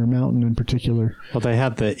out of Intermountain in particular. Well, they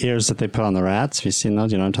have the ears that they put on the rats. Have you seen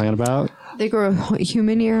those? You know what I'm talking about? They grow a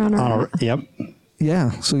human ear on a rat. Yep.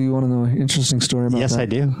 Yeah. So you want to know an interesting story about Yes, that? I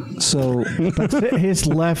do. So That's his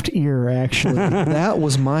left ear, actually. that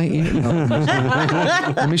was my ear. No.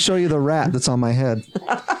 Let me show you the rat that's on my head.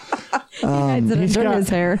 Hides it He's under got- his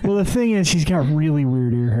hair. Well, the thing is, he's got really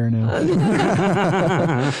weird ear hair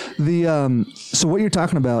now. So what you're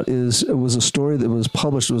talking about it was a story that was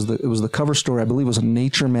published. It was the cover story. I believe it was a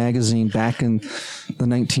Nature magazine back in the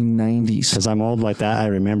 1990s. Because I'm old like that, I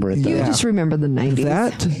remember it. You Though. just remember the 90s.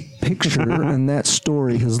 That picture and that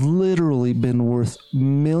story has literally been worth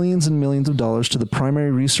millions and millions of dollars to the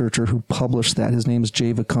primary researcher who published that. His name is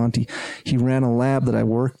Jay Viconti. He ran a lab that I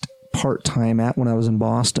worked part-time at when I was in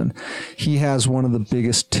Boston. He has one of the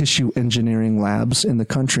biggest tissue engineering labs in the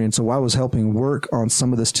country. And so I was helping work on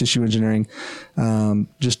some of this tissue engineering,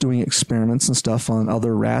 just doing experiments and stuff on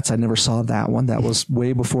other rats. I never saw that one. That was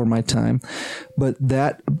way before my time. But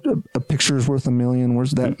that a picture is worth a million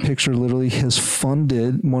words. That picture literally has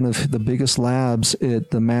funded one of the biggest labs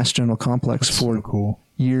at the Mass General Complex for So cool.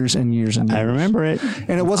 years and years and years. I remember it.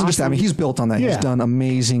 And it wasn't just that. I mean, he's built on that. Yeah. He's done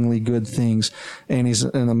amazingly good things, and he's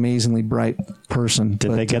an amazingly bright person.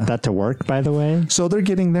 Did they get that to work, by the way? So they're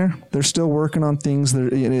getting there. They're still working on things.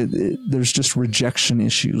 There's just rejection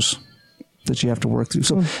issues that you have to work through.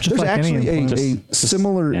 So there's like any actually implant. a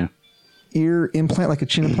similar ear implant, like a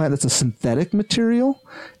chin implant, that's a synthetic material.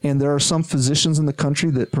 And there are some physicians in the country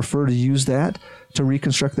that prefer to use that to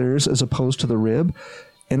reconstruct their ears as opposed to the rib.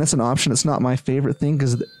 And that's an option. It's not my favorite thing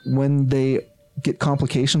because when they get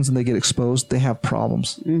complications and they get exposed, they have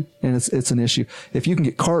problems. And it's an issue. If you can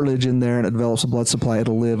get cartilage in there and it develops a blood supply,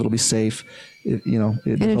 it'll live, it'll be safe. And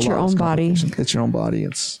it's your own body. It's your own body.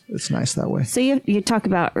 It's nice that way. So you talk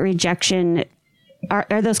about rejection.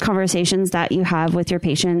 Are those conversations that you have with your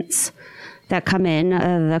patients that come in,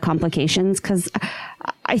 the complications? Because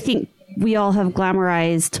I think we all have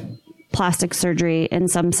glamorized plastic surgery in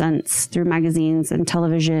some sense through magazines and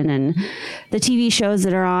television and the TV shows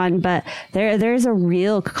that are on, but there's a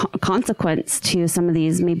real consequence to some of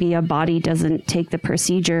these. Maybe a body doesn't take the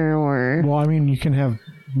procedure, or Well, I mean, you can have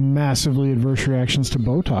massively adverse reactions to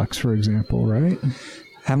Botox, for example, right?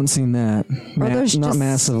 Haven't seen that. Or there's not just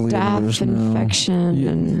massively. staph infection.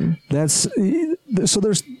 And That's so.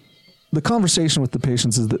 There's the conversation with the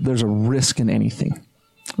patients is that there's a risk in anything,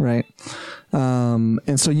 right?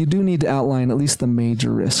 And so you do need to outline at least the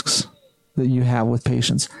major risks that you have with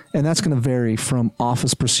patients. And that's going to vary from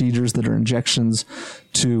office procedures that are injections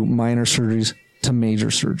to minor surgeries to major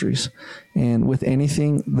surgeries. And with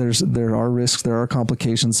anything, there are risks, there are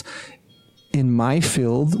complications. In my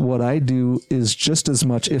field, what I do is just as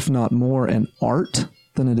much, if not more, an art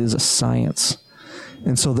than it is a science.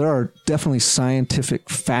 And so there are definitely scientific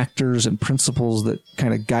factors and principles that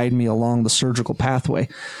kind of guide me along the surgical pathway.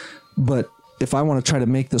 But if I want to try to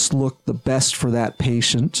make this look the best for that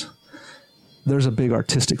patient, there's a big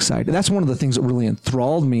artistic side. And that's one of the things that really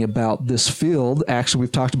enthralled me about this field. Actually,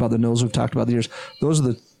 we've talked about the nose, we've talked about the ears. Those are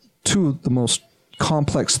the two of the most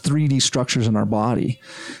complex 3D structures in our body.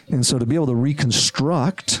 And so to be able to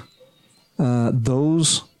reconstruct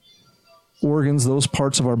those organs, those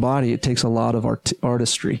parts of our body, it takes a lot of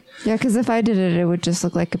artistry. yeah, because if I did it, it would just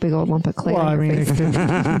look like a big old lump of clay. Well, on I your mean,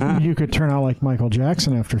 face. you could turn out like Michael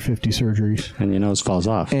Jackson after 50 surgeries. And your nose falls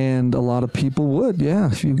off. And a lot of people would, yeah,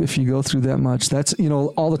 if you go through that much. That's,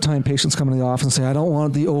 all the time patients come into the office and say, I don't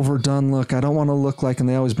want the overdone look. I don't want to look like, and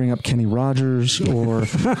they always bring up Kenny Rogers or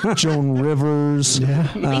Joan Rivers.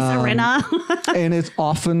 Yeah. Lisa Rinna. And it's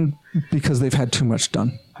often because they've had too much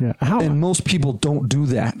done. Yeah. And most people don't do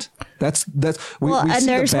that. We and see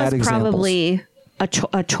theirs the bad was examples. probably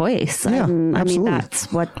a choice. Yeah, I mean, absolutely.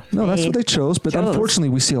 that's what they chose. But unfortunately,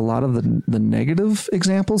 we see a lot of the negative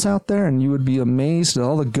examples out there, and you would be amazed at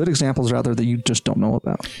all the good examples are out there that you just don't know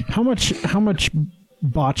about. How much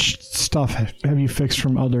botched stuff have you fixed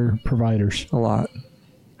from other providers? A lot.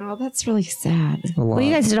 Oh, that's really sad. A lot. Well,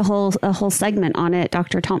 you guys did a whole segment on it.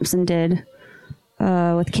 Dr. Thompson did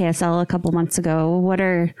with KSL a couple months ago. What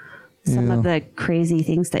are some of the crazy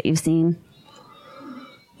things that you've seen?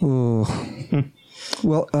 Oh.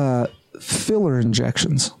 Well, filler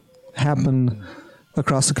injections happen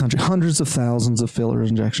across the country. Hundreds of thousands of filler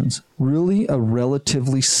injections. Really a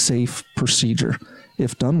relatively safe procedure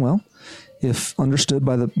if done well, if understood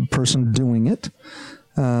by the person doing it.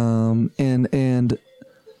 And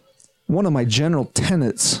one of my general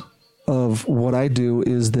tenets of what I do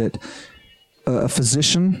is that a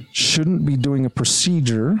physician shouldn't be doing a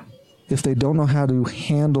procedure if they don't know how to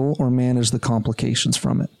handle or manage the complications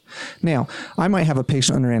from it. Now, I might have a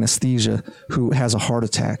patient under anesthesia who has a heart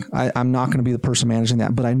attack. I'm not going to be the person managing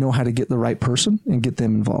that, but I know how to get the right person and get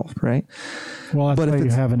them involved, right? Well, that's why you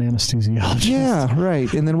have an anesthesiologist. Yeah,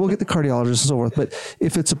 right. And then we'll get the cardiologist and so forth. But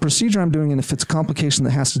if it's a procedure I'm doing and if it's a complication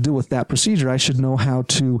that has to do with that procedure, I should know how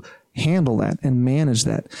to handle that and manage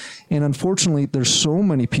that. And unfortunately, there's so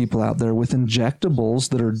many people out there with injectables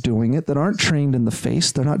that are doing it that aren't trained in the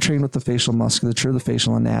face. They're not trained with the facial musculature, the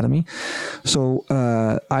facial anatomy. So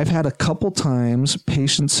I've had a couple times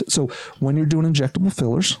patients. So when you're doing injectable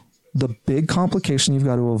fillers, the big complication you've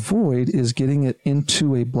got to avoid is getting it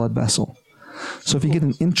into a blood vessel. So if you get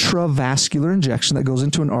an intravascular injection that goes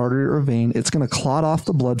into an artery or a vein, it's going to clot off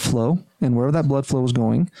the blood flow, and wherever that blood flow is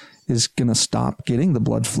going is going to stop getting the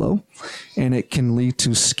blood flow, and it can lead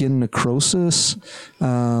to skin necrosis,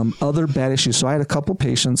 other bad issues. So I had a couple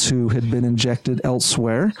patients who had been injected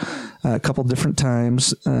elsewhere a couple different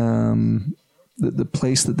times. The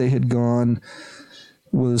place that they had gone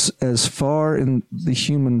was as far in the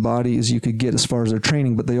human body as you could get as far as their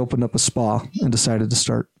training, but they opened up a spa and decided to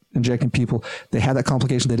start injecting people. They had that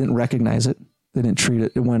complication. They didn't recognize it. They didn't treat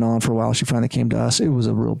it. It went on for a while. She finally came to us. It was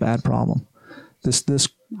a real bad problem. This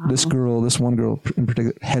one girl in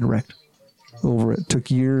particular, head wrecked over it.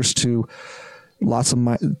 Took years to lots of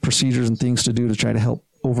procedures and things to do to try to help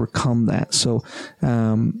overcome that. So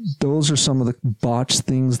those are some of the botched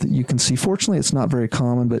things that you can see. Fortunately, it's not very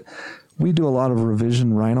common, but we do a lot of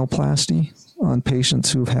revision rhinoplasty on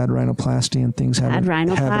patients who've had rhinoplasty and things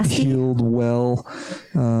haven't healed well,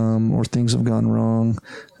 or things have gone wrong.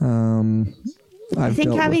 I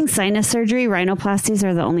think having sinus surgery, rhinoplasties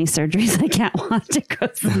are the only surgeries I can't watch to go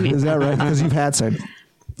through. Is that right? Because you've had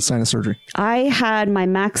sinus surgery. I had my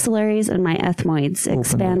maxillaries and my ethmoids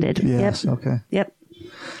expanded. Yes. Yep. Okay. Yep.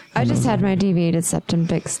 I just had my deviated septum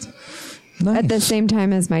fixed. Nice. At the same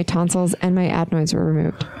time as my tonsils and my adenoids were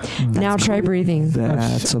removed. Now try breathing.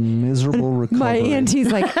 That's a miserable recovery. My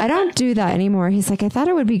auntie's like, I don't do that anymore. He's like, I thought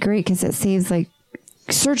it would be great because it saves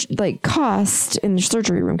cost in the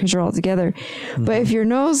surgery room because you're all together. But if your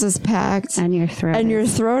nose is packed and your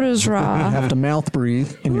throat is raw, you have to mouth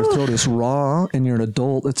breathe and your throat is raw and you're an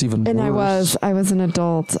adult, it's even worse. And I was an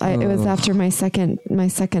adult. It was after my second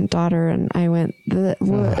daughter, and I went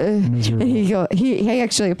and he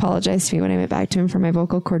actually apologized to me when I went back to him for my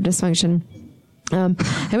vocal cord dysfunction. I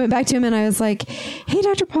went back to him and I was like, hey,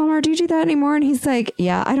 Dr. Palmer, do you do that anymore? And he's like,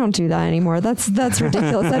 yeah, I don't do that anymore. That's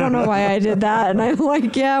ridiculous. I don't know why I did that. And I'm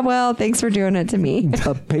like, yeah, well, thanks for doing it to me.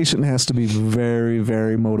 A patient has to be very,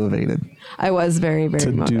 very motivated. I was very,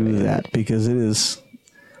 very motivated to do that because it is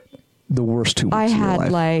the worst 2 weeks I of your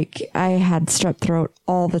had life. I had strep throat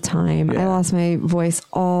all the time. Yeah. I lost my voice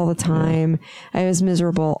all the time. Yeah. I was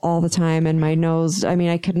miserable all the time. And my nose,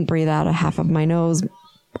 I couldn't breathe out a half of my nose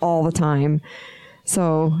all the time.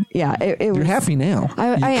 So yeah, it was. You're happy now.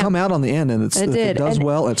 I come out on the end, and it does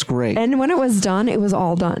well. It's great. And when it was done, it was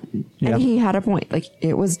all done. Yeah. And he had a point. Like,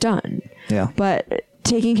 it was done. Yeah. But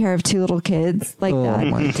taking care of 2 little kids like that. Oh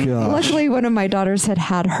my gosh. Luckily, one of my daughters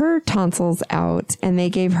had her tonsils out, and they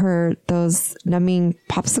gave her those numbing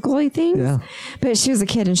popsicle things. Yeah. But she was a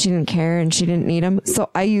kid and she didn't care and she didn't need them. So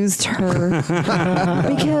I used her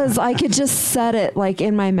because I could just set it like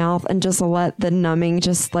in my mouth and just let the numbing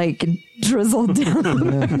just like drizzle down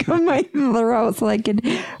the back of my throat so I could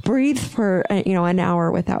breathe for an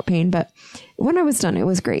hour without pain. But when I was done, it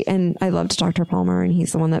was great. And I loved Dr. Palmer, and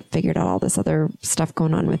he's the one that figured out all this other stuff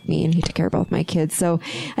going on with me, and he took care of both my kids. So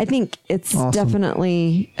I think it's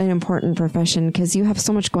definitely an important profession because you have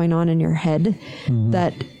so much going on in your head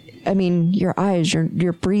that, your eyes,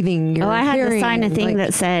 your breathing, your I had hearing, to sign a thing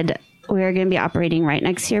that said, we are going to be operating right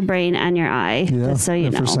next to your brain and your eye, just so you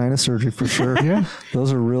know. For sinus surgery, for sure. Yeah.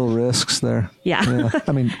 Those are real risks there. Yeah.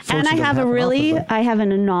 And I have I have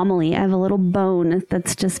an anomaly. I have a little bone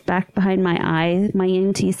that's just back behind my eye. My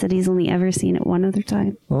ENT said he's only ever seen it one other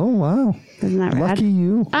time. Oh, wow. Isn't that rad? Lucky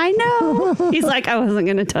you. I know. He's like, I wasn't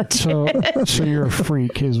going to touch it. So you're a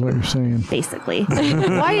freak is what you're saying. Basically.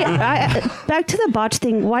 Back to the botch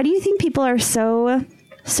thing. Why do you think people are so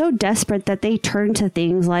desperate that they turn to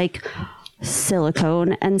things like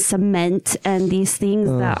silicone and cement and these things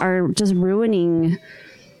that are just ruining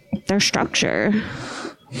their structure?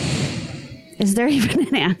 Is there even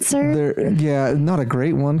an answer? Not a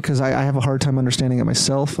great one, because I have a hard time understanding it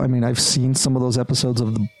myself. I've seen some of those episodes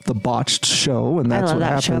of the botched show, and that's what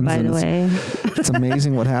happens. I love that show, by the way. It's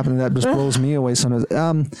amazing what happened. That just blows me away sometimes.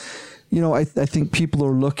 I think people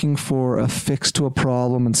are looking for a fix to a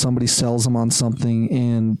problem, and somebody sells them on something,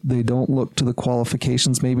 and they don't look to the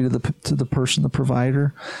qualifications, maybe to the person, the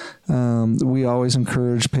provider. We always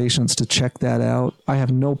encourage patients to check that out. I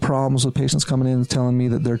have no problems with patients coming in and telling me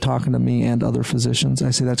that they're talking to me and other physicians.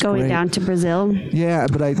 I say that's going great. Down to Brazil. Yeah,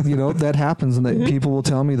 but that happens, and that people will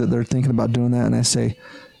tell me that they're thinking about doing that, and I say,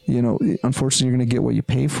 unfortunately, you're going to get what you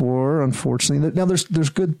pay for. Unfortunately, now there's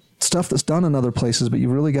good stuff that's done in other places, but you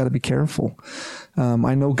really got to be careful.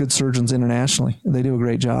 I know good surgeons internationally; they do a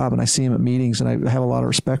great job, and I see them at meetings, and I have a lot of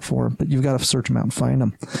respect for them. But you've got to search them out and find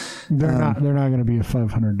them. They're not going to be a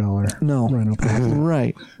 $500 no rental.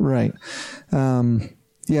 Right.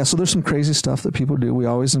 So there's some crazy stuff that people do. We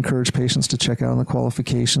always encourage patients to check out on the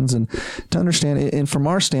qualifications and to understand. And from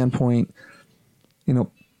our standpoint,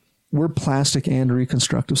 we're plastic and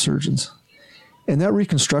reconstructive surgeons. And that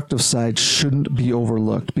reconstructive side shouldn't be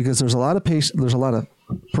overlooked, because there's a lot of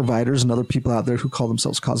providers and other people out there who call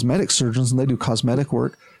themselves cosmetic surgeons, and they do cosmetic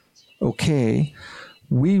work. Okay.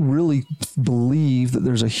 We really believe that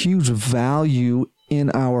there's a huge value in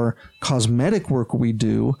our cosmetic work we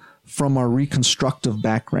do from our reconstructive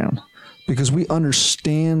background, because we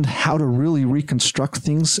understand how to really reconstruct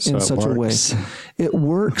things in such a way. It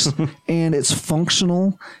works and it's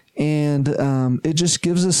functional. And it just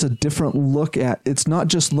gives us a different look at, it's not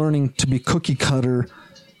just learning to be cookie cutter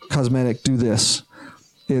cosmetic, do this.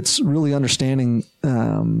 it's really understanding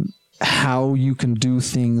how you can do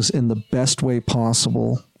things in the best way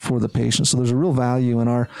possible for the patient. So there's a real value in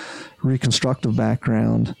our reconstructive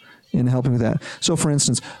background in helping with that. So for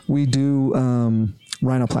instance, we do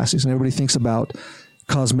rhinoplasties, and everybody thinks about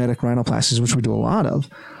cosmetic rhinoplasties, which we do a lot of.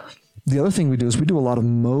 The other thing we do is we do a lot of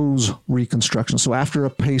Mohs reconstruction. So after a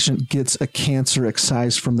patient gets a cancer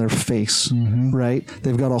excised from their face, right?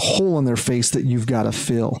 They've got a hole in their face that you've got to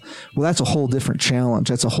fill. Well, that's a whole different challenge.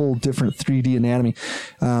 That's a whole different 3D anatomy.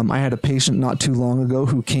 I had a patient not too long ago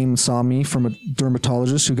who came and saw me from a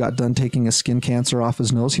dermatologist who got done taking a skin cancer off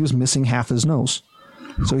his nose. He was missing half his nose.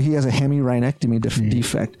 So he has a hemi-rhinectomy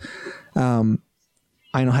defect.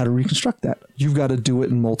 I know how to reconstruct that. You've got to do it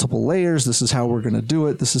in multiple layers. This is how we're going to do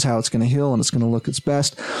it. This is how it's going to heal, and it's going to look its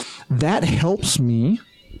best. That helps me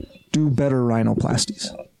do better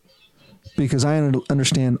rhinoplasties because I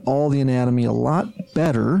understand all the anatomy a lot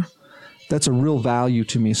better. That's a real value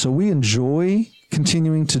to me. So we enjoy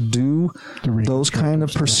continuing to do those kind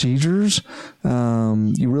of procedures.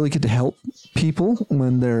 You really get to help people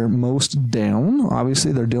when they're most down.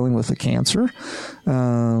 Obviously, they're dealing with a cancer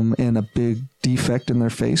and a big defect in their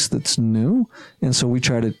face that's new. And so we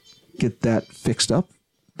try to get that fixed up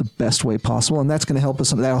the best way possible. And that's going to help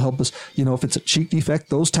us. That'll help us, if it's a cheek defect,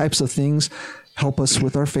 those types of things help us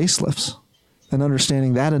with our facelifts. And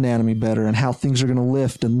understanding that anatomy better and how things are going to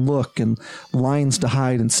lift and look and lines to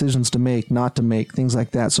hide, incisions to make, not to make, things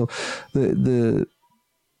like that. So there's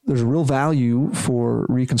a real value for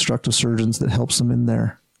reconstructive surgeons that helps them in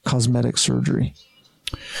their cosmetic surgery.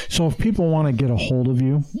 So if people want to get a hold of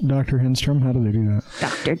you, Dr. Henstrom, how do they do that?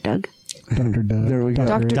 Dr. Doug. Dr. Doug. There we go.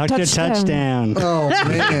 Dr. Touchdown. Oh,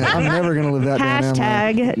 man. I'm never going to live that down.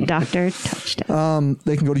 Hashtag Dr. Touchdown.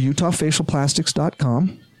 They can go to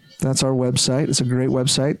utahfacialplastics.com. That's our website. It's a great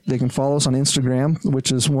website. They can follow us on Instagram,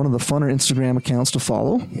 which is one of the funner Instagram accounts to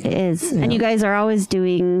follow. It is. Yeah. And you guys are always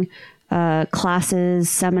doing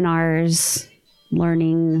classes, seminars,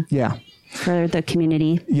 learning for the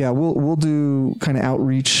community. Yeah, we'll do kind of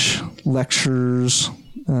outreach lectures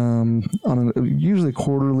on usually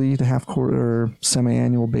quarterly to half quarter or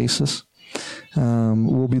semi-annual basis.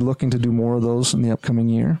 We'll be looking to do more of those in the upcoming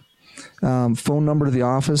year. Phone number to the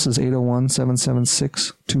office is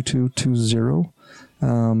 801-776-2220.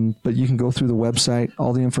 But you can go through the website.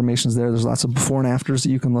 All the information's there. There's lots of before and afters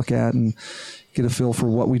that you can look at and get a feel for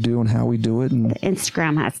what we do and how we do it. And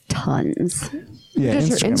Instagram has tons. Yeah,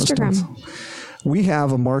 Instagram. We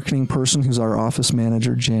have a marketing person who's our office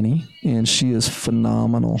manager, Jenny, and she is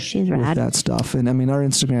phenomenal with that stuff. And I mean, our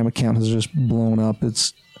Instagram account has just blown up.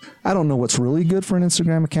 I don't know what's really good for an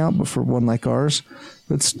Instagram account, but for one like ours,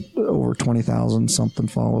 it's over 20,000 something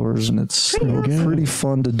followers, and it's pretty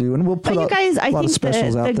fun to do. And we'll put a lot of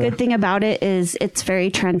specials out there. The good thing about it is it's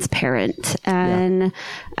very transparent, and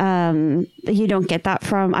you don't get that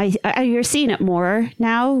from. You're seeing it more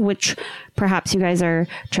now, which perhaps you guys are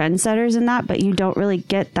trendsetters in that, but you don't really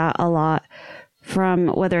get that a lot from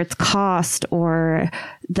whether it's cost or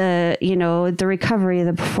the recovery,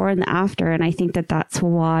 the before and the after. And I think that's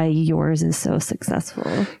why yours is so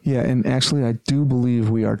successful. Yeah. And actually, I do believe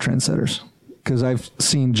we are trendsetters because I've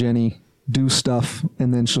seen Jenny do stuff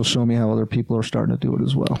and then she'll show me how other people are starting to do it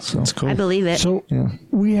as well. So that's cool. I believe it. So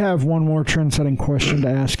we have one more trend-setting question to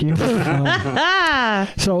ask you.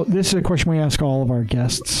 So this is a question we ask all of our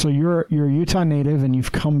guests. So you're a Utah native and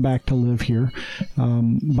you've come back to live here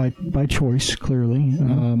by choice, clearly.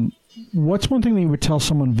 What's one thing that you would tell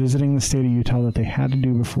someone visiting the state of Utah that they had to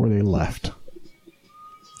do before they left?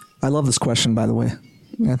 I love this question, by the way.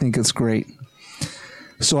 I think it's great.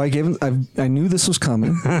 So I knew this was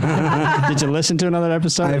coming. Did you listen to another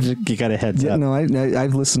episode? You got a heads up. No,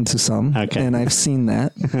 I've listened to some, and I've seen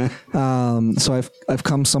that. So I've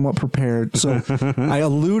come somewhat prepared. So I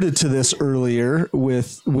alluded to this earlier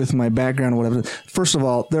with my background, or whatever. First of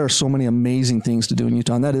all, there are so many amazing things to do in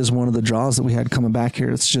Utah, and that is one of the draws that we had coming back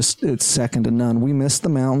here. It's second to none. We missed the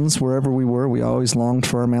mountains wherever we were. We always longed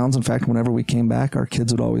for our mountains. In fact, whenever we came back, our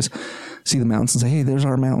kids would always see the mountains and say, "Hey, there's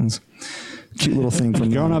our mountains." Cute little thing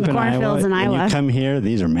from growing up in Iowa. And you come here,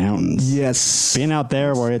 these are mountains. Yes. Being out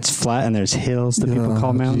there where it's flat and there's hills that people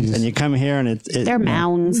call mountains, and you come here and they're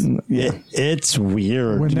mounds. It's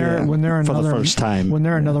weird when they're for the first time. When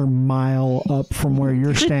they're another mile up from where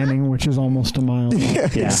you're standing, which is almost a mile. Yeah,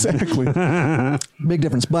 exactly. Big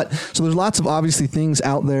difference. But so there's lots of obviously things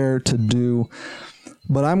out there to do,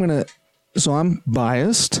 but I'm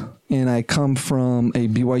biased. And I come from a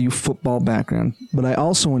BYU football background, but I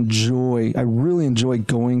really enjoy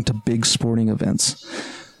going to big sporting events.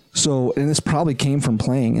 So, and this probably came from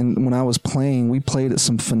playing. And when I was playing, we played at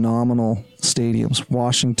some phenomenal stadiums.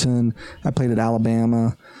 Washington, I played at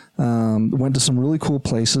Alabama, went to some really cool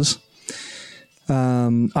places.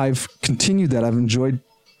 I've continued that. I've enjoyed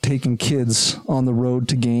taking kids on the road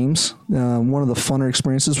to games. One of the funner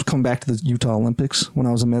experiences was coming back to the Utah Olympics when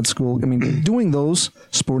I was in med school. I mean, doing those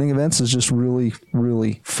sporting events is just really,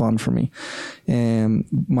 really fun for me. And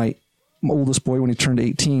my oldest boy, when he turned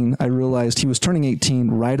 18, I realized he was turning 18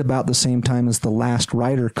 right about the same time as the last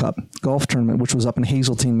Ryder Cup golf tournament, which was up in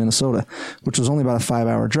Hazeltine, Minnesota, which was only about a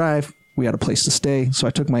 5-hour drive. We had a place to stay, so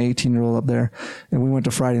I took my 18-year-old up there, and we went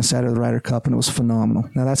to Friday and Saturday of the Ryder Cup, and it was phenomenal.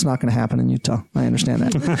 Now, that's not going to happen in Utah. I understand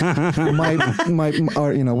that.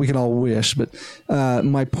 We can all wish, but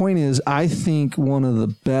my point is, I think one of the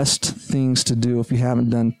best things to do if you haven't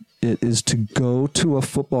done it is to go to a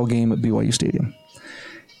football game at BYU Stadium.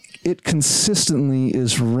 It consistently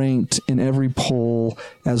is ranked in every poll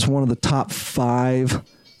as one of the top 5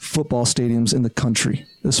 football stadiums in the country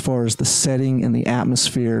as far as the setting and the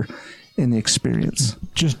atmosphere and the experience.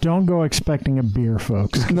 Just don't go expecting a beer,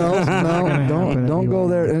 folks. No, don't go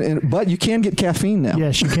there. But you can get caffeine now.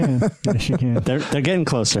 Yes, you can. Yes, you can. They're getting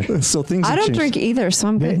closer. So things. I have don't changed. drink either, so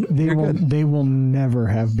I'm good. They will never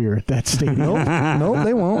have beer at that stadium. No,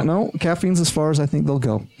 they won't. No, caffeine's as far as I think they'll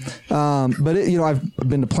go. But I've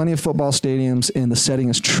been to plenty of football stadiums, and the setting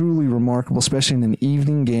is truly remarkable, especially in an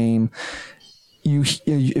evening game.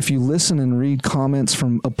 If you listen and read comments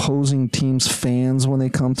from opposing teams' fans when they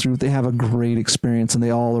come through, they have a great experience, and they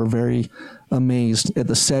all are very amazed at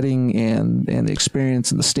the setting and the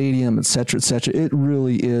experience in the stadium, et cetera, et cetera. It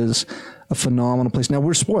really is a phenomenal place. Now,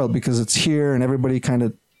 we're spoiled because it's here, and everybody kind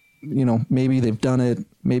of, maybe they've done it,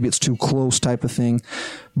 maybe it's too close type of thing.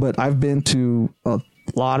 But I've been to a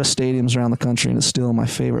lot of stadiums around the country, and it's still my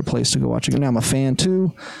favorite place to go watch a game. Now, I'm a fan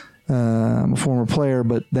too. I'm a former player,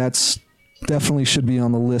 but that's definitely should be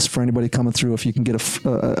on the list for anybody coming through if you can get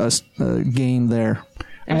a game there.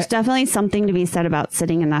 There's definitely something to be said about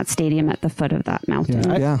sitting in that stadium at the foot of that mountain.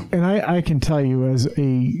 I can tell you, as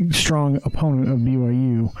a strong opponent of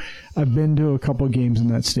BYU, I've been to a couple of games in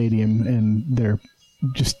that stadium, and the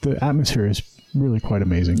atmosphere is really quite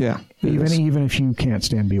amazing. Yeah. Even if you can't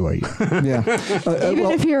stand BYU. Yeah.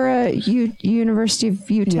 If you're a University of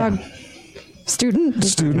Utah student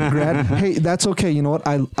grad. Hey, that's okay. You know what?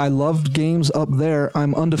 I loved games up there.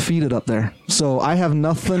 I'm undefeated up there, so I have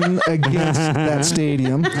nothing against that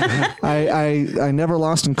stadium. I never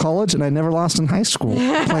lost in college, and I never lost in high school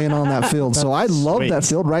playing on that field. So I love that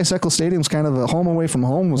field. Rice-Eccles Stadium's kind of a home away from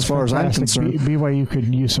home as far as I'm concerned. BYU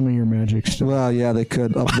could use some of your magic still. Well, yeah, they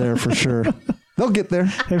could up there for sure. They'll get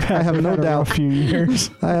there. I have no doubt. A few years.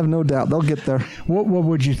 I have no doubt they'll get there. What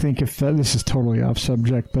would you think if this is totally off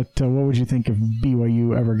subject? But what would you think if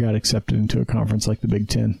BYU ever got accepted into a conference like the Big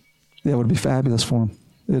Ten? Yeah, it would be fabulous for them.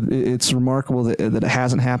 It's remarkable that it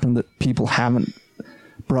hasn't happened. That people haven't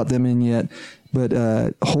brought them in yet. But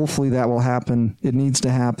hopefully that will happen. It needs to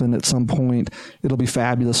happen at some point. It'll be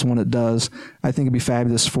fabulous when it does. I think it'd be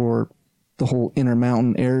fabulous for the whole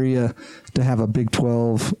Intermountain area to have a Big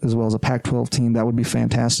 12 as well as a Pac-12 team. That would be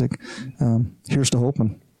fantastic. Here's to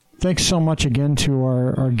hoping. Thanks so much again to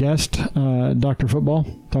our guest, Dr. Football,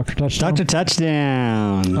 Dr. Touchdown. Dr.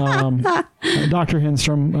 Touchdown. Dr.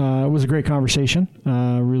 Henstrom. It was a great conversation.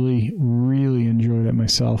 Really, really enjoyed it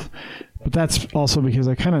myself. But that's also because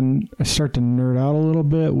I start to nerd out a little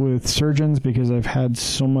bit with surgeons because I've had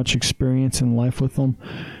so much experience in life with them.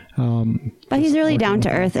 But he's really down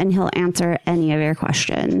to earth, and he'll answer any of your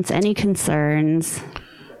questions, any concerns.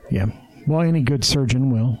 Yeah. Well, any good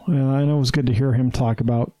surgeon will. I know it was good to hear him talk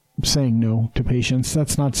about saying no to patients.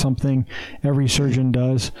 That's not something every surgeon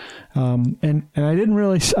does. And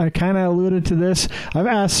I kind of alluded to this. I've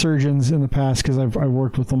asked surgeons in the past because I've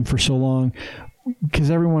worked with them for so long, because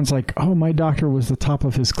everyone's like, oh, my doctor was the top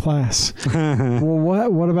of his class. Well,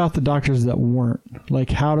 what about the doctors that weren't? Like,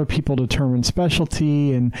 how do people determine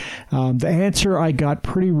specialty? And the answer I got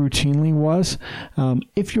pretty routinely was,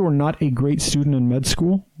 if you're not a great student in med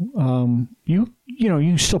school,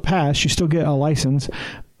 you still pass, you still get a license,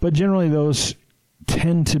 but generally those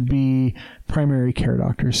tend to be primary care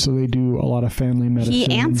doctors, so they do a lot of family medicine.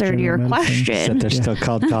 He answered your question. They're still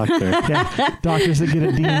called doctor. Yeah, doctors that get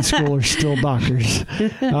a D in school are still doctors.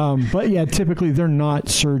 But yeah, typically they're not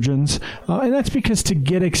surgeons, and that's because to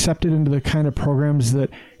get accepted into the kind of programs that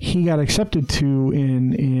he got accepted to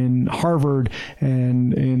in Harvard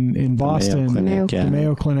and in Boston, the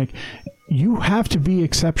Mayo Clinic, you have to be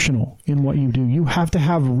exceptional in what you do. You have to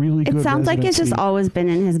have really good. It sounds residency. like it's just always been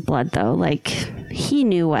in his blood, though. Like, he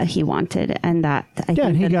knew what he wanted, and that I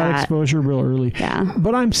think he got exposure real early. Yeah.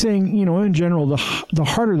 But I'm saying, in general, the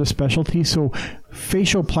harder the specialty. So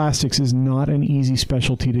facial plastics is not an easy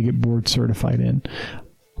specialty to get board certified in.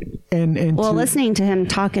 And listening to him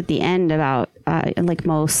talk at the end about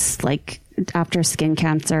after skin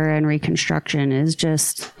cancer and reconstruction is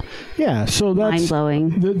just so that's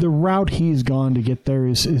mind-blowing. The route he's gone to get there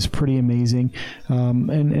is pretty amazing,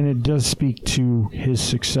 and it does speak to his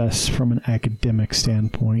success from an academic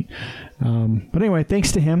standpoint. But anyway,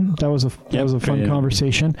 thanks to him. That was a fun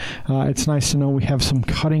conversation. It's nice to know we have some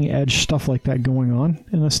cutting edge stuff like that going on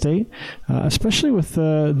in the state, especially with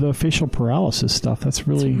the facial paralysis stuff. That's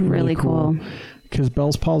really cool. Because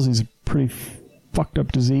Bell's palsy is a pretty fucked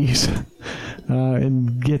up disease,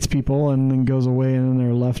 and gets people and then goes away, and then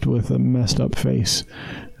they're left with a messed up face.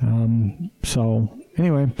 So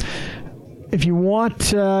anyway, if you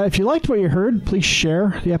liked what you heard, please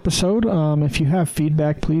share the episode. If you have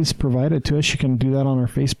feedback, please provide it to us. You can do that on our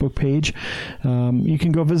Facebook page. You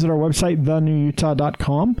can go visit our website,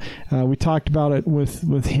 thenewutah.com. We talked about it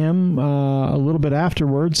with him a little bit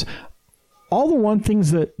afterwards. All the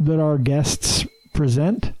things that our guests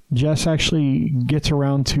present, Jess actually gets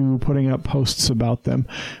around to putting up posts about them.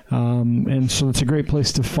 And so it's a great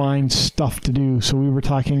place to find stuff to do. So we were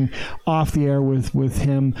talking off the air with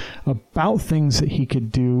him about things that he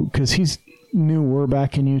could do, because he's newer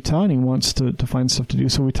back in Utah and he wants to find stuff to do.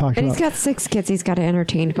 So we talked about... he's got 6 kids. He's got to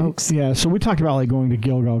entertain folks. Yeah, so we talked about going to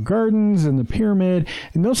Gilgal Gardens and the Pyramid,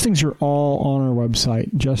 and those things are all on our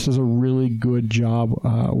website. Jess does a really good job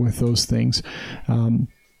with those things.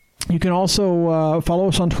 You can also follow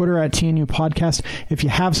us on Twitter at TNU Podcast. If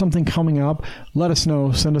you have something coming up, let us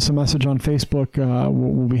know. Send us a message on Facebook.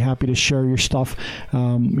 We'll be happy to share your stuff.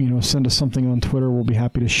 Send us something on Twitter. We'll be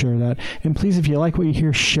happy to share that. And please, if you like what you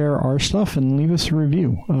hear, share our stuff and leave us a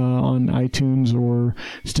review on iTunes or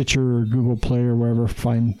Stitcher or Google Play or wherever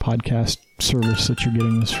fine podcast service that you're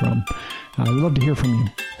getting this from. We'd love to hear from you.